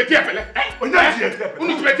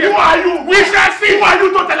are you? We shall see. Who are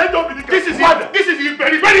you to tell them? This is it. This is it.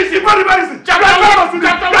 Very simple. Chapter 1.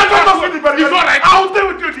 It's all right. I'll deal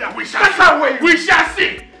with you there. We shall see. We shall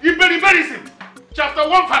see. It's very simple. Chapter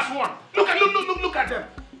 1 verse 1. Look at them.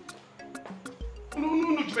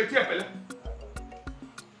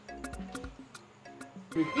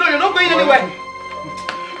 No, you're not going anywhere.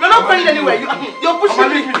 You're not going anywhere. You're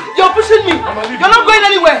pushing me. You're pushing me. You're not going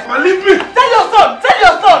anywhere. Mama, leave me. Tell your son.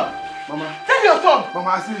 Mama. Tell your son.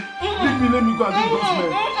 Mama, I see. Leave me. Let me go and do those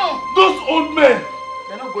men. Those old men.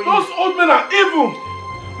 They're not going. Those old men are evil.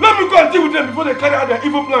 Let me go and deal with them before they carry out their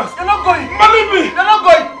evil plans. They're not going. Mama, leave me. They're not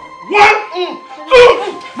going. 1,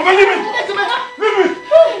 2. Mama, leave me. Leave me.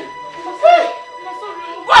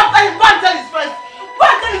 Go and tell his friends. Go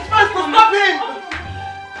and tell his friends to stop him.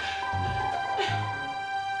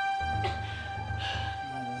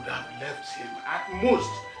 Left him at most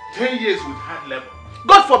 10 years with hard labor.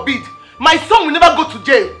 God forbid. My son will never go to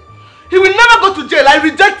jail. He will never go to jail. I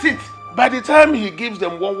reject it. By the time he gives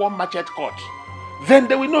them one machete cut, then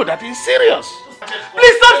they will know that he's serious.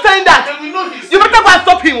 Please stop saying that. You better go and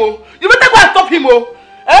stop him, oh. You better go and stop him, oh. Go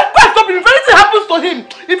and stop him. If anything happens to him,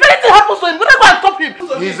 you better go and stop him.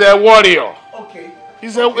 He's a warrior. Okay.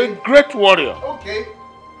 He's a great warrior. Okay.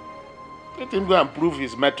 Let him go and prove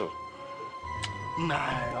his mettle.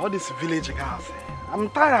 Nah, all these village guys. I'm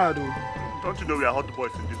tired, though. Don't you know we are hot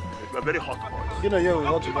boys in this village? We are very hot boys. You know, you're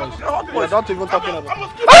hot boys. We're not even talking about.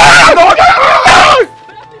 Hey!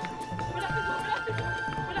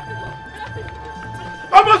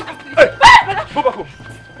 Go back home.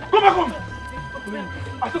 Go back home.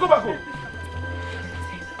 I said go back home.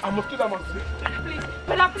 I must kill that man. Please.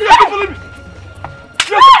 Yes, follow me.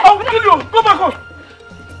 Yes, I will kill you. Go back home.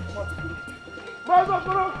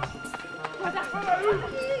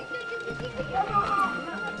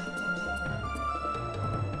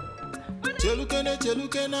 Cheluke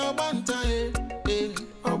na obanta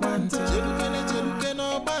obanta. Cheluke na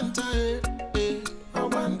obanta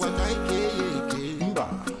obanta. Wakaike mba.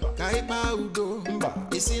 Kaipa udo mba.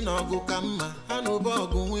 Isi na ogu kama anuba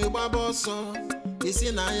ogu nwe gbaboso.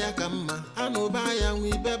 Isi na ya kama anuba ya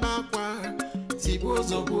nwe beba kwa. Tibo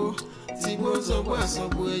zobo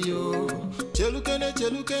asobo yo. Cheluke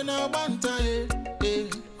na obanta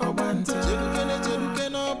obanta. Cheluke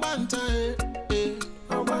na obanta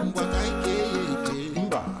obanta. Wakaike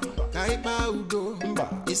mba. Kaipa udo mba.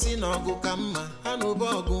 Isi na ogu kama anuba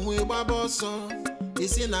ogu nwe gbaboso.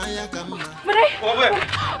 Isi na ya kama.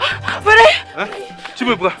 Bere!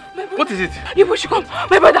 Chibubra, what is it? You should come.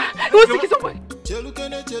 My brother, he wants to kill somebody. Cheluke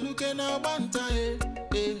na obanta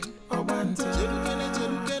obanta.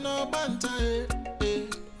 Cheluke na obanta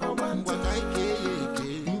obanta. Wakaike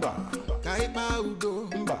mba. Kaipa udo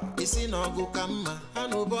mba. Isi na ogu kama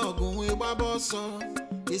anuba ogu nwe gbaboso.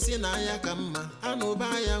 Isi na ya kama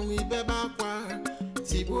anuba ya nwe beba kwa.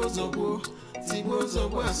 Tibo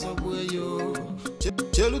zobo asobo yo.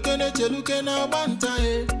 Cheluke na obanta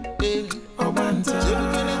obanta.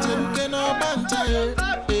 Cheluke na obanta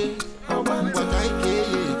obanta. Wakaike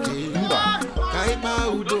mba. Kaipa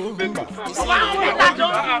udo mba.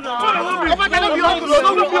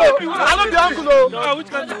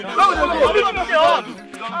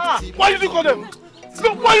 Why you look on them?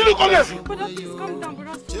 Look, why you look on them?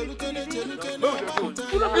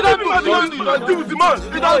 You don't do with the man.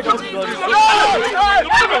 You don't do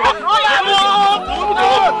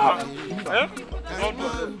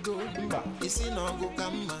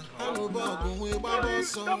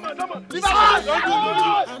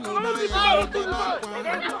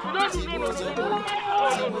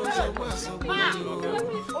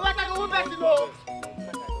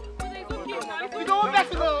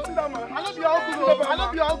I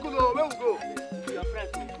love your uncle. Where we go? Your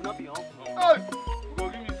friends will not be your uncle. Hey! We'll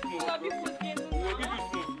give you smoke. We'll give you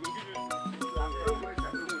smoke.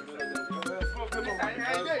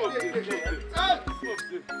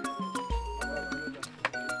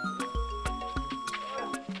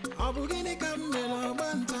 Abugini kam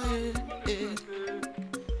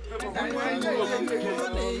going.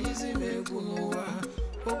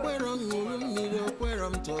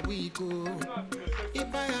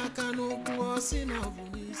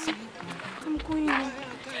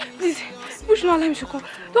 Please, push not let him to come.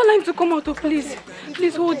 Don't let him to come out, oh, please.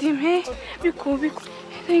 Please hold him, eh? Be cool, be cool.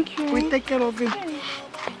 Thank you. We take care of him.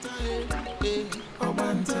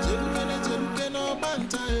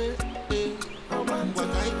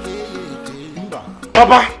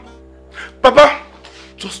 Papa! Papa!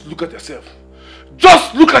 Just look at yourself.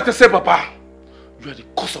 Just look at yourself, Papa. You are the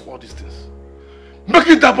cause of all these things.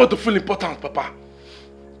 Making that boy to feel important, Papa.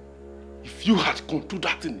 If you had controlled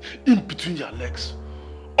that thing in between your legs,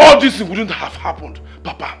 all this thing wouldn't have happened,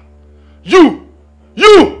 Papa. You!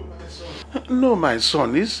 No, my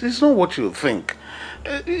son, it's not what you think.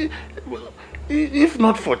 If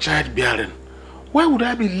not for childbearing, why would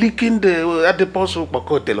I be licking the adipose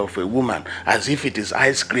cocktail of a woman as if it is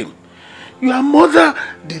ice cream? Your mother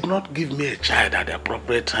did not give me a child at the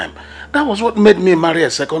appropriate time. That was what made me marry a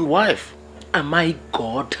second wife. Am I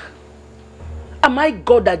God? Am I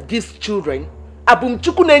God that gives children? Abum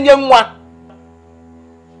Chinenye Nnebe.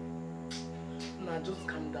 Now just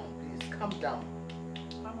calm down, please. Calm down.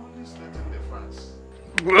 I'm only stating the facts.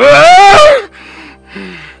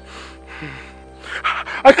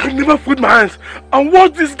 I can never put my hands and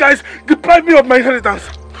watch these guys deprive me of my inheritance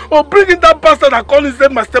or bring in that bastard that calls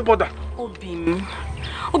himself my stepbrother.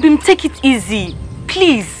 Obim, take it easy,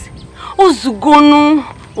 please. Ozugonu,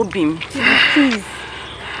 Obim, please,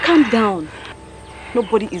 calm down.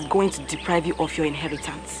 Nobody is going to deprive you of your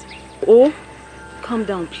inheritance. Oh, calm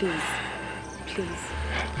down, please, please.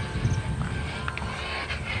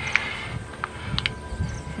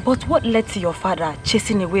 But what led to your father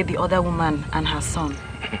chasing away the other woman and her son?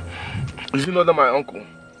 Is he not my uncle,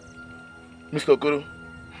 Mr. Okoro?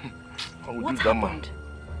 I will do that man.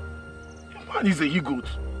 Man is a he-goat.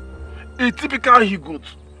 A typical he-goat.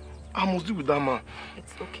 I must deal with that man.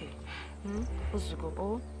 It's okay.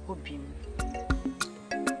 Ozugo, Obim.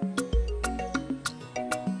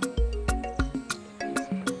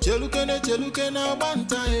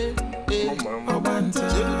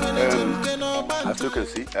 As you can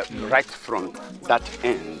see, right from that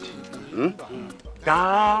end,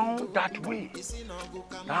 down that way,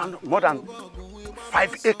 down more than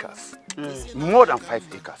 5 acres. More than 5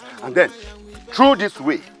 acres. And then through this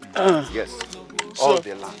way, yes, all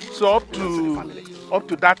the land. So up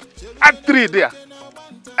to that tree there.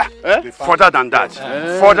 Further than that.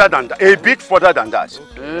 Further than that. A bit further than that.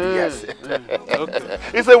 Yes. Okay.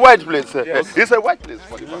 It's a white place. Yes. It's a white place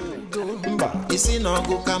for the family.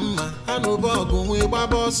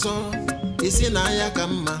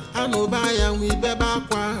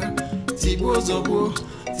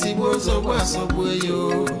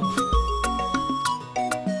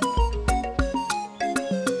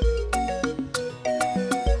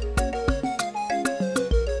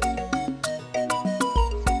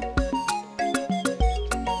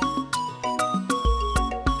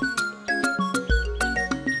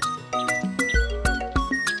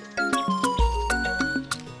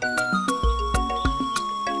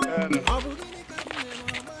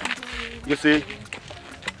 You see,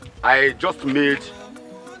 I just made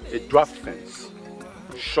a draft fence,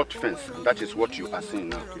 short fence, and that is what you are seeing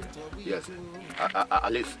now. Yes,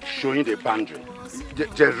 at least showing the boundary.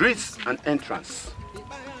 There is an entrance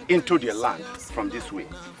into the land from this way.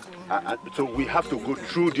 So we have to go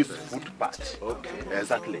through this footpath. Okay.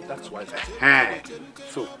 Exactly. That's why.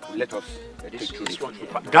 So let us take through this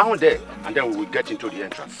footpath down there, and then we will get into the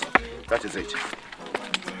entrance. That is it.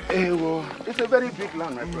 Well, it's a very big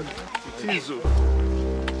land, my brother. It is. It's a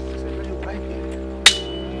very wide area.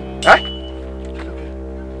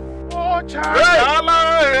 Oh, Chala!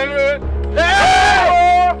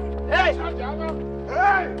 Hey!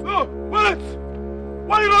 Hey! No, wait!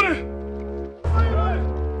 Why are you running?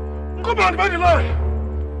 Come on, find the line!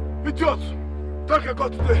 Idiot! Thank your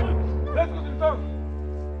God today. Let's go to the town.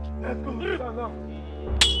 Let's go to the town now.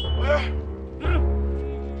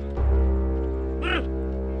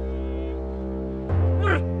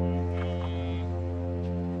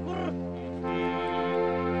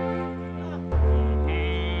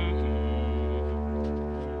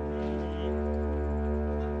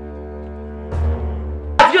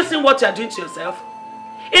 Have you seen what you are doing to yourself?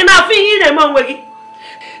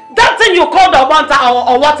 That thing you call the Obanta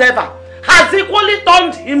or whatever has equally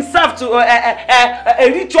turned himself to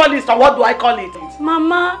a ritualist, or what do I call it?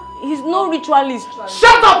 Mama, he's no ritualist.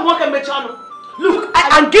 Shut up, Mokemechano. Look,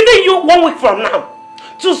 I'm giving you 1 week from now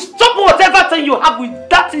to stop whatever thing you have with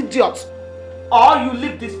that idiot, or you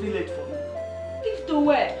leave this village for me. Leave to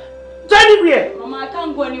where? To anywhere. Mama, I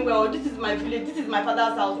can't go anywhere. This is my village. This is my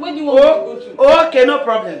father's house. Where do you want me to go to? Okay, no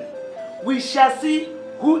problem. We shall see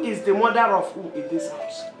who is the mother of who in this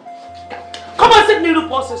house. Come on, sit me, look,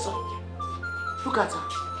 Professor. Look at her.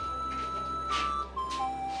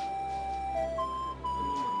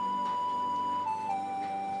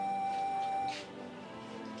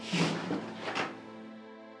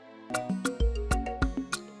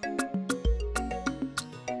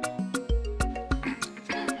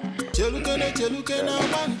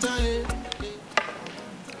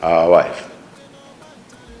 Our wife.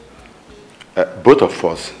 Both of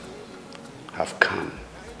us have come.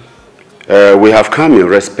 We have come in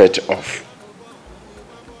respect of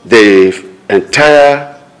the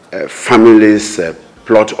entire family's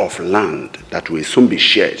plot of land that will soon be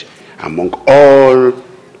shared among all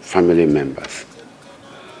family members.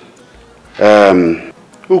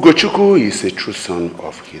 Ugochukwu is a true son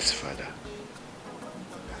of his father,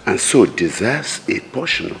 and so deserves a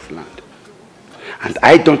portion of land. And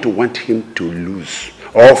I don't want him to lose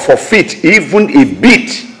or forfeit even a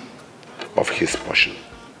bit of his portion.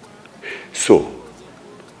 So,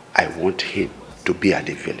 I want him to be at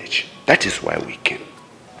the village. That is why we came.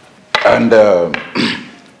 And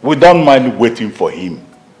we don't mind waiting for him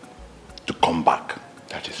to come back.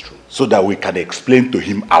 That is true. So that we can explain to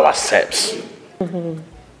him ourselves.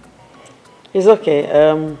 It's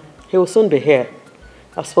okay. He will soon be here.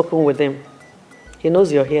 I've spoken with him. He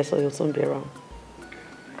knows you're here, so he'll soon be around.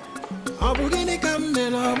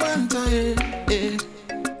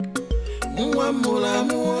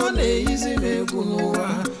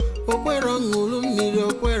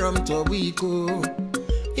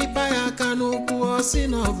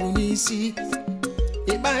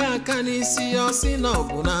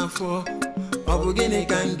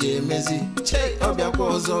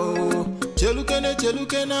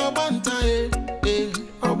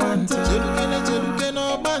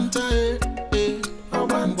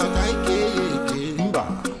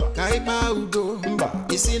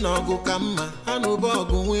 Isi na ogu kamma anuba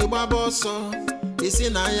ogu nwe gbaboso isi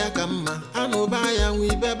na ya kamma anuba ya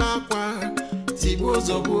nwe beba akwa tigbo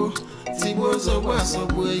zogbo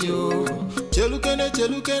asogbo yo cheluke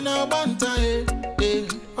na obanta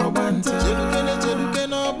obanta cheluke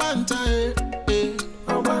na obanta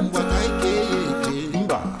obanta kaike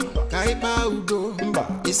mba kaipa udo mba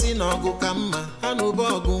isi na ogu kamma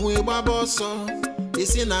anuba ogu nwe gbaboso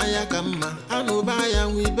isi na ya kamma anuba ya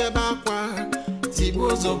nwe beba akwa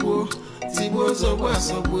Tibo zobo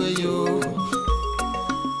asogbo yo.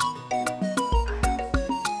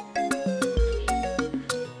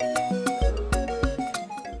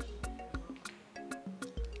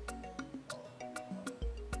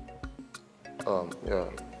 Yeah,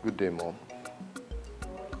 good day, Mom.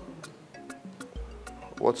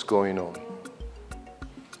 What's going on?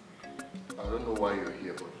 I don't know why you're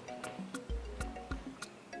here, but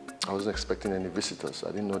I wasn't expecting any visitors.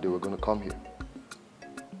 I didn't know they were going to come here.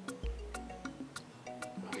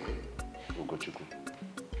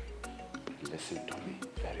 Listen to me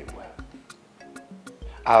very well.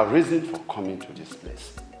 Our reason for coming to this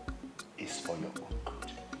place is for your own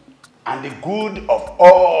good and the good of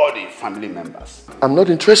all the family members. I'm not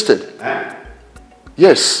interested.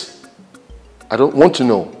 Yes, I don't want to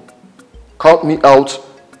know. Count me out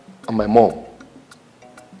and my mom.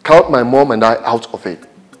 Count my mom and I out of it.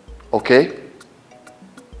 Okay?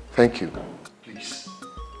 Thank you. Please.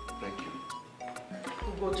 Thank you.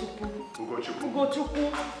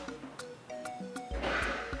 Ugochukwu.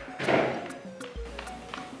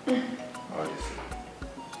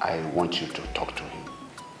 I want you to talk to him.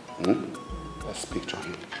 Let's speak to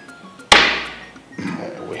him.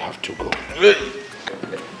 We have to go.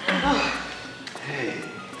 Hey.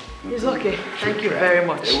 It's okay. Thank you very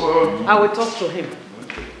much. I will talk to him.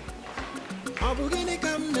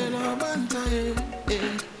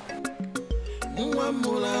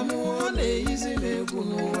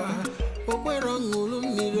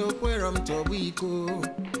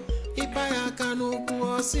 Ipaya kanuku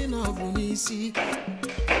osi na obu n'isi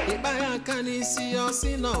Ipaya kanisi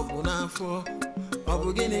osi na obu n'afọ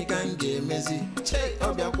Obu gịnị ka m ga-emezi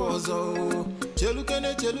Ọbịakwa ọzọ Cheluke na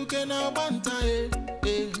ọgbanta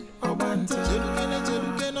ọgbanta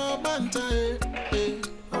Cheluke na ọgbanta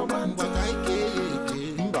ọgbanta Ka ike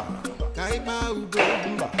eke mba Ka ịkpa udo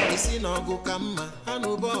mba Isi na ọgụ ka mma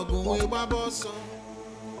Anụba ọgụ nwe gbaba ọsọ.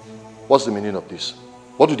 What's the meaning of this?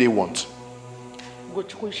 What do they want?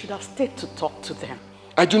 Ugochukwu, you should have stayed to talk to them.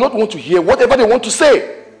 I do not want to hear whatever they want to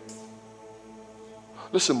say.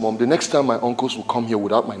 Listen, Mom, the next time my uncles will come here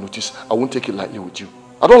without my notice, I won't take it lightly with you.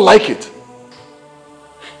 I don't like it.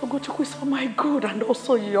 Ugochukwu is for my good and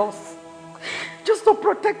also yours. Just to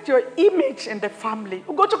protect your image in the family.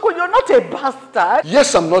 Ugochukwu, you're not a bastard.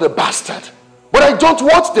 Yes, I'm not a bastard. But I don't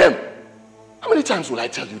want them. How many times will I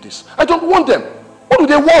tell you this? I don't want them. What do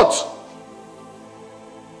they want?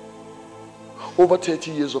 Over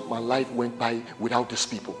 30 years of my life went by without these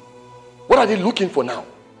people. What are they looking for now?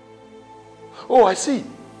 Oh, I see.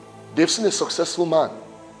 They've seen a successful man.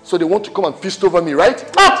 So they want to come and feast over me, right?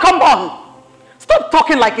 Oh, come on! Stop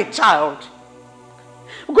talking like a child.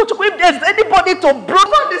 Ugochukwu, if there's anybody to brood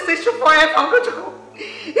on this issue forever, Ugochukwu,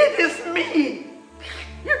 it is me.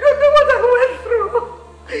 You don't know what I went through.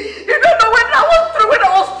 You don't know what I went through when I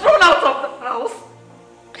was thrown out of the house.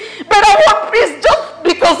 But I want peace just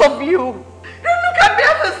because of you. Don't look at me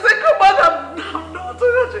as a single mother. I'm not.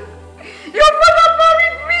 Your father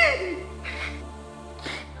married me.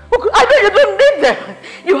 I know you don't need them.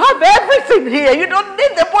 You have everything here. You don't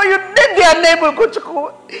need them, but you need their name,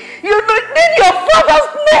 Ugochukwu. You don't need your father's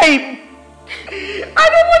name. I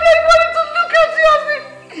don't want anybody to look at you as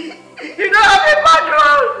if you don't have a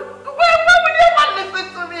background. Why would you ever listen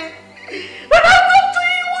to me? When I talk to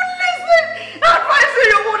you, you won't listen. Advise you,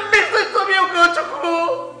 you won't listen to me, Ugochukwu.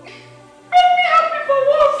 Make me happy for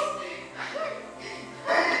once.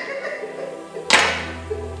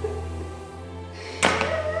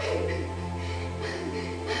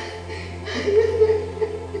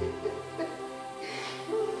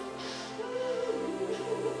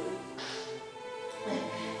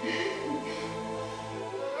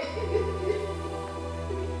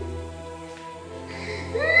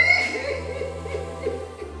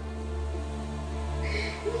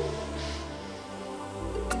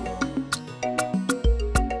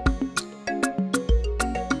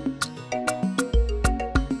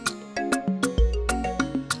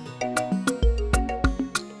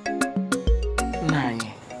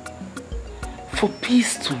 For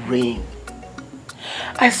peace to reign,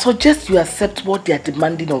 I suggest you accept what they are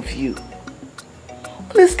demanding of you.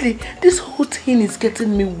 Honestly, this whole thing is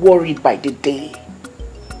getting me worried by the day.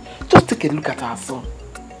 Just take a look at our son.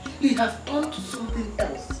 He has turned to something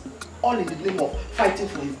else, all in the name of fighting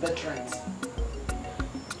for his birthright.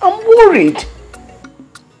 I'm worried.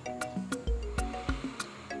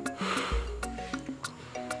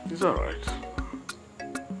 It's alright.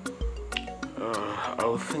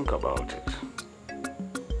 I'll think about it.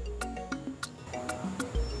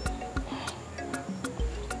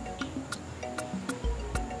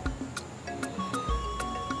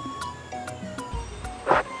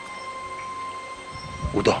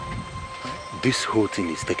 Udo, this whole thing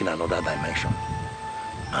is taking another dimension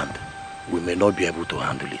and we may not be able to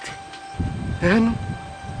handle it. And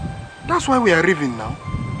that's why we are leaving now.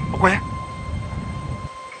 Okay?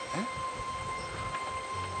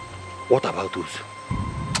 What about Uzu?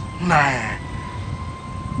 Nah.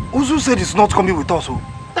 Uzu said he's not coming with us.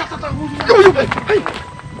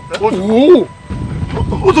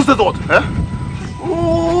 Uzu said what? Huh?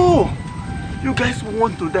 Oh, you guys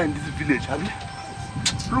want to die in this village, have you?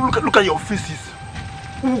 Look at your faces.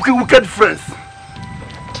 Wicked friends.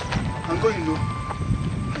 I'm going, you know.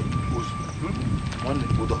 One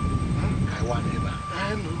Udo. I want ever.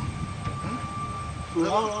 I know. So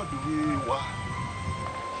how do we work?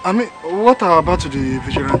 I mean, what about the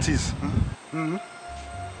vigilantes?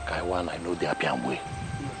 Kaiwan, I know they are Piangwe.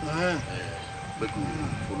 But we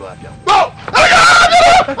follow Apiang.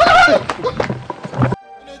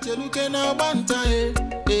 Cheluke na obanta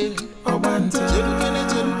obanta.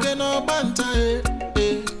 Cheluke na obanta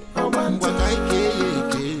obanta. Wakaike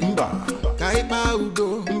mba. Kaipa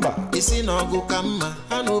udo mba. Isi na ogu kama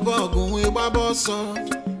anuba ogu nwe baboso.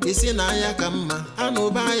 Isi na ya kama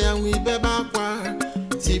anuba ya nwe beba kwa.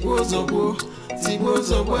 Tibo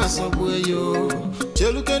zobo asobo yo.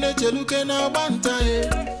 Cheluke na obanta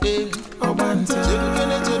obanta.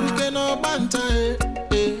 Cheluke na obanta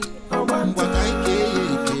obanta. Wakaike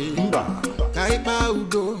mba. Kaipa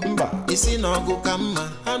udo mba. Isi na ogu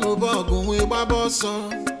kama anuba ogu nwe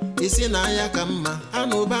baboso. Isi na ya kama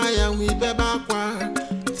anuba ya nwe beba kwa.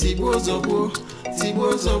 Tibo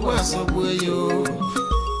zobo asobo yo.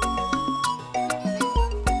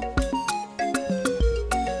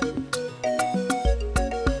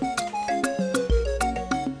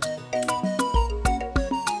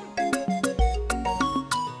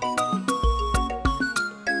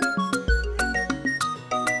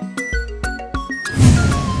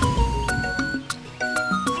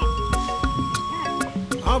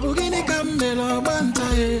 Abugini kamela banta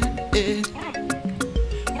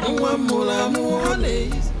Mwamula muone.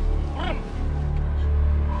 It's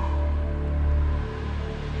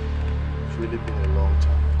really been a long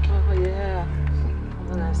time. Oh yeah,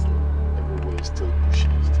 honestly. Everywhere is still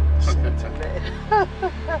pushing. Oh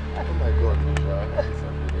my God,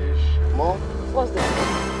 Mom? What's this?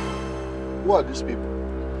 Who are these people?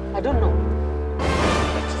 I don't know.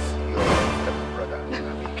 That is your stepbrother,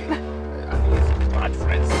 Nabike, and his bad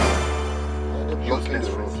friends. Useless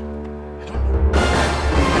friends. You don't know.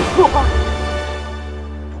 Go back.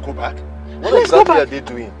 You go back? What exactly are they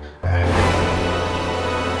doing?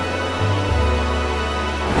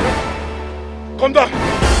 Come down!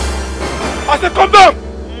 I said come down!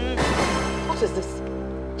 What is this?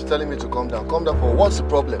 She's telling me to calm down. Calm down for what's the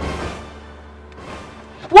problem?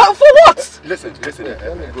 What? For what? Listen, Let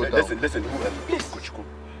me go down. listen, please, Kochiko,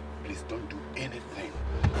 please don't do anything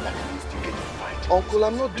that will instigate a fight. Uncle,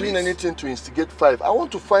 I'm not doing anything to instigate fight. I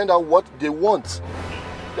want to find out what they want.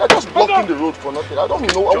 They are just blocking the road for nothing. I don't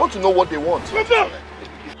know. I want to know what they want.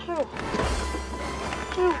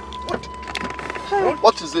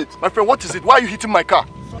 What is it? My friend, what is it? Why are you hitting my car?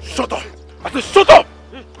 Shut up! I said shut up!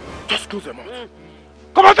 Just close your mouth.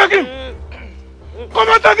 Come and take him! Come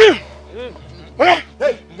and take him! Hey!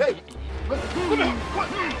 Come here!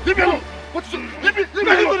 Leave me alone! What is it? Leave me to the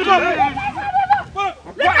door!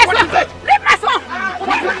 Leave my son! Come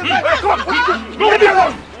on! Leave me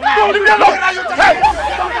alone! Leave me alone! Hey!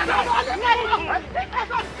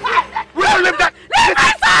 We don't leave that! Leave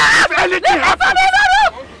my son! If anything happens!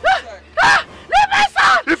 Leave my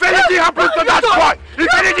son! If anything happens to that boy!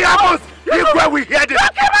 If anything happens! If where we hear this!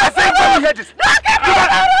 I say where we hear this! Don't give my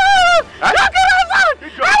son! Don't give my son!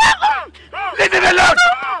 Leave him alone!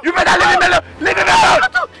 You better leave him alone! Leave him alone!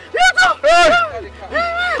 Hey!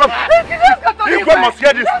 Come! Igwe must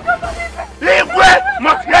hear this! Igwe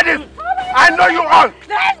must hear this! I know you all!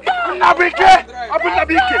 Nabike! Abu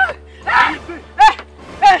Nabike!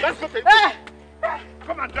 Let's go take this!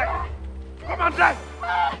 Come and drive! Come and drive!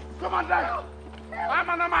 Come and drive! I'm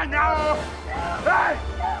an man now! Hey!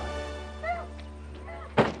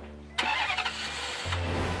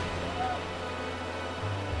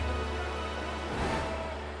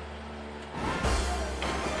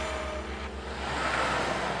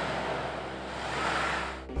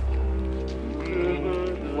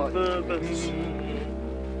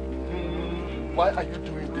 Why are you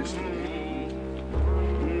doing this?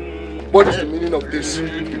 What is the meaning of this?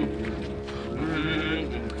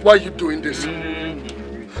 Why are you doing this?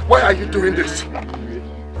 Why are you doing this?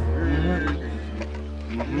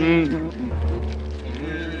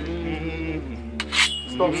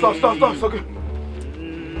 Stop, okay.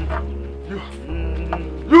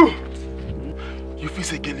 You feel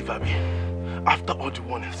say get leave me after all the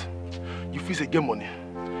warnings. You feel say get money.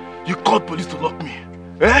 You called police to lock me.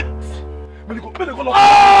 Eh? May they go lock me.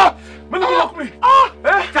 May they go lock me.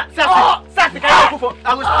 Eh? Sassy, can you go for?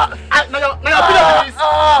 I was. Now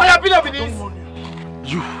you're opinion with this.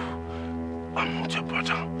 You, I'm not your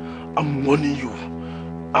brother. I'm warning you.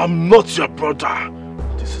 I'm not your brother.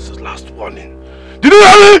 This is the last warning. Did you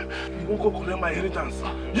hear me? You won't go collect my inheritance.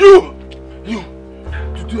 You.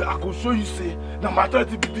 Today I go show you say that my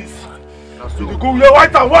authority be this. So you go wear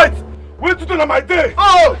white and white. Wait to do on my day.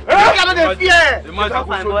 Oh, you cannot fear.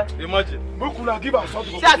 Imagine. Make una give us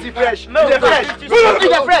something. See as he fresh. Eat the fresh. Eat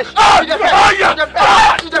the fresh.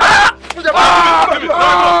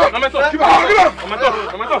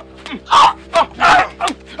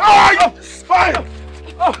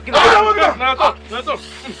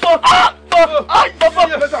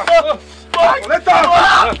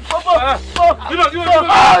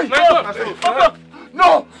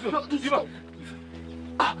 No.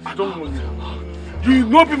 I don't want you. You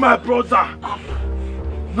no be my brother.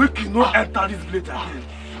 Make you no enter this village again.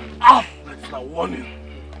 That's a warning.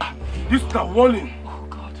 This is a warning. Oh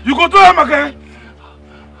God. You go to him again.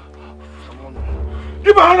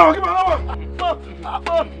 Give me another one. Give me another one.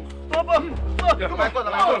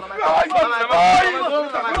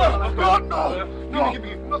 No.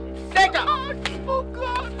 Take her. Oh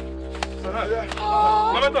God.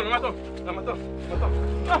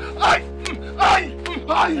 Ay!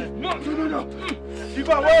 No! Keep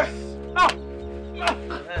away!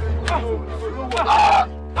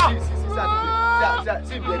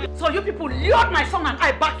 So you people lured my son and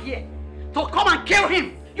I back here to come and kill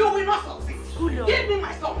him. You will not succeed. Give me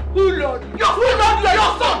my son. Who lured you? Who lured you?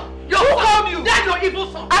 Your son. Who called you? That's your evil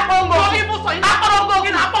son. Your evil son.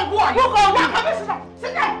 Who are you? Who called you?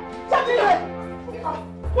 Sit down.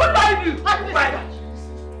 Who lied you? Who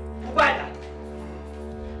buy that?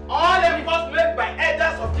 All efforts made by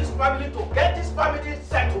elders of this family to get this family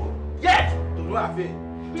settled. Yet, to no avail.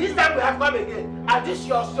 This time we have come again. And this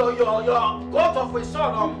your goat of a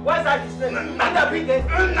son, what's that his name? Nnabike.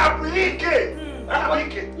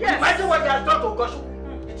 Yes. Imagine what he has done to Goshu.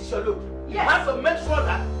 It is your look. Yes. You have to make sure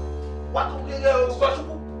that What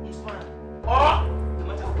is fine. Or the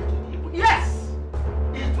matter will go to the Igwe. Yes!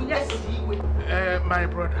 It will go to the Igwe. My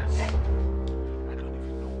brothers, I don't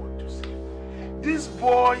even know what to say. This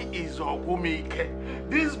boy is Ogumike.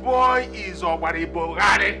 This boy is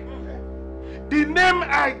Obaribogare. The name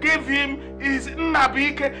I gave him is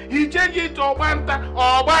Nnabike. He changed it to Obanta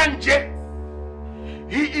or Obanje.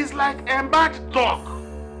 He is like a mad dog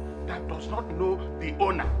that does not know the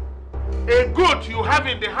owner. A goat you have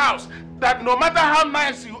in the house that no matter how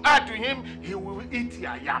nice you are to him, he will eat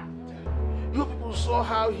your yam. You people saw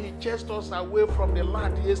how he chased us away from the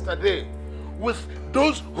land yesterday with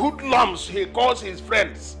those hoodlums he calls his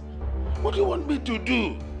friends. What do you want me to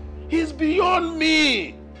do? He's beyond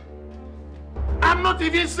me. I'm not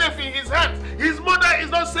even safe in his hands. His mother is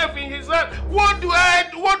not safe in his hands. What do I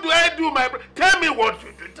do, my brother? Tell me what to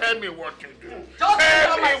do. Tell me what to do.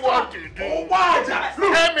 Tell me what to do. Tell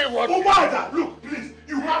me what to do. Look, please,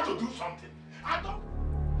 you have to do something. I don't.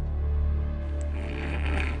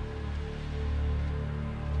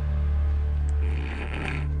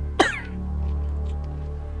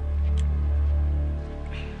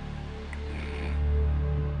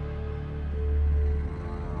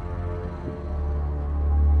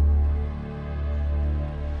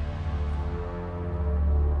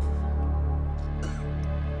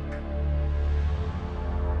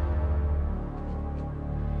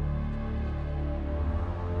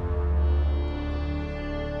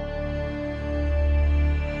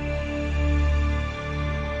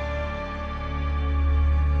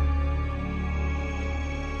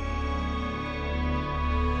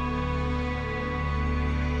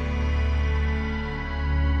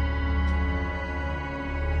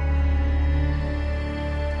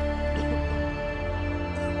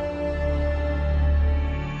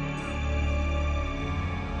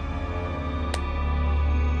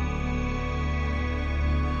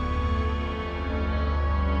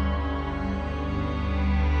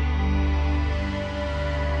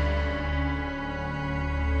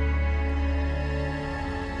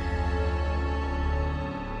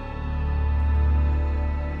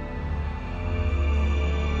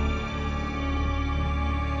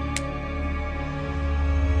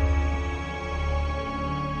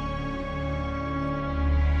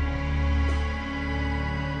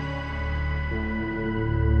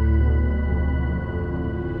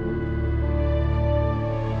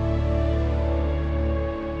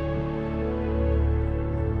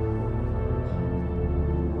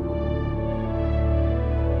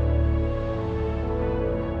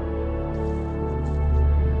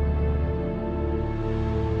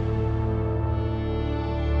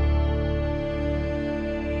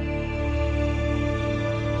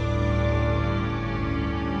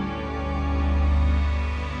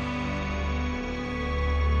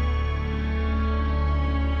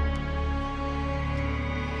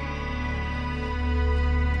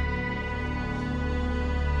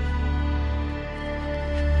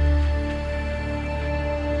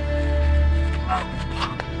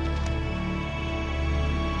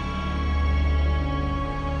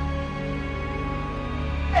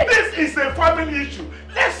 It's a family issue.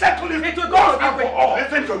 Let's settle it. It will go to Igwe.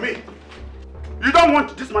 Listen to me. You don't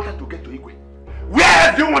want this matter to get to Igwe. Where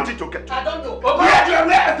else do you want it to get to? I don't know. Where else do you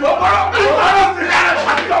want it?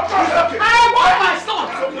 I want my son.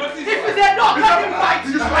 If he's a dog, let him fight.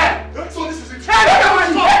 So this is it. Look at my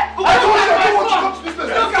son. Look at my son.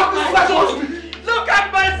 Look at my son. Look at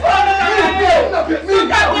my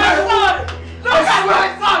son. Look at my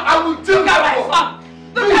son. I will do that.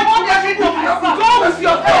 Look at what you're doing to my son. Go with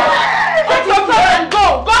your son. Get your son and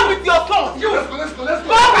go. Go with your son. You. Let's go.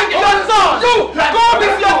 Go with your son. You. Go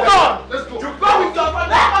with your son. Let's go. Go with your son.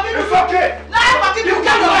 It's okay. You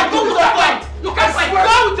can fight. Go with your son. You can fight.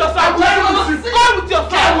 Go with your son. Go with your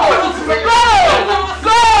son. Go.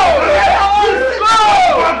 Go.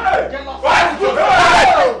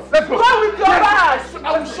 Let's go. Go with your ass.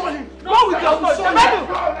 I will show him. Go with your son.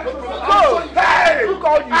 Go. Hey. Who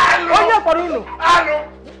called you?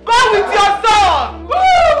 Go with your son!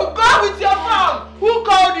 Woo! Go with your son! Who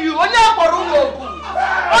called you?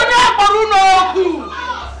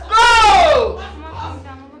 Go!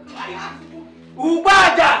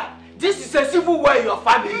 Ubada! This is a civil war in your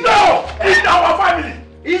family. No! It's our family!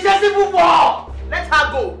 It's a civil war! Let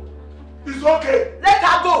her go! It's okay! Let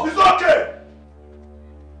her go! It's okay!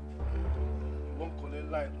 You won't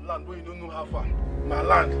collect land where you don't know how far. My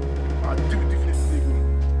land, I'll deal with different things.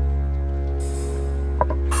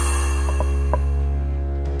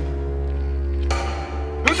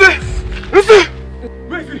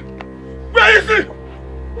 Where is he? Where is he?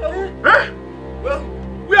 Huh? Well,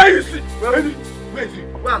 where is he? Where is he? Where is he?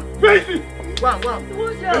 Where is he?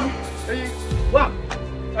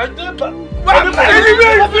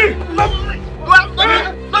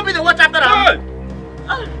 Don't be the watch after him.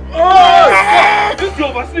 Oh, this you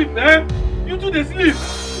oversleep, man. You do the sleep.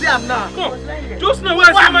 See, I'm now. Come. Just now, where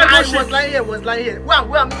I see my I was lying here. Where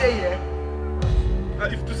am I here?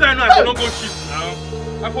 If to say I know, I cannot go shift now.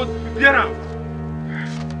 I could prepare now.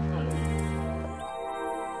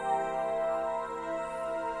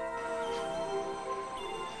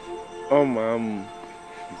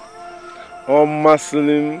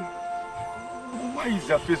 Muslim. Why is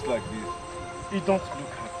your face like this? You don't look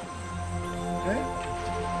happy. Eh?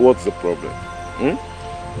 What's the problem?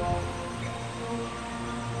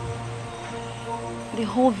 The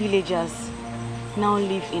whole villagers now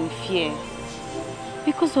live in fear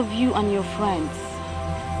because of you and your friends.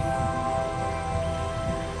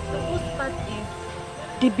 The worst part is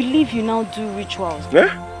they believe you now do rituals. Eh?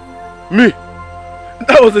 Me?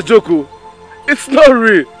 That was a joke. It's not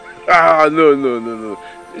real. No.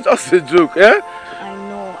 It's just a joke, eh?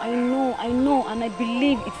 I know, and I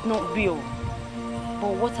believe it's not real.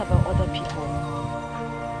 But what about other people?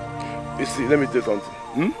 You see, let me tell you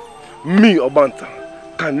something. Me, Obanta,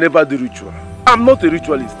 can never do ritual. I'm not a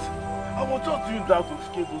ritualist. I was just doing that to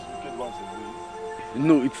scare those wicked ones away.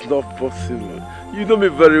 No, it's not possible. You know me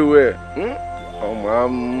very well.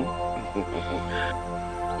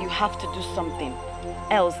 You have to do something.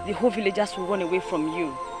 Else, the whole villagers will run away from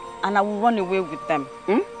you. And I will run away with them.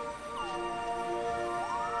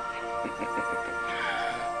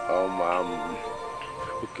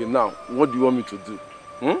 Okay, now, what do you want me to do?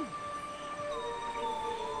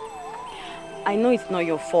 I know it's not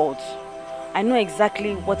your fault. I know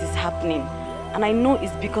exactly what is happening. And I know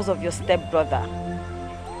it's because of your stepbrother.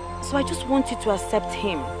 So I just want you to accept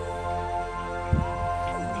him.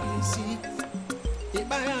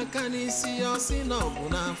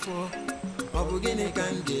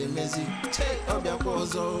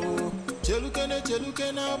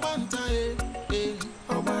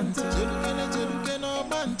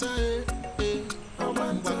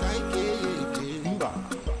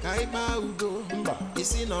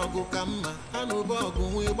 Isi na ogu kama anuba ogu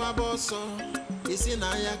nwe gbaboso isi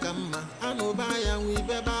na ya kama anuba ya nwe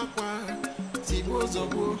beba kwa tibo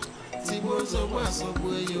zogbo asogbo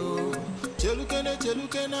yo cheluke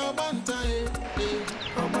na obanta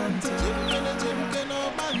obanta cheluke na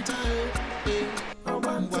obanta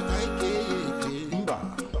obanta kaike mba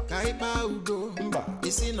kaipa udo mba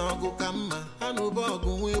isi na ogu kama anuba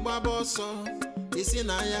ogu nwe gbaboso isi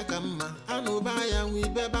na ya kama anuba ya nwe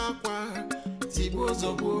beba kwa tibo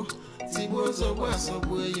zogbo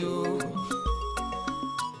asogbo yo.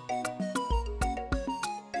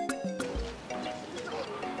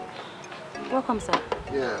 Welcome, sir.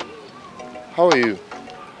 Yeah. How are you?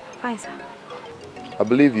 Fine, sir. I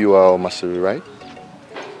believe you are Masiri, right?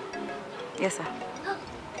 Yes, sir.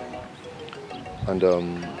 And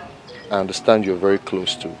I understand you're very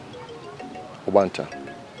close to Obanta.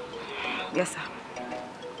 Yes, sir.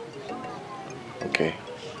 Okay.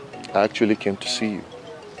 I actually came to see you.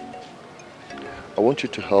 I want you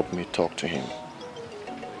to help me talk to him.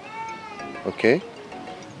 Okay?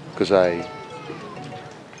 Because I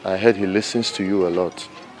heard he listens to you a lot.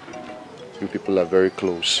 You people are very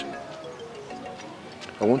close.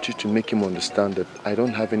 I want you to make him understand that I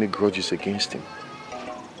don't have any grudges against him.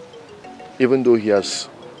 Even though he has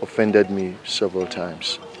offended me several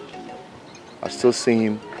times, I still see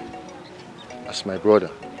him as my brother,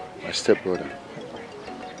 my stepbrother.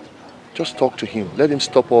 Just talk to him. Let him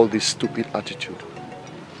stop all this stupid attitude.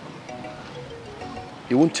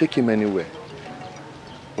 It won't take him anywhere.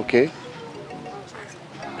 Okay?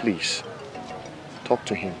 Please, talk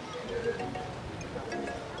to him.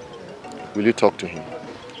 Will you talk to him?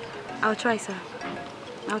 I'll try, sir.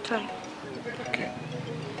 I'll try. Okay.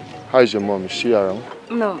 How is your mom? Is she around?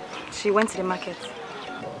 No, she went to the market.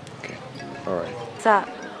 Okay, all right. Sir,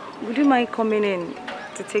 would you mind coming in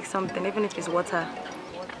to take something, even if it's water?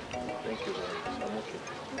 Thank you very much. I'm okay.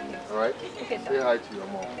 All right? Okay, sir. Say hi to your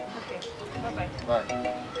mom. Okay. Bye-bye. Bye.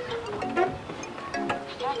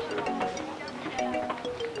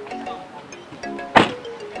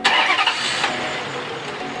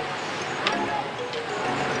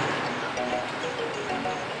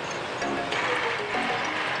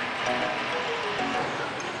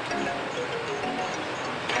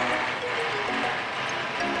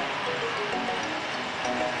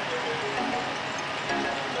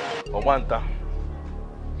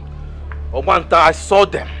 Obanta, I saw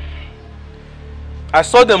them. I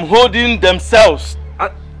saw them holding themselves.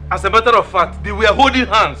 As a matter of fact, they were holding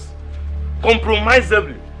hands,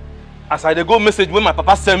 compromisably. As I go message when my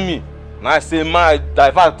papa sent me, and I say, my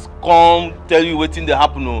divert, come tell you what thing they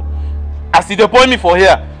happen. As he dey point me for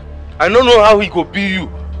here, I don't know how he go be you.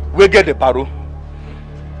 We get the paro.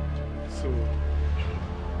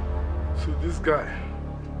 So this guy,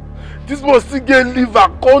 this boy still get liver,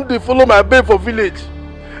 come dey follow my babe for village.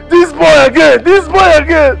 This boy again, this boy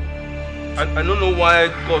again. I don't know why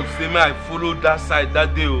God say me I follow that side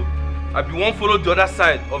that day. Oh. I be one follow the other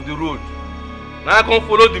side of the road. Now I come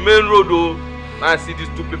follow the main road. Oh. Now I see these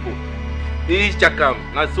two people. They check them.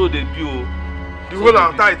 Now so they be. Oh. The whole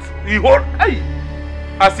am tight. The whole. Hey.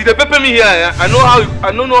 I see the pepper me here. I know how.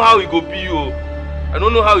 I don't know how it go be you. Oh. I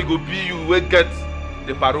don't know how it go be you. We get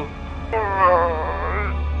the paro.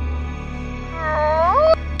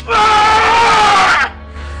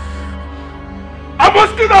 I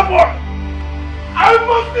must kill that boy! I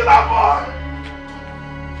must kill that boy!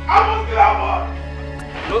 I must kill that boy!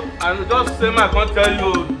 No, I just say my I can't tell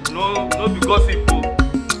you. No because people. I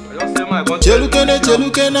just say my I can't tell you.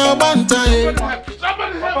 Chelukene Banta.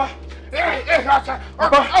 Somebody Papa. Hey, Papa.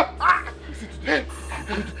 No.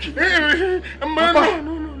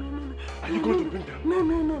 Are you going to bring them? No.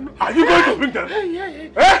 Are you going to bring them?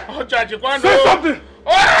 Hey. Eh? Say something!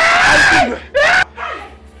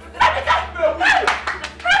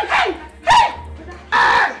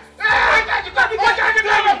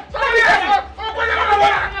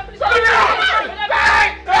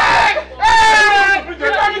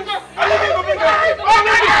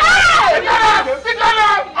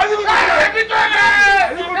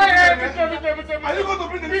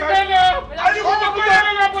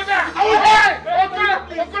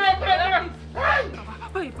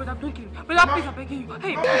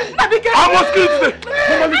 I must kill you today.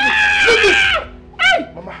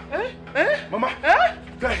 Mama, leave this. Mama,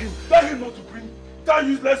 tell him not to bring that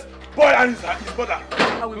useless boy and his mother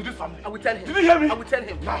to this family. I will tell him. Did you hear me? I will tell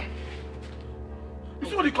him. Now. You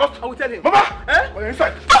see what he cost? I will tell him. Mama, on your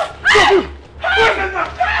inside.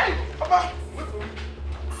 Papa, wait for me.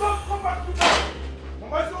 Don't come back to that.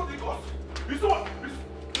 Mama, you see what he cost? You see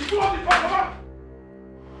what he cost, Mama?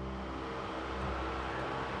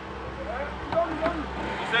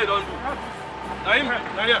 He said don't do. Now him,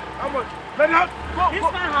 now here. How much? Let it out. Go. This my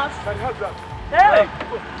house. Let it out, Dad. Hey.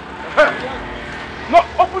 No,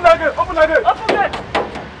 open that gate. Open that gate. Open gate.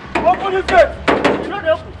 Open this gate. You know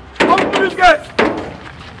they open. Open this gate.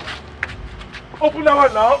 Open that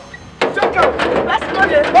one now. Check out. Let's go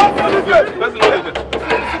there. Open this gate. Let's go there.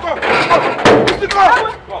 Come.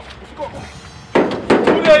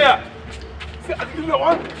 Who there here? See, I give you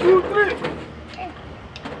 1, 2, 3.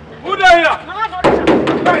 Who there here? No, not this.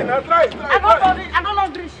 Try now, try. I don't know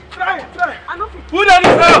this. Try. I know fit. Who there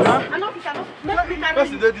this house? I know fit. Make me carry.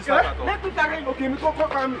 Let's do this house at all. Make me carry. Okay, me come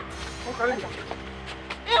carry me. Come carry me.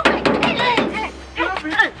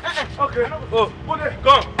 Okay. Oh, go there.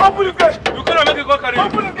 Come. Open this gate. You cannot make it go carry.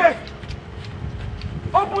 Open this gate.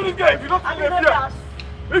 Open this gate. If you don't let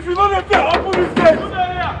fear. If you don't let fear, open this gate. Who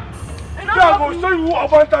there here? I will show you who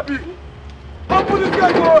Obanta be. Open this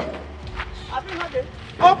gate, go.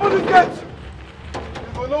 Open this gate. You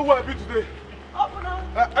don't know who I be today. Open up.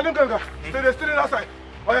 I don't go. Stay there outside.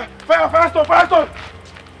 Oh yeah. Fire stone.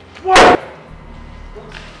 What?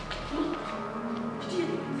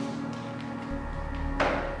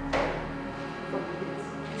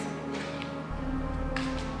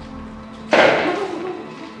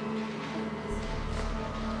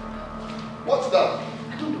 What's that?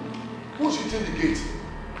 I don't know. Who's shooting the gate?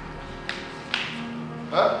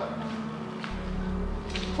 Huh?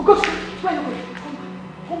 Oh gosh, where are you going?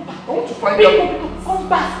 Come back. I want to find out.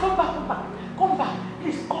 Come back.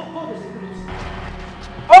 Please, call the security.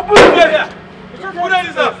 Open the gate here. Who there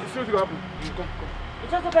is that? See what's going to happen. Come.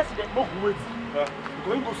 It's just the president. Wait.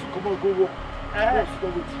 Because you go see, come on, go walk. Wait.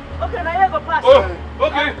 Okay, now you go pass. Oh,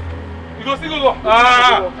 okay. You go still go.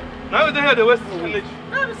 Now you don't hear the waste energy.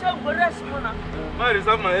 Now we say we go rest now. I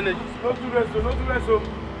reserve my energy. Not to rest.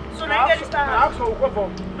 So now you get this time. I ask for a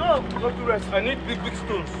weapon. No. Not to rest. I need big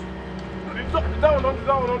stones. That one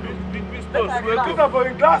not big stones. Put that for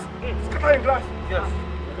in glass. Scatter in glass. Yes.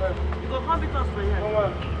 You go come with us for here.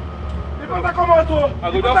 You better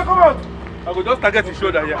come out. I go just target his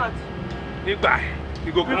shoulder here. He buy.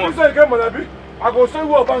 He go come out. If you say you get money, I go show you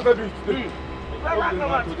what Obanta be today.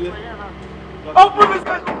 Open this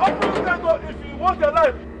gate door if you want your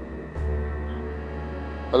life.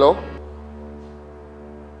 Hello?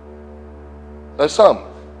 Sam,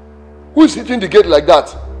 who is hitting the gate like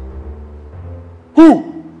that? Who?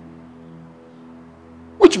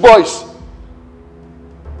 Which boys?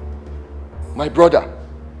 My brother.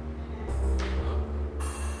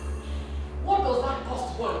 What does that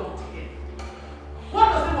cost boy want again? What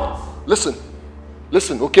does he want?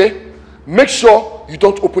 Listen, okay? Make sure you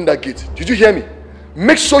don't open that gate. Did you hear me?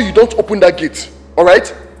 make sure you don't open that gate,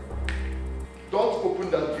 alright? Don't open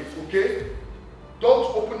that gate, okay?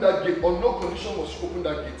 Don't open that gate. On no condition must you open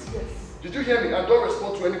that gate. Yes. Did you hear me? And don't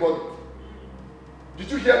respond to anybody.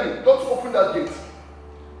 Did you hear me? Don't open that gate.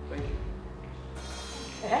 Thank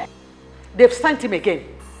you. They've sent him again.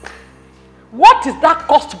 What is that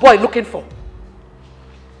cursed boy looking for?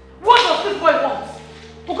 What does this boy want?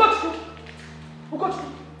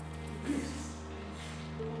 Ugochukwu, please.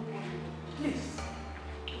 Please.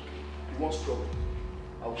 He wants trouble.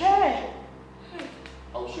 I'll show you.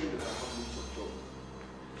 I'll show you that I have lots of trouble.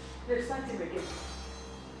 They've sent him again.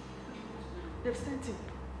 They've sent him.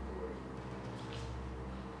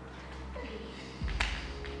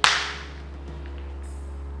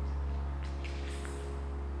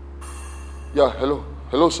 Yeah, hello.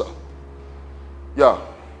 Hello, sir. Yeah.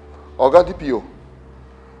 Oga DPO.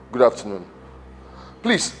 Good afternoon.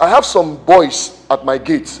 Please, I have some boys at my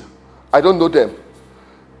gate. I don't know them.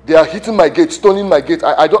 They are hitting my gate, stoning my gate.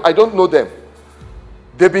 I don't know them.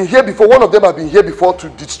 They've been here before. One of them have been here before to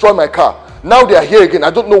destroy my car. Now they are here again.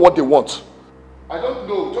 I don't know what they want. I don't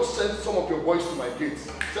know. Just send some of your boys to my gate.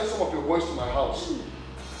 Send some of your boys to my house.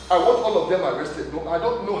 I want all of them arrested. No, I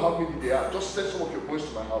don't know how many they are. Just send some of your boys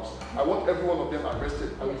to my house. I want every one of them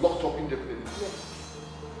arrested and locked up indefinitely.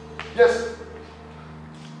 Yes.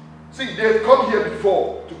 See, they've come here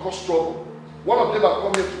before to cause trouble. One of them have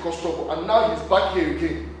come here to cause trouble, and now he's back here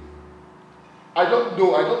again. I don't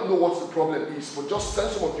know what the problem is, but just send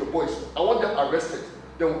some of your boys. I want them arrested.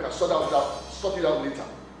 Then we can sort it out later.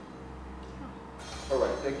 All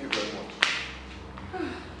right, thank you very much.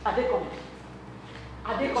 Are they coming?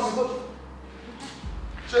 Are they coming?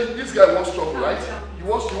 So this guy wants trouble, right? He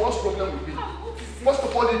wants problem with me. First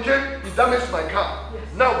of all, he damaged my car.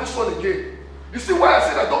 Yes. Now this one again. You see why I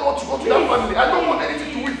said I don't want to go to that family? I don't want anything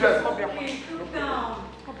to do with them. Please, look down.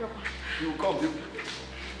 He will come. You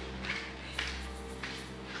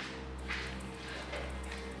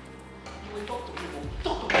will talk to him.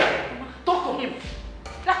 Talk to him.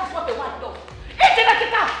 That is what the wife does.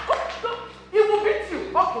 He will beat you.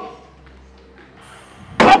 Okay.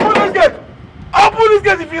 Open this gate! Open this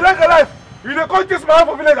gate if you like a life! You don't come kiss my hand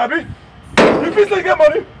for village, Abi. If you say get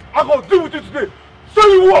money, I go deal with you today. Show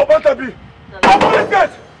you who I want to be. Open this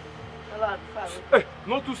gate! Hey,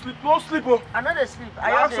 no to sleep, no sleep. Oh. I know they sleep.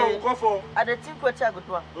 I dey think what I go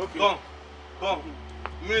do. Okay. Come.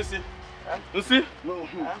 You see? You see? No.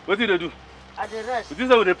 What did they do? I dey rest. This is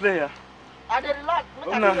how they play here. I dey relax.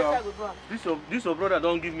 Make I know what I go do. This your brother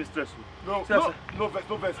don't give me stress. No vex.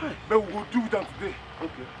 But we will do them today.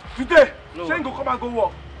 Okay. Today? No. Shane go come and go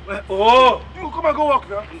work. Oh! You go come and go work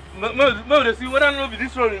now. No, they see whether I know be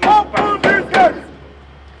this rolling. Open this gate!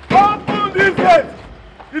 Open this gate!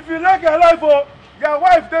 If you like your life, your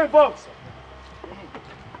wife dey involved.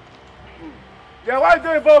 Your wife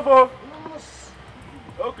dey involved.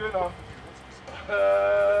 Okay now.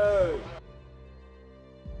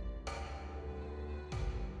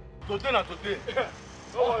 Today na today.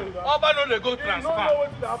 Oba no dey go transfer.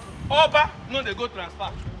 Oba no dey go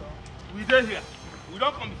transfer. We dey here. We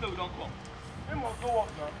don't come before we don't come. He must go work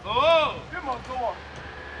now. Oh! He must go work.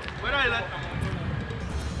 Whether you like them or not.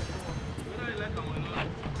 Whether you like them or not.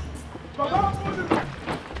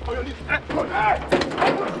 Oh, you need to... Hey!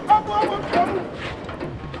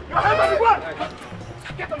 Your hands on the ground!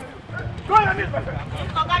 Get on the... Go on your knees, my friend.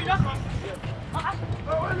 Okay, you don't come.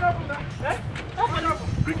 What happened now? Eh? What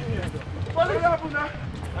happened? Bring him here. What happened now?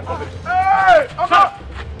 Hey! Oga!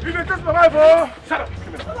 You didn't test my wife, oh! Shut up!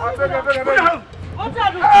 Come here. I beg. What are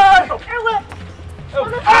you doing? Hey! Hey, wait!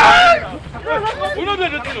 Hey! We don't do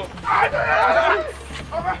anything, no.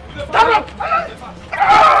 Stand up!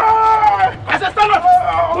 I said stand up!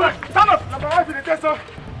 Stand up! My wife in the test, sir.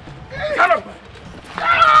 Stand up!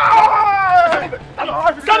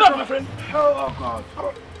 Stand up, my friend! Oh, God.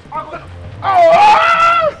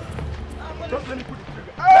 Just let me put it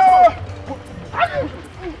together.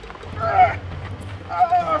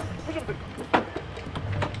 Push up there.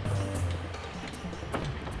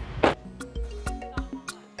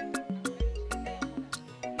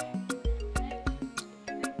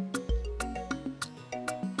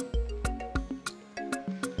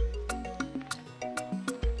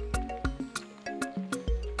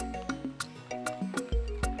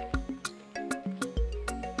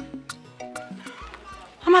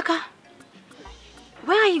 Amaka,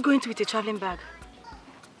 where are you going to with a traveling bag?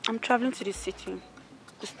 I'm traveling to the city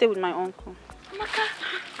to stay with my uncle. Amaka,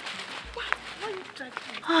 why are you driving?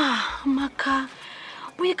 Ah, Amaka,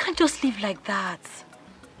 but you can't just live like that.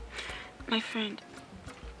 My friend,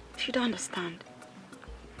 you don't understand.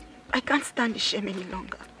 I can't stand the shame any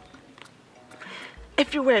longer.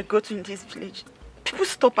 Everywhere I go to in this village, people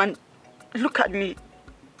stop and look at me,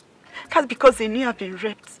 that's because they knew I've been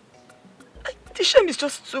raped. The shame is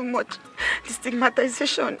just too much. The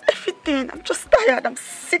stigmatization, everything. I'm just tired. I'm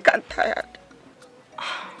sick and tired.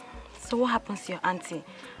 So what happens to your auntie?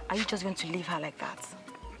 Are you just going to leave her like that?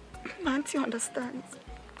 My auntie understands.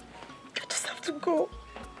 I just have to go.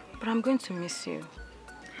 But I'm going to miss you.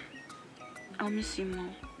 I'll miss you more.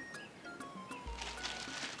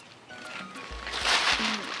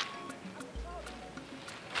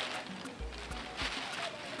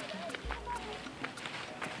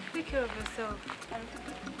 Take care of yourself.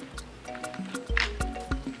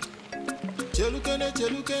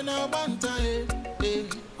 Chelukene obanta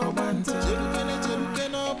obanta. Chelukene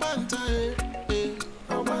obanta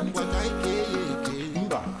obanta.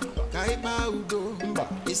 Mba. Kaiba udo. Mba.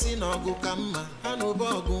 Isi na ogu kama. Anoba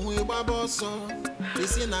ogu nwe gbaba ọsọ.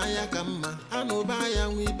 Isi na ya kama. Anoba ya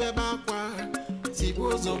nwe beba kwa.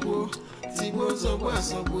 Tigbo zogbo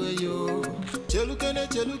asogbo yo. Chelukene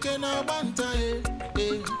obanta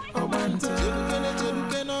obanta.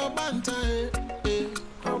 Chelukene obanta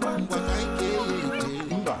obanta.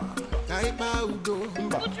 Mba. Kaiba udo.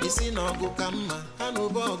 Mba. Isi na ogu kama.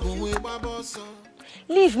 Anoba ogu nwe gbaba ọsọ.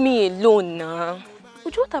 Leave me alone now.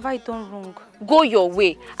 Uche, what have I done wrong? Go your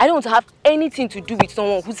way. I don't want to have anything to do with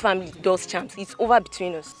someone whose family does charms. It's over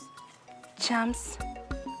between us. Charms?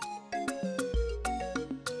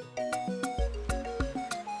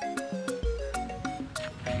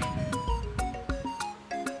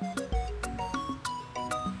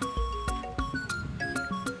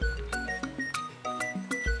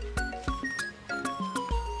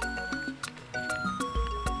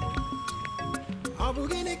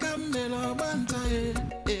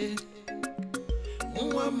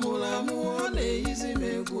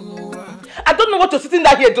 I don't know what you're sitting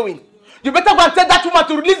down here doing. You better go and tell that woman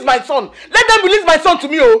to release my son. Let them release my son to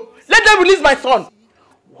me, oh. Let them release my son.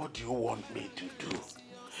 What do you want me to do?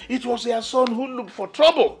 It was your son who looked for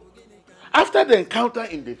trouble. After the encounter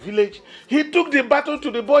in the village, he took the battle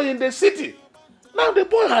to the boy in the city. Now the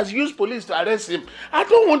boy has used police to arrest him. I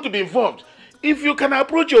don't want to be involved. If you can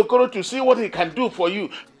approach Okoro to see what he can do for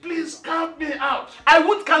you, please count me out. I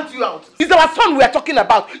won't count you out. It's our son we are talking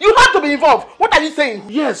about. You have to be involved. What are you saying?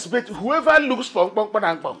 Yes, but whoever looks for Bong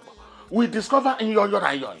we discover in your.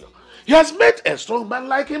 He has met a strong man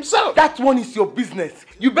like himself. That one is your business.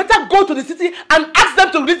 You better go to the city and ask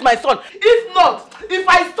them to release my son. If not, if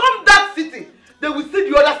I storm that city, they will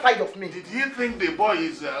see the other side of me. Did he think the boy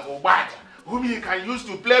is Obaja, whom he can use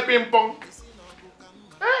to play ping pong?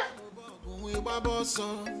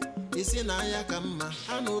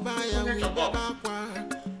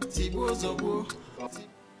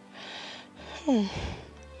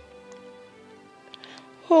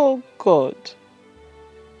 Oh God,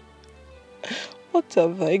 what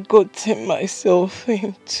have I gotten myself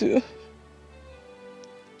into?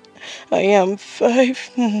 I am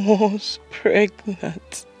 5 months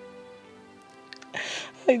pregnant.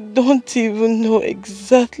 I don't even know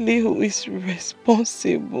exactly who is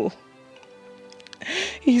responsible.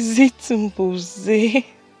 Is it Mbuze,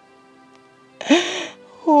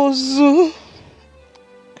 Ozu,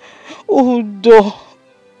 Udo,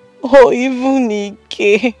 or even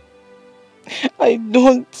Ike? I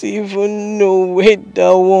don't even know where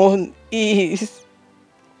that one is.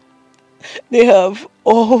 They have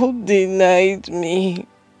all denied me.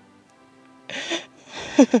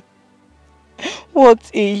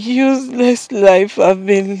 What a useless life I've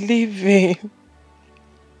been living.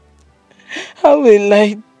 How will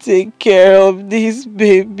I take care of this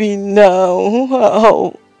baby now?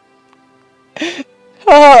 How?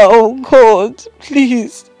 God,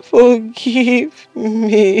 please forgive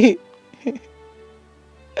me.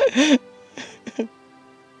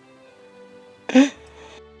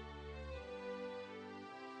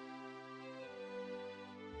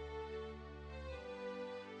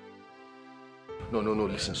 No,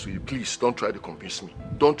 listen, sweetie. Please, don't try to convince me.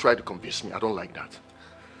 Don't try to convince me. I don't like that.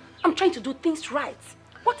 I'm trying to do things right.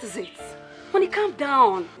 What is it? Honey, calm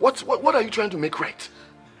down. What are you trying to make right?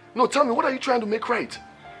 No, tell me, what are you trying to make right?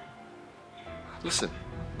 Listen,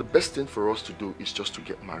 the best thing for us to do is just to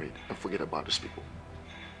get married and forget about these people.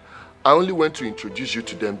 I only went to introduce you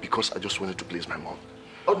to them because I just wanted to please my mom.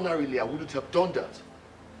 Ordinarily, I wouldn't have done that.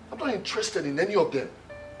 I'm not interested in any of them.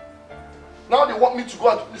 Now they want me to go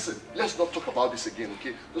out. Listen, let's not talk about this again,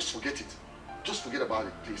 okay? Just forget it. Just forget about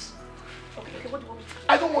it, please. Okay, what do you want me to do?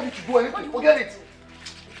 I don't want you to do anything. Forget it.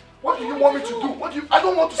 What do you want me to do? I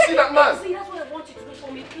don't want to see that man. See, that's what I want you to do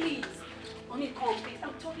for me, please. Honey, come, please.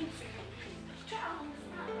 I'm talking to you. Try to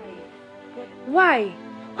understand. Why?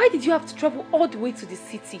 Why did you have to travel all the way to the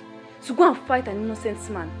city to go and fight an innocent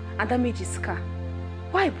man and damage his car?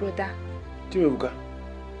 Why, brother? Chimebuka,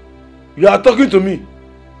 you are talking to me.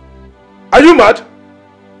 Are you mad?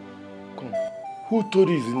 Come, who told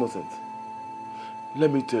you he's innocent?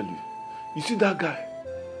 Let me tell you. You see that guy?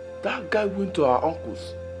 That guy went to our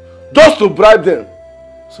uncles just to bribe them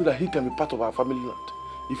so that he can be part of our family land.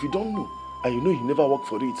 If you don't know, and you know he never worked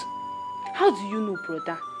for it. How do you know,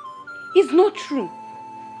 brother? It's not true.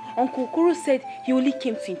 Uncle Okoro said he only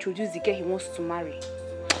came to introduce the girl he wants to marry.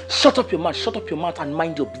 Shut up your mouth and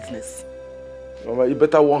mind your business. Mama, you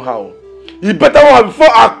better warn her. You better warn her before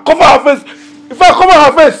I cover her face. If I cover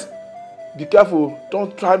her face, be careful,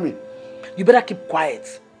 don't try me. You better keep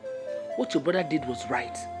quiet. What your brother did was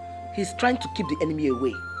right. He's trying to keep the enemy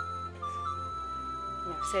away.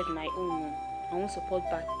 I've said my own. I won't support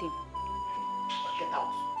bad thing. Get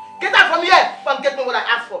out. Get out from here and get me what I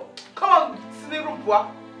asked for. Come on, silly room, boy.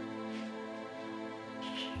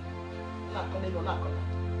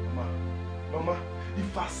 Mama,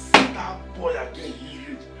 if I see that boy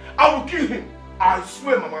again, I will kill him. I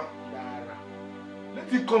swear, Mama. Let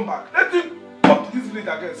him come back. Let him come to this village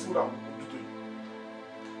again. See what I will do to him.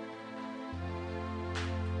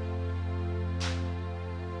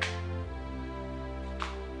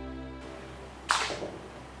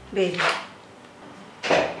 Baby.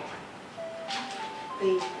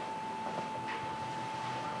 Baby.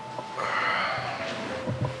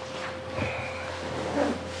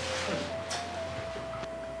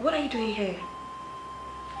 What are you doing here?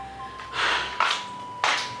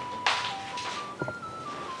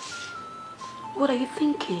 What are you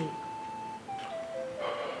thinking?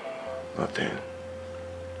 Nothing.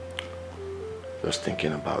 Just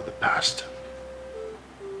thinking about the past.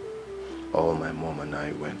 All my mom and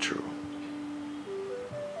I went through.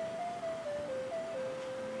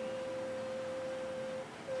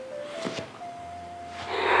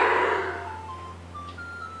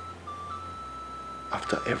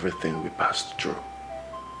 After everything we passed through,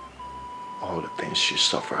 all the things she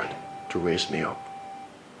suffered to raise me up,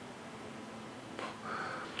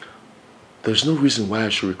 there's no reason why I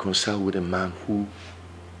should reconcile with a man who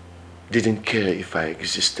didn't care if I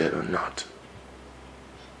existed or not.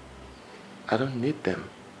 I don't need them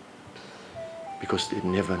because they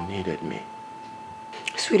never needed me.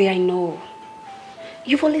 Sweetie, I know.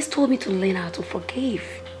 You've always told me to learn how to forgive.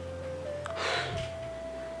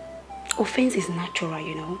 Offense is natural,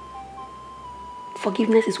 you know.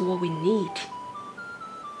 Forgiveness is what we need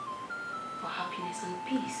for happiness and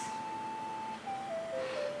peace.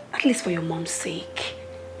 At least for your mom's sake.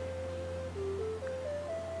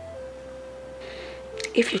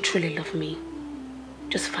 If you truly love me,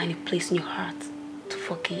 just find a place in your heart to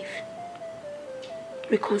forgive.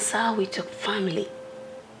 Reconcile with your family.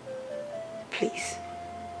 Please.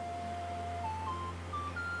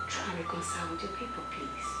 Try and reconcile with your people,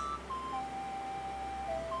 please.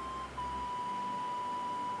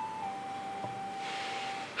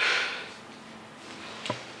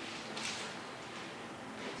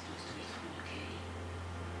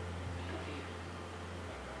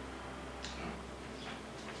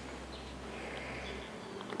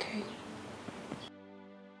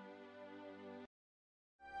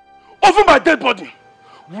 Over my dead body,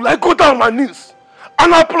 will I go down on my knees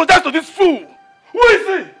and apologize to this fool? Who is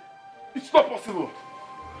he? It's not possible.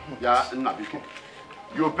 Yeah, Nnabike,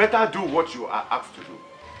 you better do what you are asked to do.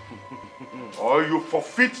 Or you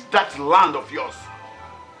forfeit that land of yours.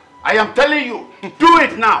 I am telling you, do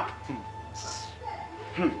it now.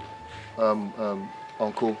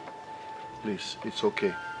 Uncle, please, it's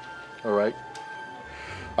okay. All right?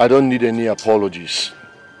 I don't need any apologies.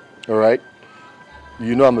 All right?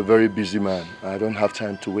 You know I'm a very busy man. I don't have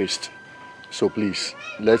time to waste. So please,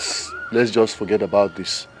 let's just forget about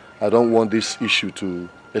this. I don't want this issue to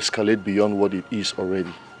escalate beyond what it is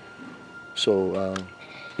already. So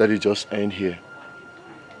let it just end here.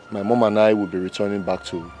 My mom and I will be returning back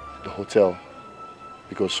to the hotel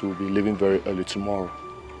because we'll be leaving very early tomorrow.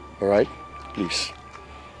 All right? Please.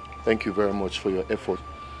 Thank you very much for your effort.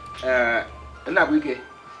 Nnabike,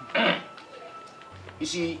 you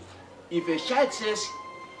see, if a child says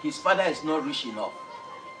his father is not rich enough,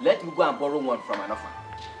 let him go and borrow one from an orphan.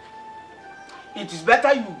 It is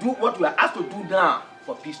better you do what we are asked to do now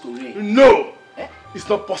for peace to reign. No! Eh? It's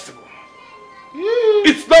not possible.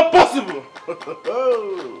 It's not possible!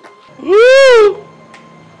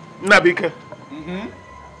 Nnabike,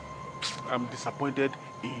 I'm disappointed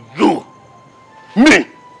in you. Me!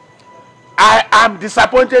 I am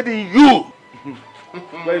disappointed in you!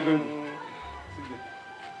 Where are you going?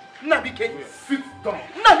 Nnabike, sit down.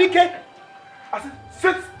 Nnabike, I said,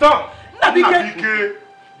 sit down. Nnabike. Nnabike.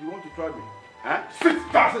 You want to try me? Sit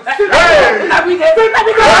down. Hey! Nabike!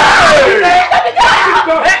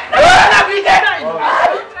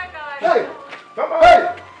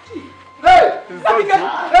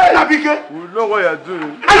 We know what you're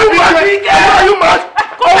doing. Are you mad? Are you mad?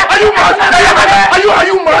 Are you mad? Are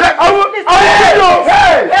you mad? I will kill you!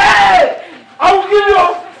 Hey! I will kill you!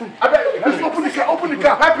 Let's open the car. Open the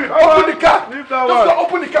car. Open the car. Leave that Just one. go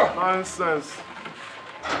open the car. Nonsense.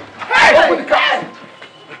 Hey! Open the car.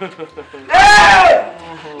 Hey!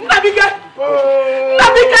 Nabike!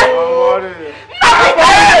 Nabike!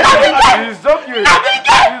 Nabike! He's joking.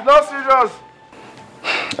 He's not serious.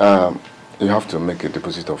 You have to make a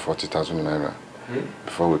deposit of 40,000 naira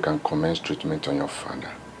before we can commence treatment on your father.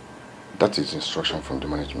 That is instruction from the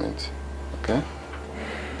management. Okay?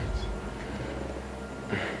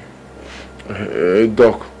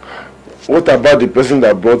 Doc, what about the person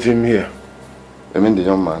that brought him here? I mean the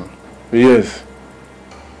young man? Yes.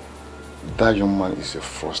 That young man is a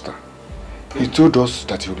fraudster. He told us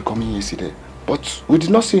that he will be coming yesterday, but we did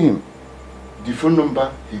not see him. The phone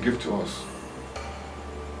number he gave to us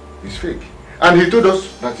is fake. And he told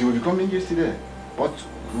us that he will be coming yesterday, but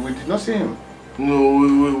we did not see him.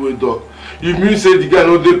 No, wait, Doc. You mean say the guy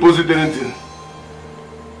no deposit anything?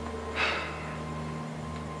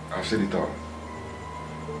 I've said it all.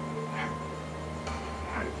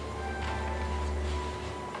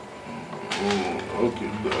 Okay,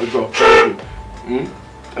 Doc, thank you.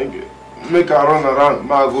 Thank you. Make her run around,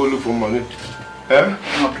 ma go look for money. Eh?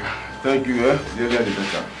 Okay. Thank you, eh? The earlier the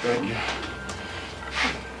better. Thank you.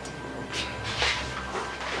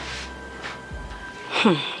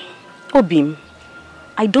 Obim,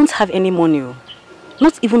 I don't have any money.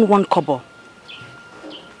 Not even 1 kobo.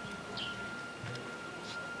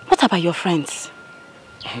 What about your friends?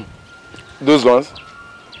 Those ones?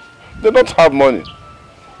 They don't have money.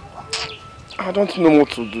 I don't know what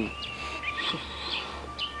to do.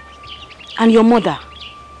 And your mother?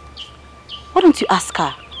 Why don't you ask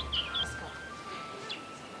her?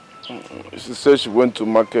 She said she went to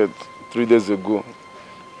market 3 days ago.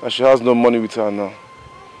 And she has no money with her now.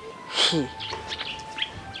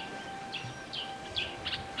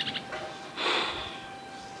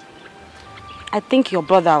 I think your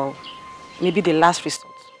brother may be the last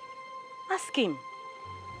resort. Ask him.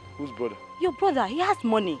 Whose brother? Your brother, he has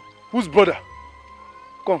money. Whose brother?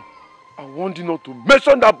 Come, I warned you not to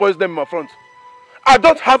mention that boy's name in my front. I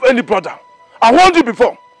don't have any brother. I warned you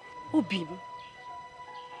before. Obim,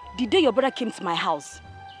 the day your brother came to my house,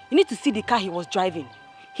 you need to see the car he was driving.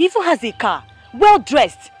 He even has a car, well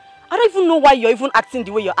dressed. I don't even know why you're even acting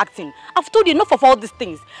the way you're acting. I've told you enough of all these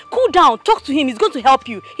things. Cool down, talk to him, he's going to help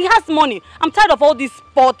you. He has money. I'm tired of all this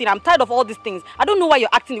sport thing, I'm tired of all these things. I don't know why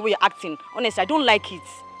you're acting the way you're acting. Honestly, I don't like it.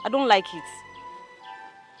 I don't like it.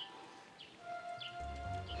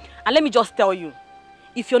 And let me just tell you,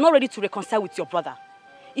 if you're not ready to reconcile with your brother,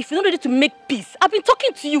 if you're not ready to make peace, I've been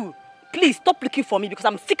talking to you. Please stop looking for me because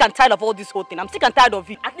I'm sick and tired of all this whole thing. I'm sick and tired of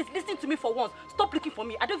it. At least listen to me for once. Stop looking for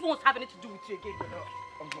me. I don't even want to have anything to do with you again.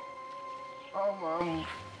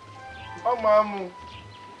 Oh, Mamu.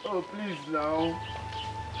 Oh, please now.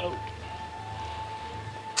 Oh.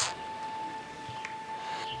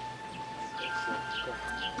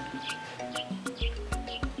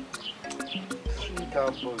 See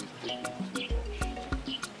that boy is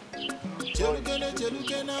taking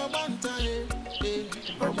Cheluke na banta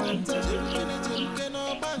Cheluke na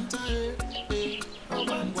banta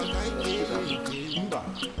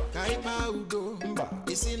Kaiba udo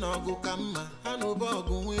isi na ogu kama anuba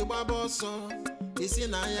ogu nwe gbaba ọsọ isi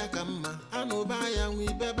na ya kama anuba ya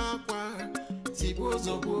nwe beba kwa tigbo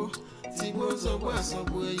zogbo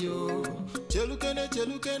asogbo yo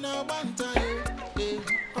Cheluke na banta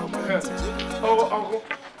Oh,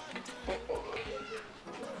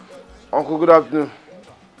 Uncle, good afternoon.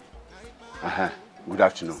 Good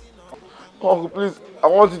afternoon. Uncle, please, I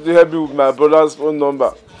want you to help me with my brother's phone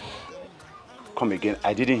number. Come again.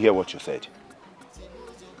 I didn't hear what you said.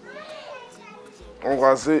 Uncle,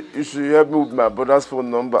 I say you should help me with my brother's phone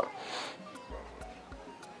number.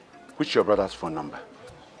 Which your brother's phone number?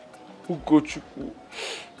 Ugochukwu.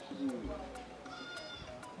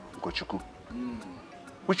 Ugochukwu?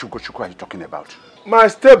 Which Ugochukwu are you talking about? My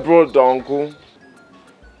stepbrother, Uncle.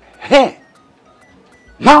 Hey!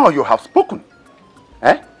 Now you have spoken.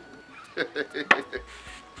 Eh?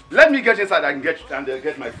 Let me get inside and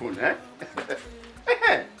get my phone, eh?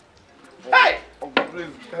 Hey! Uncle,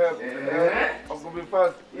 please help me. Uncle, be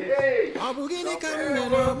fast. Hey! Abugini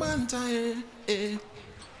kamera banta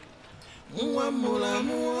Nwa mula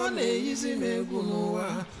mu na eyizi megwu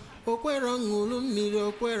n'ụwa okwero ngulu mmiri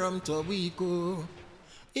okwero mtọgbu iko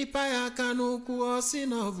Ipa ya aka n'ukwu osi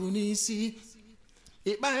na ọbụ n'isi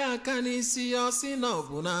Ịkpa ya aka n'isi ọ sị na ọ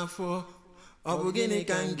bụ n'afọ. Ọ bụ gịnị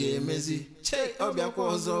ka m ga-emezi? Che ọ bịakwa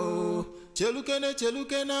ọzọ. Chelukene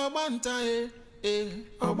chelukene ọgbanta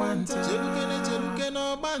ọgbanta. Chelukene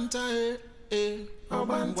ọgbanta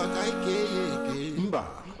ọgbanta. Ka ike ya eke. Mba.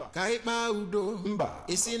 Ka ịkpa udo. Mba.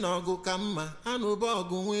 Isi na ọgụ ka mma. Anụba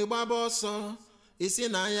ọgụ nwe gbaba ọsọ. Isi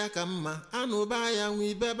na anya ka mma. Anụba ya nwe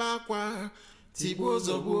ibebe akwa. Tigbuo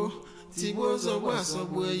zọgbuo. Tigbuo zọgbuo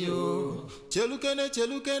asọgbuo yo. Chelukene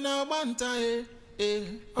chelukene ọgbanta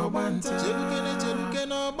ọgbanta.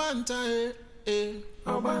 Chelukene ọgbanta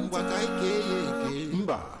ọgbanta. Ka ike ya eke.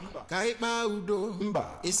 Mba. Ka ịkpa udo. Mba.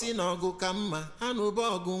 Isi na ọgụ ka mma. Anụba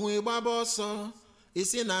ọgụ nwe gbaba ọsọ.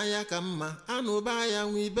 Isi na anya ka mma. Anụba ya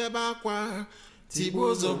nwe ibebe akwa. Tigbuo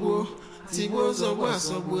zọgbuo. Tigbuo zọgbuo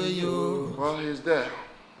asọgbuo yo. Well, he's there.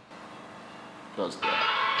 Just there.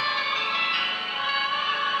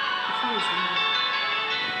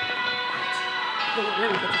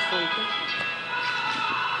 Let me get it for you, okay?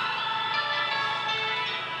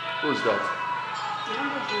 Who's that? The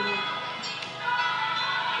number is in here.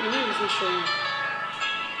 The name isn't showing.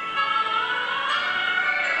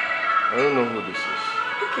 I don't know who this is.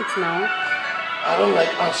 Pick it now. I don't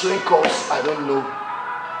like answering calls. I don't know.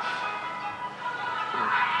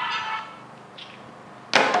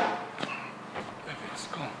 Let's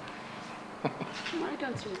go. Why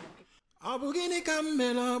don't you? Ọ bụ gịnị ka m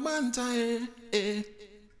mere ọgbanta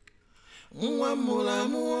nwa m mụrụ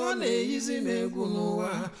amụ ọ na-eyizi m egwu n'ụwa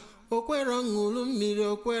okwerọ ṅụrụ mmiri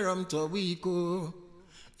okwerọ m tọgbọ iko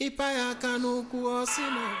ịpa ya aka n'ụkwụ ọ sị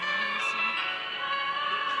na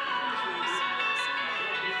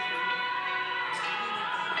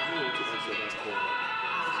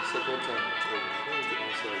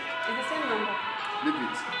It's the same number. Leave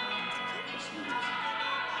it. Just leave it.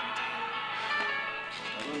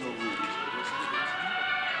 I don't know who it is, but just leave it.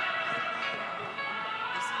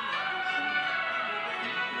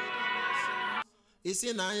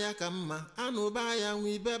 isi na anya ka mma anụba ya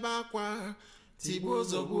nwe ibebe akwa tigbuo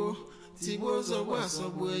zọgbuo zọgbuo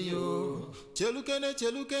asọgbuo yo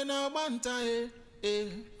chelukene ọgbanta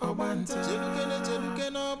ọgbanta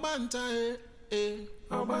chelukene ọgbanta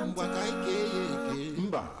ọgbanta ka ike ya eke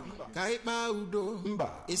mba ka ịkpa udo mba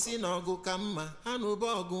isi na ọgụ ka mma anụba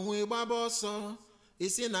ọgụ nwe gbaba ọsọ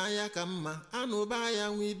isi na anya ka mma anụba ya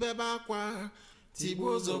nwe ibebe akwa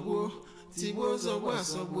tigbuo zọgbuo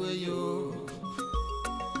asọgbuo yo.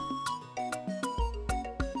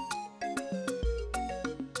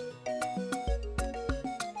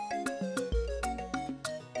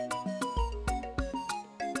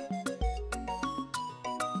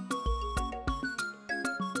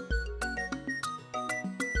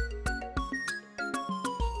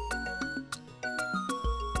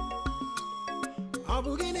 Ọ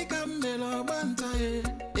bụ gịnị ka m mere ọgbanta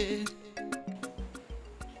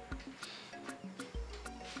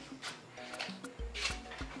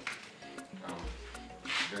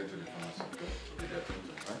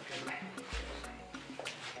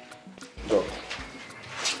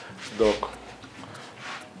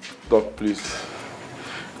Doc, please.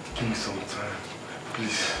 Give me some time.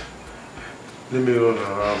 Please. Let me run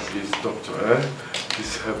around, please, doctor,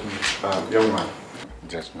 Please help me. Young man,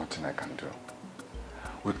 there's nothing I can do.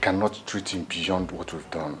 We cannot treat him beyond what we've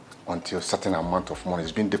done until a certain amount of money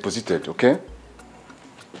is being deposited, okay?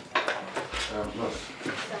 Nurse.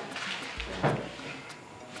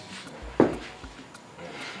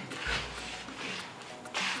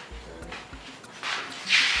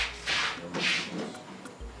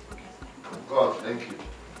 God, thank you.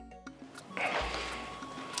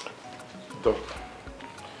 Doc,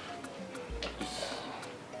 please.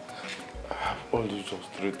 I have only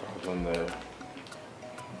just 3,000 naira.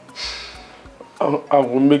 I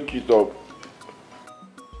will make it up.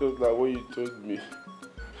 Just like what you told me.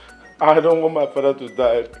 I don't want my father to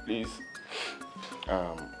die, please.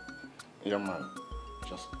 Young man,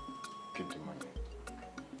 just keep the money.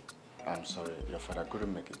 I'm sorry, your father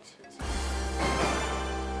couldn't make it.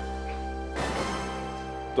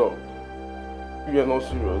 Doc, you are not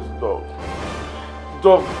serious, Doc.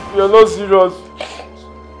 Doc, you are not serious.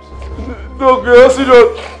 Doc, you are not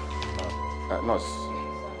serious. Nurse.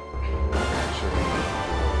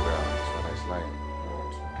 Lying.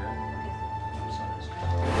 Okay?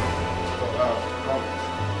 I'm sorry.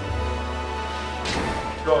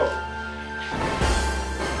 Go.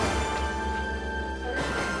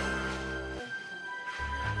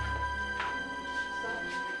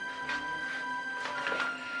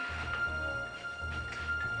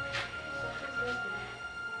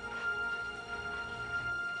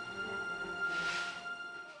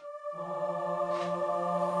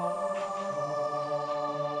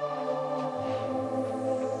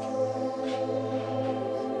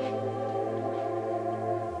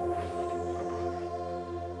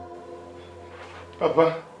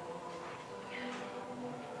 Papa,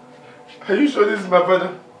 are you sure this is my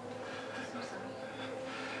father?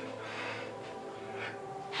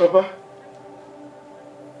 Papa?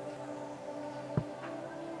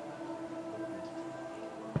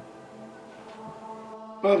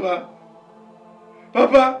 Papa?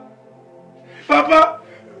 Papa? Papa? Papa,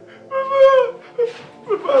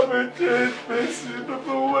 I'm a changed person.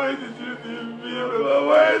 Papa, why did you leave me? Papa,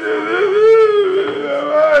 why did you leave me?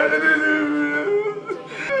 Why did you leave me?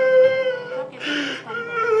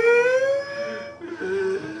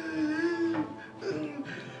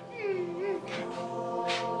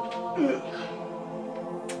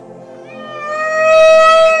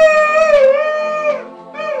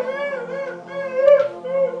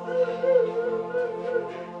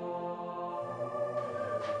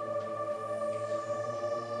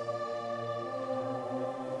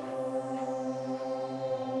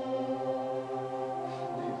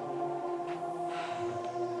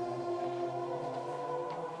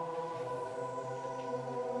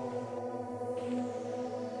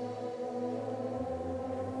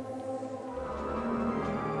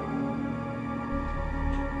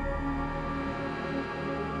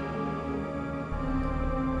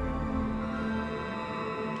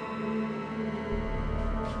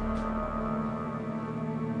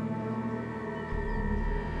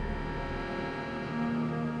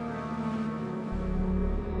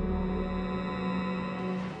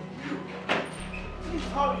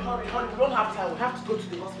 Hurry, we don't have time. We have to go to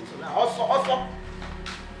the hospital now. Also.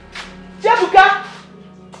 Jebuka!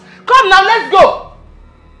 Come now, let's go!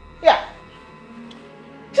 Yeah.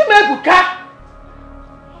 Jebuka!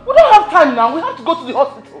 We don't have time now. We have to go to the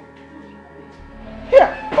hospital.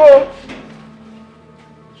 Here. Oh.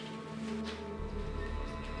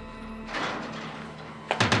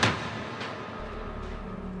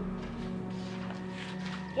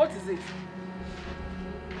 What is it?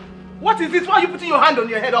 What is this? Why are you putting your hand on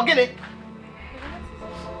your head, Ogene?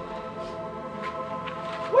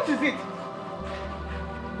 What is it?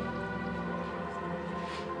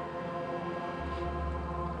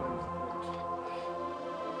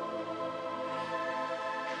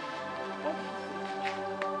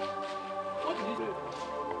 What did you say?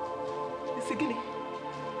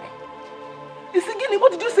 Isigini,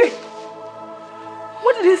 what did you say?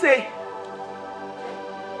 What did he say?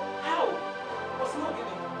 How? What's not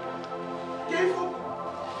getting?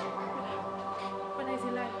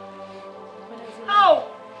 How?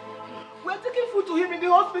 We're taking food to him in the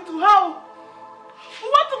hospital. How? We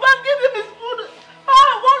want to go and give him his food. How?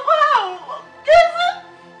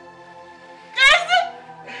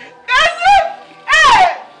 Hey!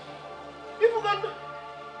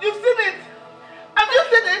 You've seen it. Have you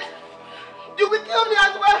seen it? You will kill me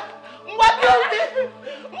as well. Kill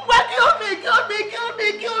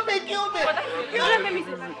me.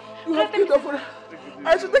 You have killed her for her.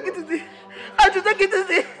 I should take it easy.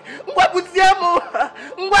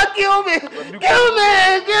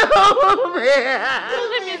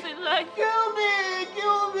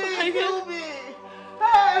 Kill me.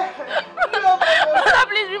 Hey! Mother,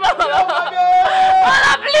 please remember.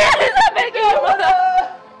 Mother, please, I beg you. Brother,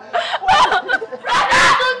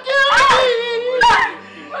 don't kill me.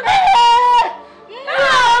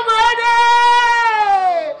 No, mother.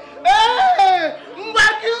 Hey!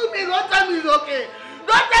 Kill me. Don't tell me it's okay.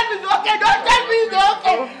 Don't tell me it's okay.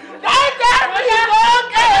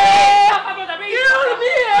 Kill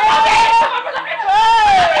me.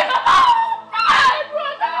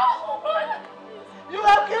 You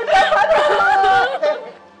have killed your father.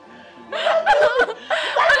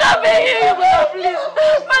 Mother, please.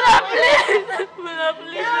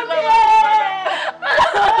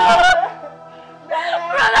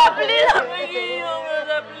 Brother, please, I'm begging you,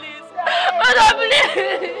 brother, please. Brother,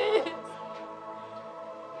 please.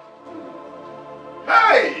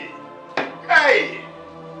 Hey!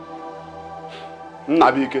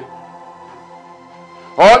 Nnabike.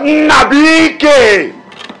 Oh, Nnabike!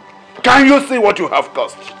 Can you see what you have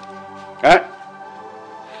caused? Eh?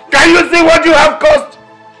 Can you see what you have caused?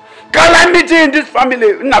 Calamity in this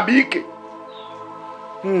family, Nnabike.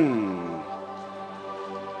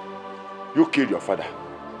 You killed your father.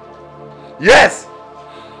 Yes!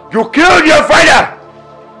 You killed your father!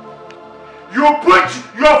 You put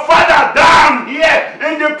your father down here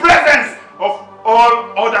in the presence of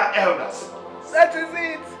all other elders. That is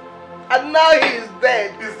it. And now he is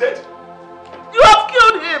dead. He's dead. You have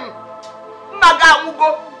killed him.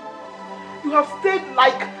 Nagamugo. You have stayed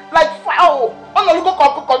like fowl.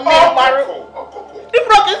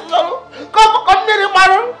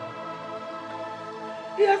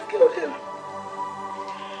 He has killed him.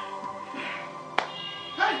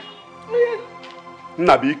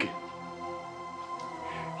 Nnabike,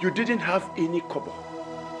 you didn't have any kobo.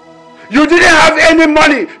 You didn't have any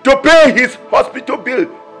money to pay his hospital bill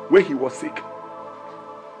when he was sick.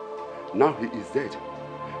 Now he is dead.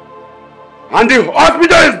 And the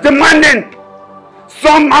hospital is demanding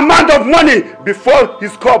some amount of money before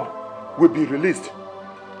his corpse will be released.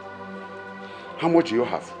 How much do you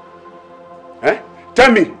have? Eh?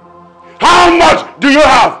 Tell me, how much do you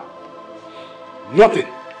have? Nothing.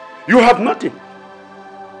 You have nothing.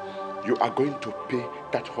 You are going to pay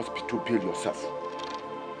that hospital bill yourself.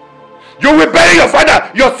 You will bury your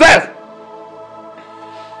father yourself.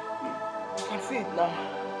 You can see it now.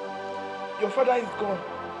 Your father is gone.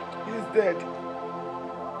 He is dead.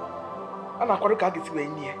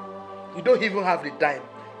 You don't even have a dime.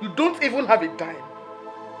 You don't even have a dime.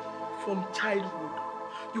 From childhood,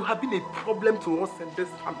 you have been a problem to us and this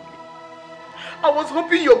family. I was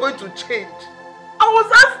hoping you're going to change. I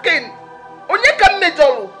was asking, Onyeka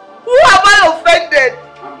Mejolu, who have I offended?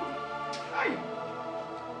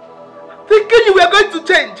 Thinking you were going to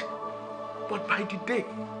change. But by the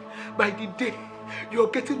day, you're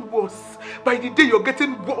getting worse. By the day, you're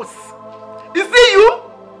getting worse. You see you?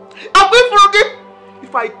 I'm going for it.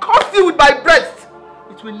 If I curse you with my breast,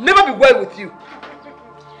 it will never be well with you.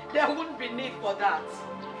 There wouldn't be need for that.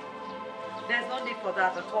 There's no need for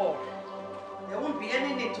that at all. There won't be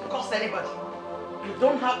any need to curse anybody. You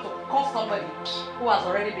don't have to curse somebody who has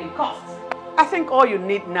already been cursed. I think all you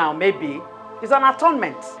need now, maybe, is an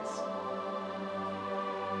atonement.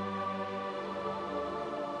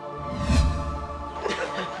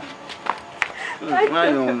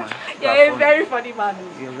 You're a very funny man.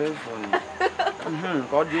 You're very funny.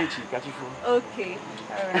 Okay.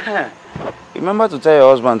 Alright. Remember to tell your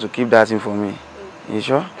husband to keep that thing for me. You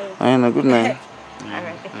sure? Good night.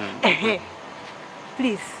 Alright.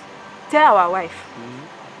 Please, tell our wife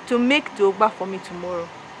to make the ogba for me tomorrow.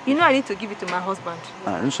 You know I need to give it to my husband.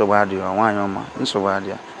 And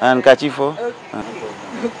Kachifo. Okay.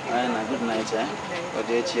 Good night, eh?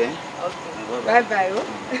 Okay. Bye-bye.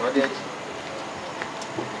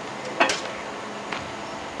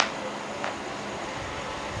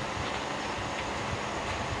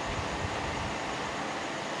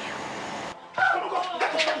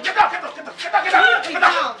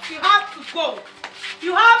 You have to go.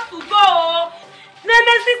 You have to go.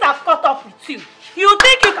 Nemesis have caught up with you. You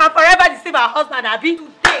think you can forever deceive our husband, Abi?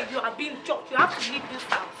 Today you are being judged. You have to leave this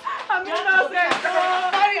house. I'm innocent.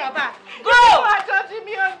 Carry your bag. Go. You are judging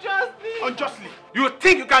me unjustly. Unjustly? You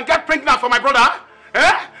think you can get pregnant for my brother?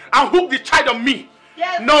 Eh? And hook the child on me?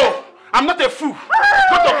 Yes. No, I'm not a fool.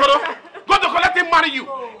 Go to Koro. Go to Koro, let him marry you.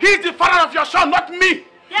 He is the father of your son, not me.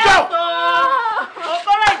 Yes, go.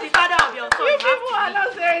 Okoro is the father of your son. You people are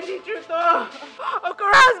not saying the truth.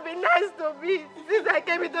 Okoro has been nice to me since I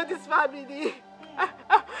came into this family.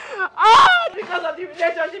 Because of the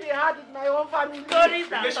relationship he had with my own family.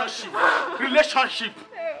 Relationship.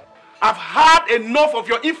 I've had enough of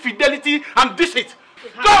your infidelity and deceit.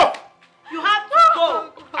 Go! You have to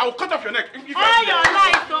go. I will cut off your neck. All your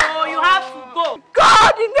life, so you have to go.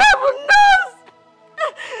 God in heaven knows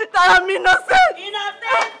that I'm innocent.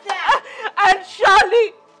 And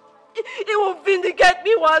surely he will vindicate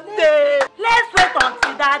me one day. Let's wait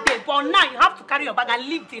until that day. But now you have to carry your bag and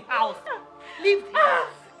leave the house. Leave the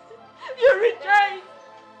house. You rejoice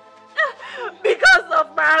because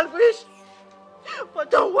of my anguish. But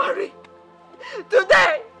don't worry.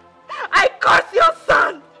 Today, I curse your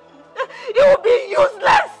son. He will be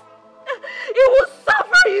useless. He will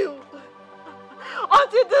suffer you.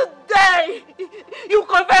 Until the day you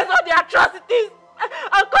confess all the atrocities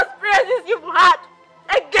and conspiracies you've had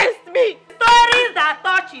against me. Stories that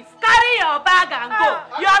touches. Carry your bag and go.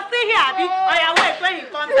 You're still here, Abi. On your way when he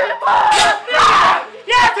comes back. You're still here.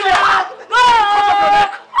 Yes, you are. Go!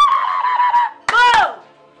 Go!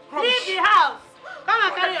 Leave the house. Come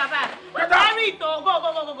and carry your bag. Carry it. Go.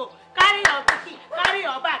 Carry your key. Carry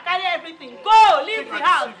your bag. Carry everything. Go! Leave the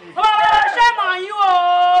house. Oh, shame on you.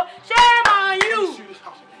 Oh. Shame on you.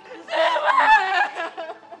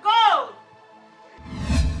 Go!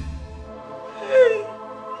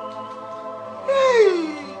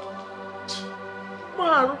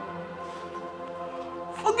 Man,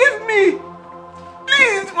 forgive me.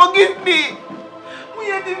 Please forgive me.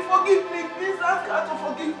 Muyedi, forgive me. Please ask her to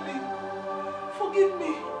forgive me. Forgive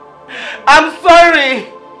me. I'm sorry.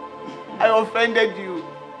 I offended you.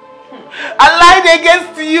 I lied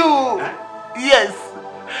against you. Yes.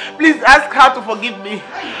 Please ask her to forgive me.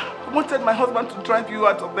 I wanted my husband to drive you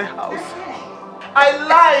out of the house. I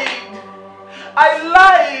lied.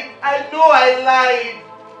 I know I lied.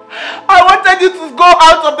 I wanted you to go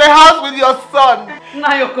out of the house with your son.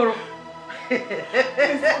 Nayokoro,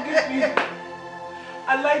 Please forgive me.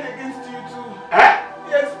 I lied against you too.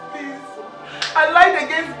 Yes, please. I lied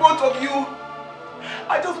against both of you.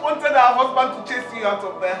 I just wanted our husband to chase you out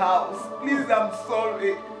of the house. Please, I'm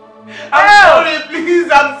sorry. I'm sorry,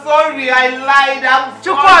 please, I'm sorry. I lied, I'm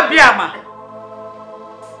sorry. Chukwuabiama.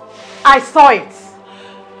 I saw it.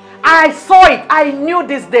 I saw it. I knew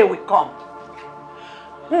this day would come.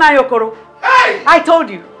 Nayokoro, hey! I told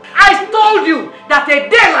you that a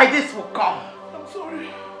day like this will come. I'm sorry.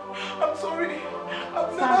 I'm sorry.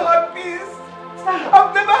 I've never had peace.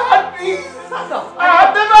 I've never had peace.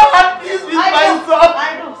 I've never had peace with my son.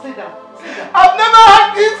 I know. Sit down. I've never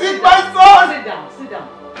had peace with my son. Sit down.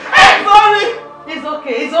 I'm sorry. It's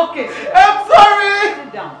okay. I'm sorry.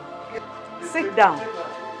 Sit down. I'm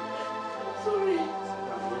sorry.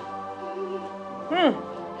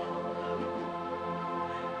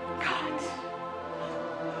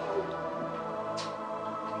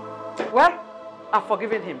 Well, I've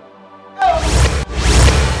forgiven him.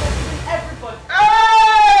 Everybody.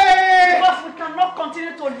 Hey! Because we cannot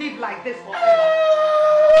continue to live like this forever.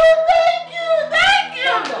 Thank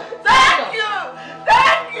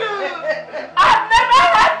you. I've never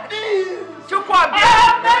had this.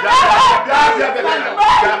 I've never had this.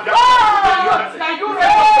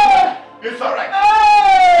 It's all right.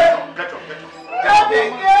 Get up.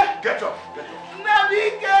 Get up.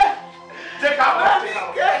 Nabike. Take out.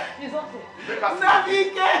 He's okay.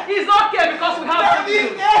 Nabike. He's okay because we have good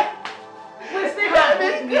news. We still have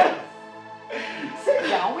good news. Sit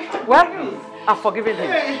down. Well, I've forgiven him.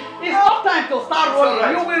 It's not time to start rolling.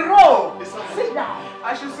 Right. You will roll. Sit down.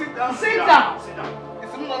 I should sit down. Sit down.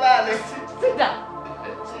 It's not Sit down.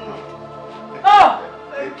 Oh.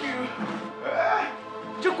 Thank you.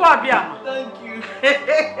 Chukwuabiama. Thank you.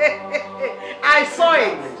 I saw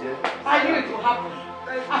it. I knew it would happen.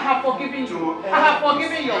 I have forgiven you. I have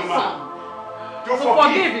forgiven your son. To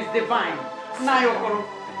forgive is divine. Nayokoro.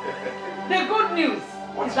 The good news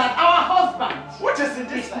is that our husband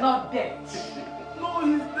is not dead. No,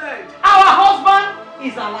 he's dead. Our husband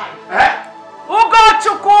is alive.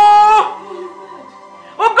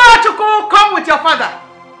 Ugochukwu, come with your father.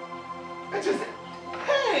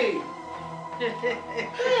 Hey!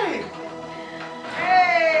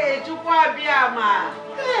 Hey, Chukwuabiama.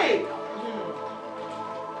 Hey!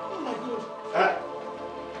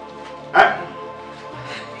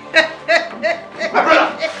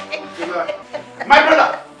 My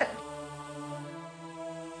brother!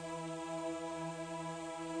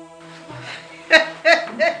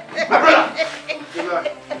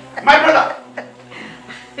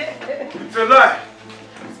 It's a lie.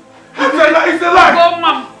 It's a lie. Go,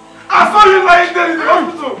 Mom. I saw you lying there in the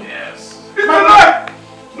hospital. Yes. It's a lie.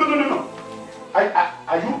 No.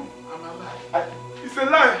 Are you? I'm alive. It's a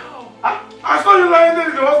lie. I saw you lying there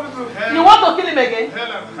in the hospital. You want to kill him again?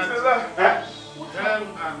 Hell and heart. Hell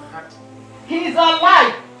and heart. He's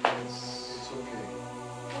alive. It's okay.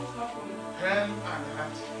 What happened? Hell and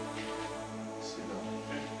heart. Sit down.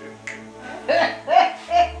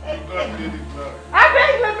 God did it, Lord. I beg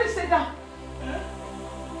you, let me sit down.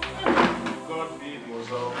 God did it, was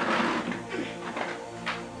all.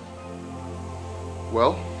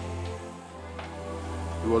 Well,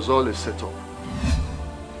 it was all a setup.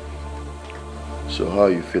 So how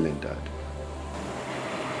are you feeling, Dad?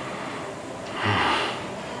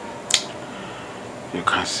 You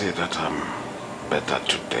can see that I'm better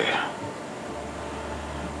today.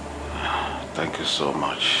 Thank you so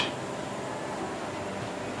much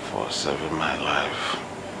for saving my life.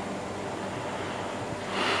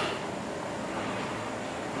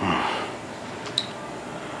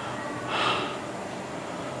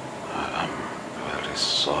 I am very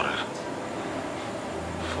sorry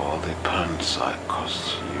for all the pains I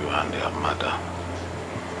caused you and your mother.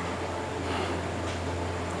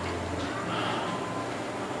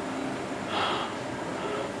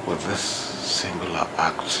 With this singular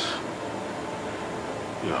act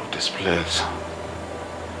you have displayed,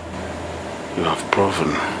 you have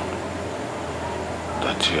proven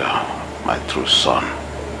that you are my true son.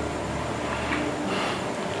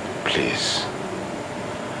 Please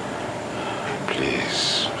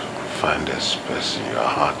find a space in your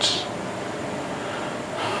heart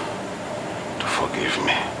to forgive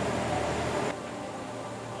me.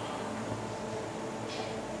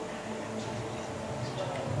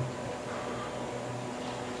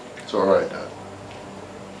 It's all right, Dad.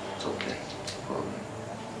 It's okay. No problem.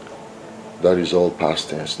 That is all past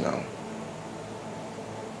tense now.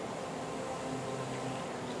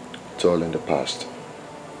 It's all in the past.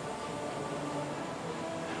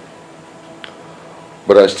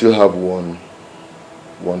 But I still have one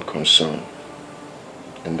concern.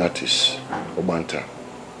 and that is Obanta.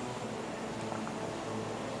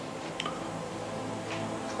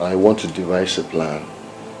 I want to devise a plan,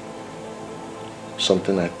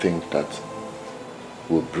 something I think that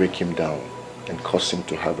will break him down and cause him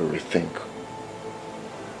to have a rethink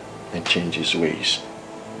and change his ways.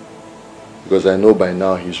 Because I know by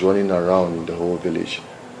now he's running around in the whole village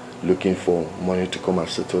looking for money to come and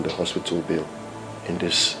settle the hospital bill in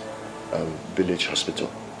this village hospital.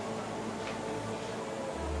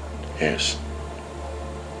 Yes.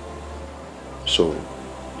 So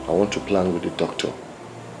I want to plan with the doctor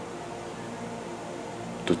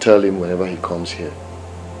to tell him whenever he comes here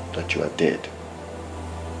that you are dead.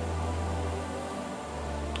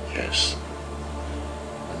 Yes.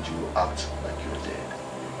 And you will act like you are dead.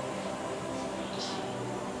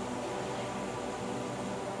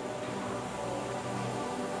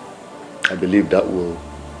 I believe that will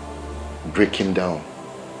break him down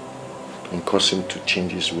and cause him to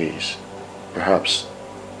change his ways. Perhaps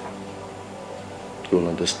he will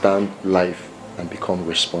understand life and become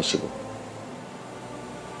responsible.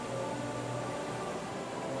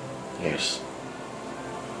 Yes.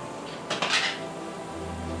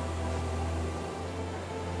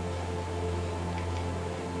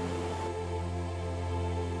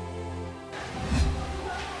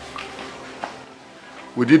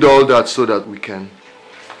 We did all that so that we can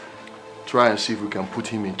try and see if we can put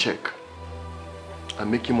him in check and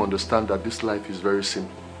make him understand that this life is very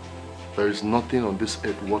simple. There is nothing on this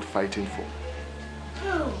earth worth fighting for.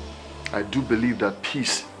 I do believe that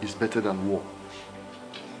peace is better than war.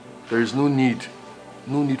 There is no need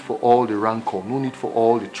for all the rancor, no need for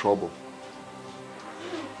all the trouble.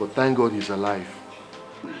 But thank God he's alive.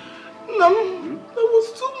 Nam, that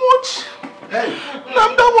was too much. Hey.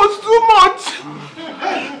 Nam, that was too much.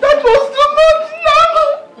 That was too much, Nam.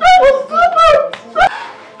 That was too much.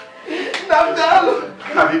 Nam, darling.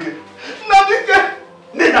 Nabike. Nabike.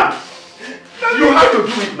 Nina, you have to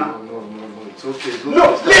do it now. No, it's okay. No,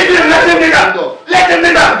 leave him, let him kneel down. Let him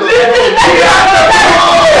kneel down. Leave him, let him down.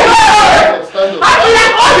 Stand up.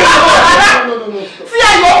 No. See, I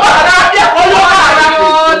go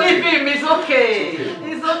leave him, it's okay.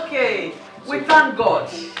 It's okay. We thank God.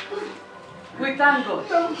 We thank God.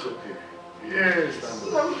 It's okay. Yes.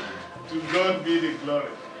 To God be the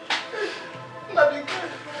glory. Nabike.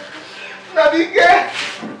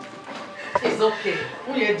 It's okay.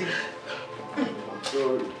 We are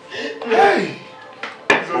Sorry. Hey!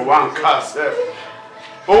 For one cast,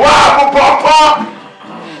 for one papa!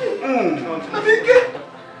 Nabike!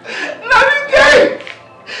 Nabike!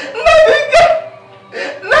 Nabike!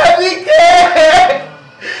 Nabike!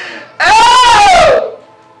 Oh!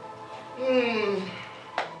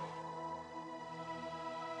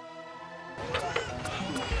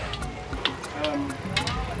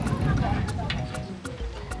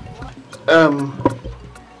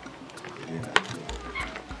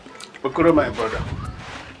 Okoro, my brother.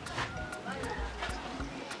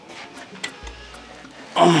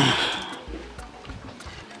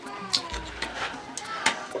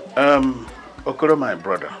 Okoro, my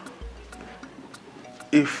brother.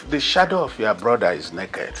 If the shadow of your brother is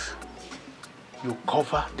naked, you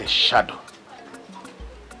cover the shadow.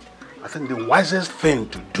 I think the wisest thing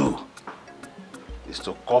to do is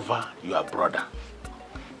to cover your brother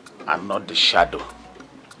and not the shadow.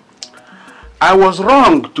 I was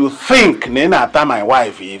wrong to think, Nenata, my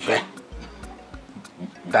wife, Eve,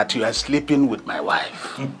 that you are sleeping with my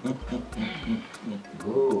wife.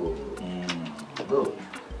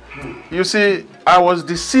 You see, I was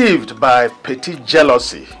deceived by petty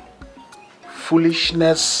jealousy,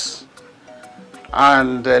 foolishness,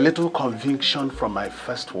 and a little conviction from my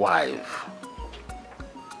first wife.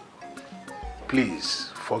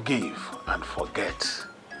 Please forgive and forget.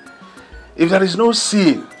 If there is no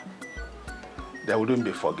sin, there wouldn't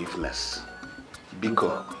be forgiveness.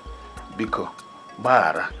 Biko,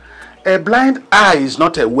 Bara. A blind eye is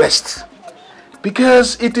not a waste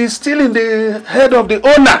because it is still in the head of the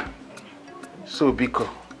owner. So Biko,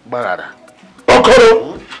 Bara.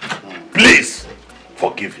 Okoro, please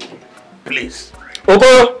forgive him. Please.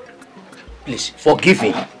 Okoro, please forgive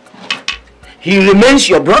him. He remains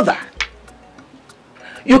your brother.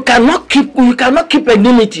 You cannot keep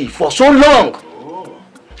enmity for so long.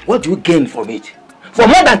 What do you gain from it? For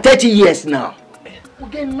more than 30 years now. We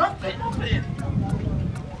gain nothing.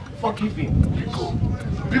 Forgive him.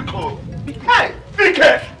 Biko. Hey,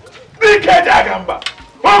 Bike Dagamba.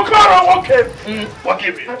 Okoro, okay.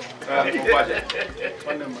 Forgive him.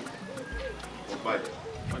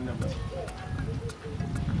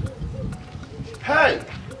 Hey.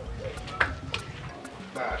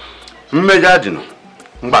 Mmejadino.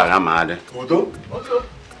 Mbara made. Udo?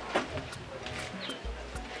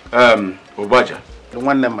 Ubaja. The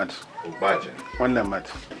one name mat. Ubaja. One name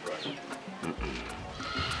mat.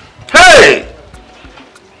 Hey!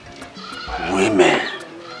 Women.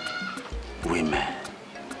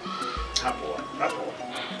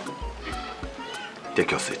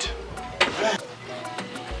 Take your seat.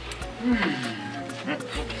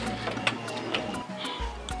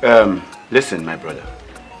 Listen, my brother.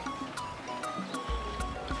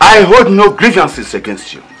 I hold no grievances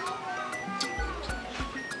against you.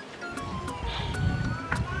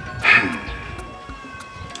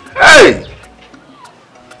 Hey!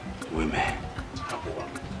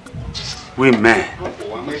 Women.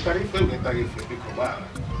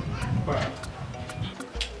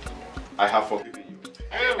 I have forgiven you.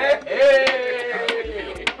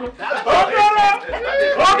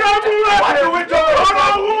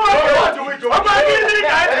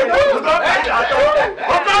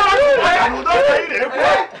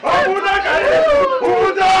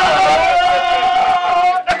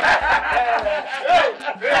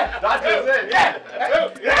 That is it.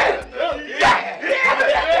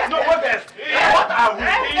 No, what else? What are we?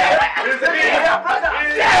 Is it your brother?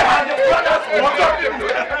 And your brothers will talk to you.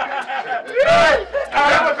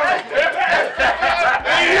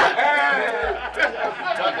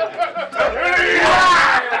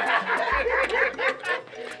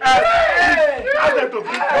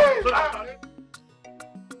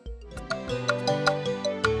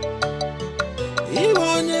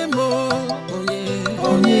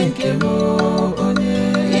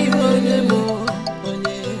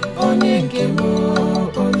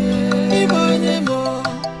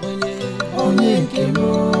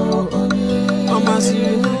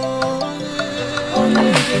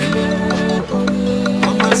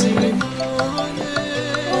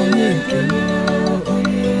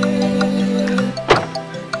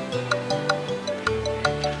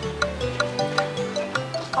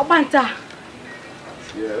 Obanta.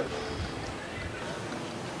 Yes.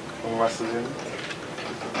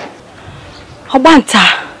 Obanta.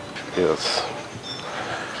 Yes.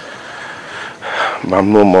 But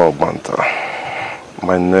I'm no more Obanta.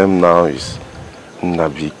 My name now is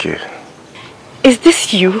Nnabike. Is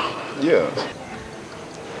this you? Yes.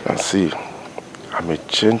 And see, I'm a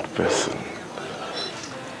changed person.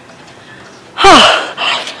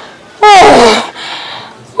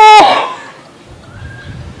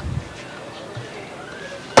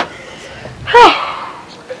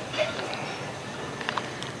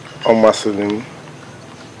 Omaselim,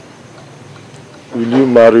 will you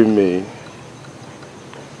marry me?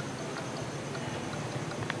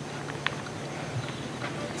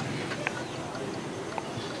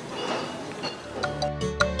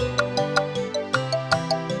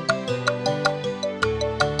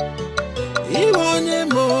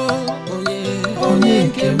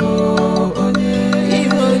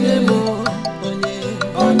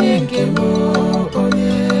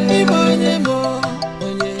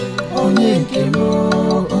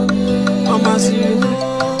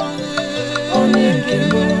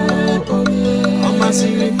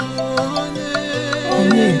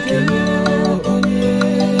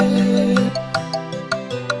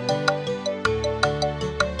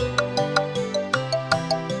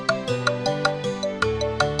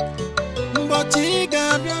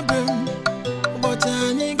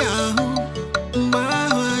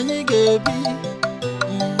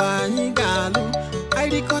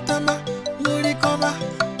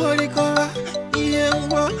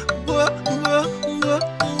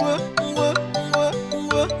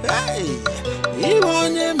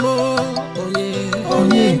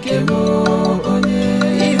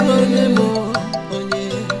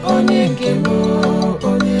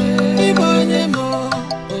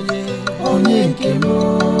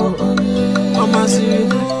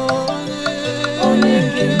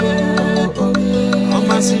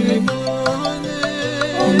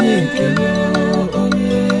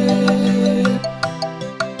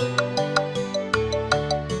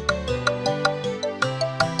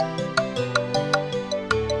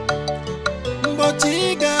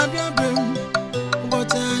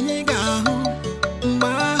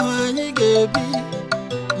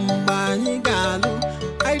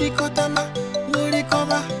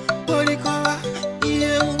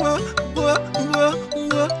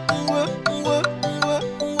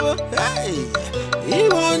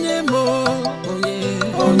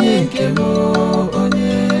 Onye nke mo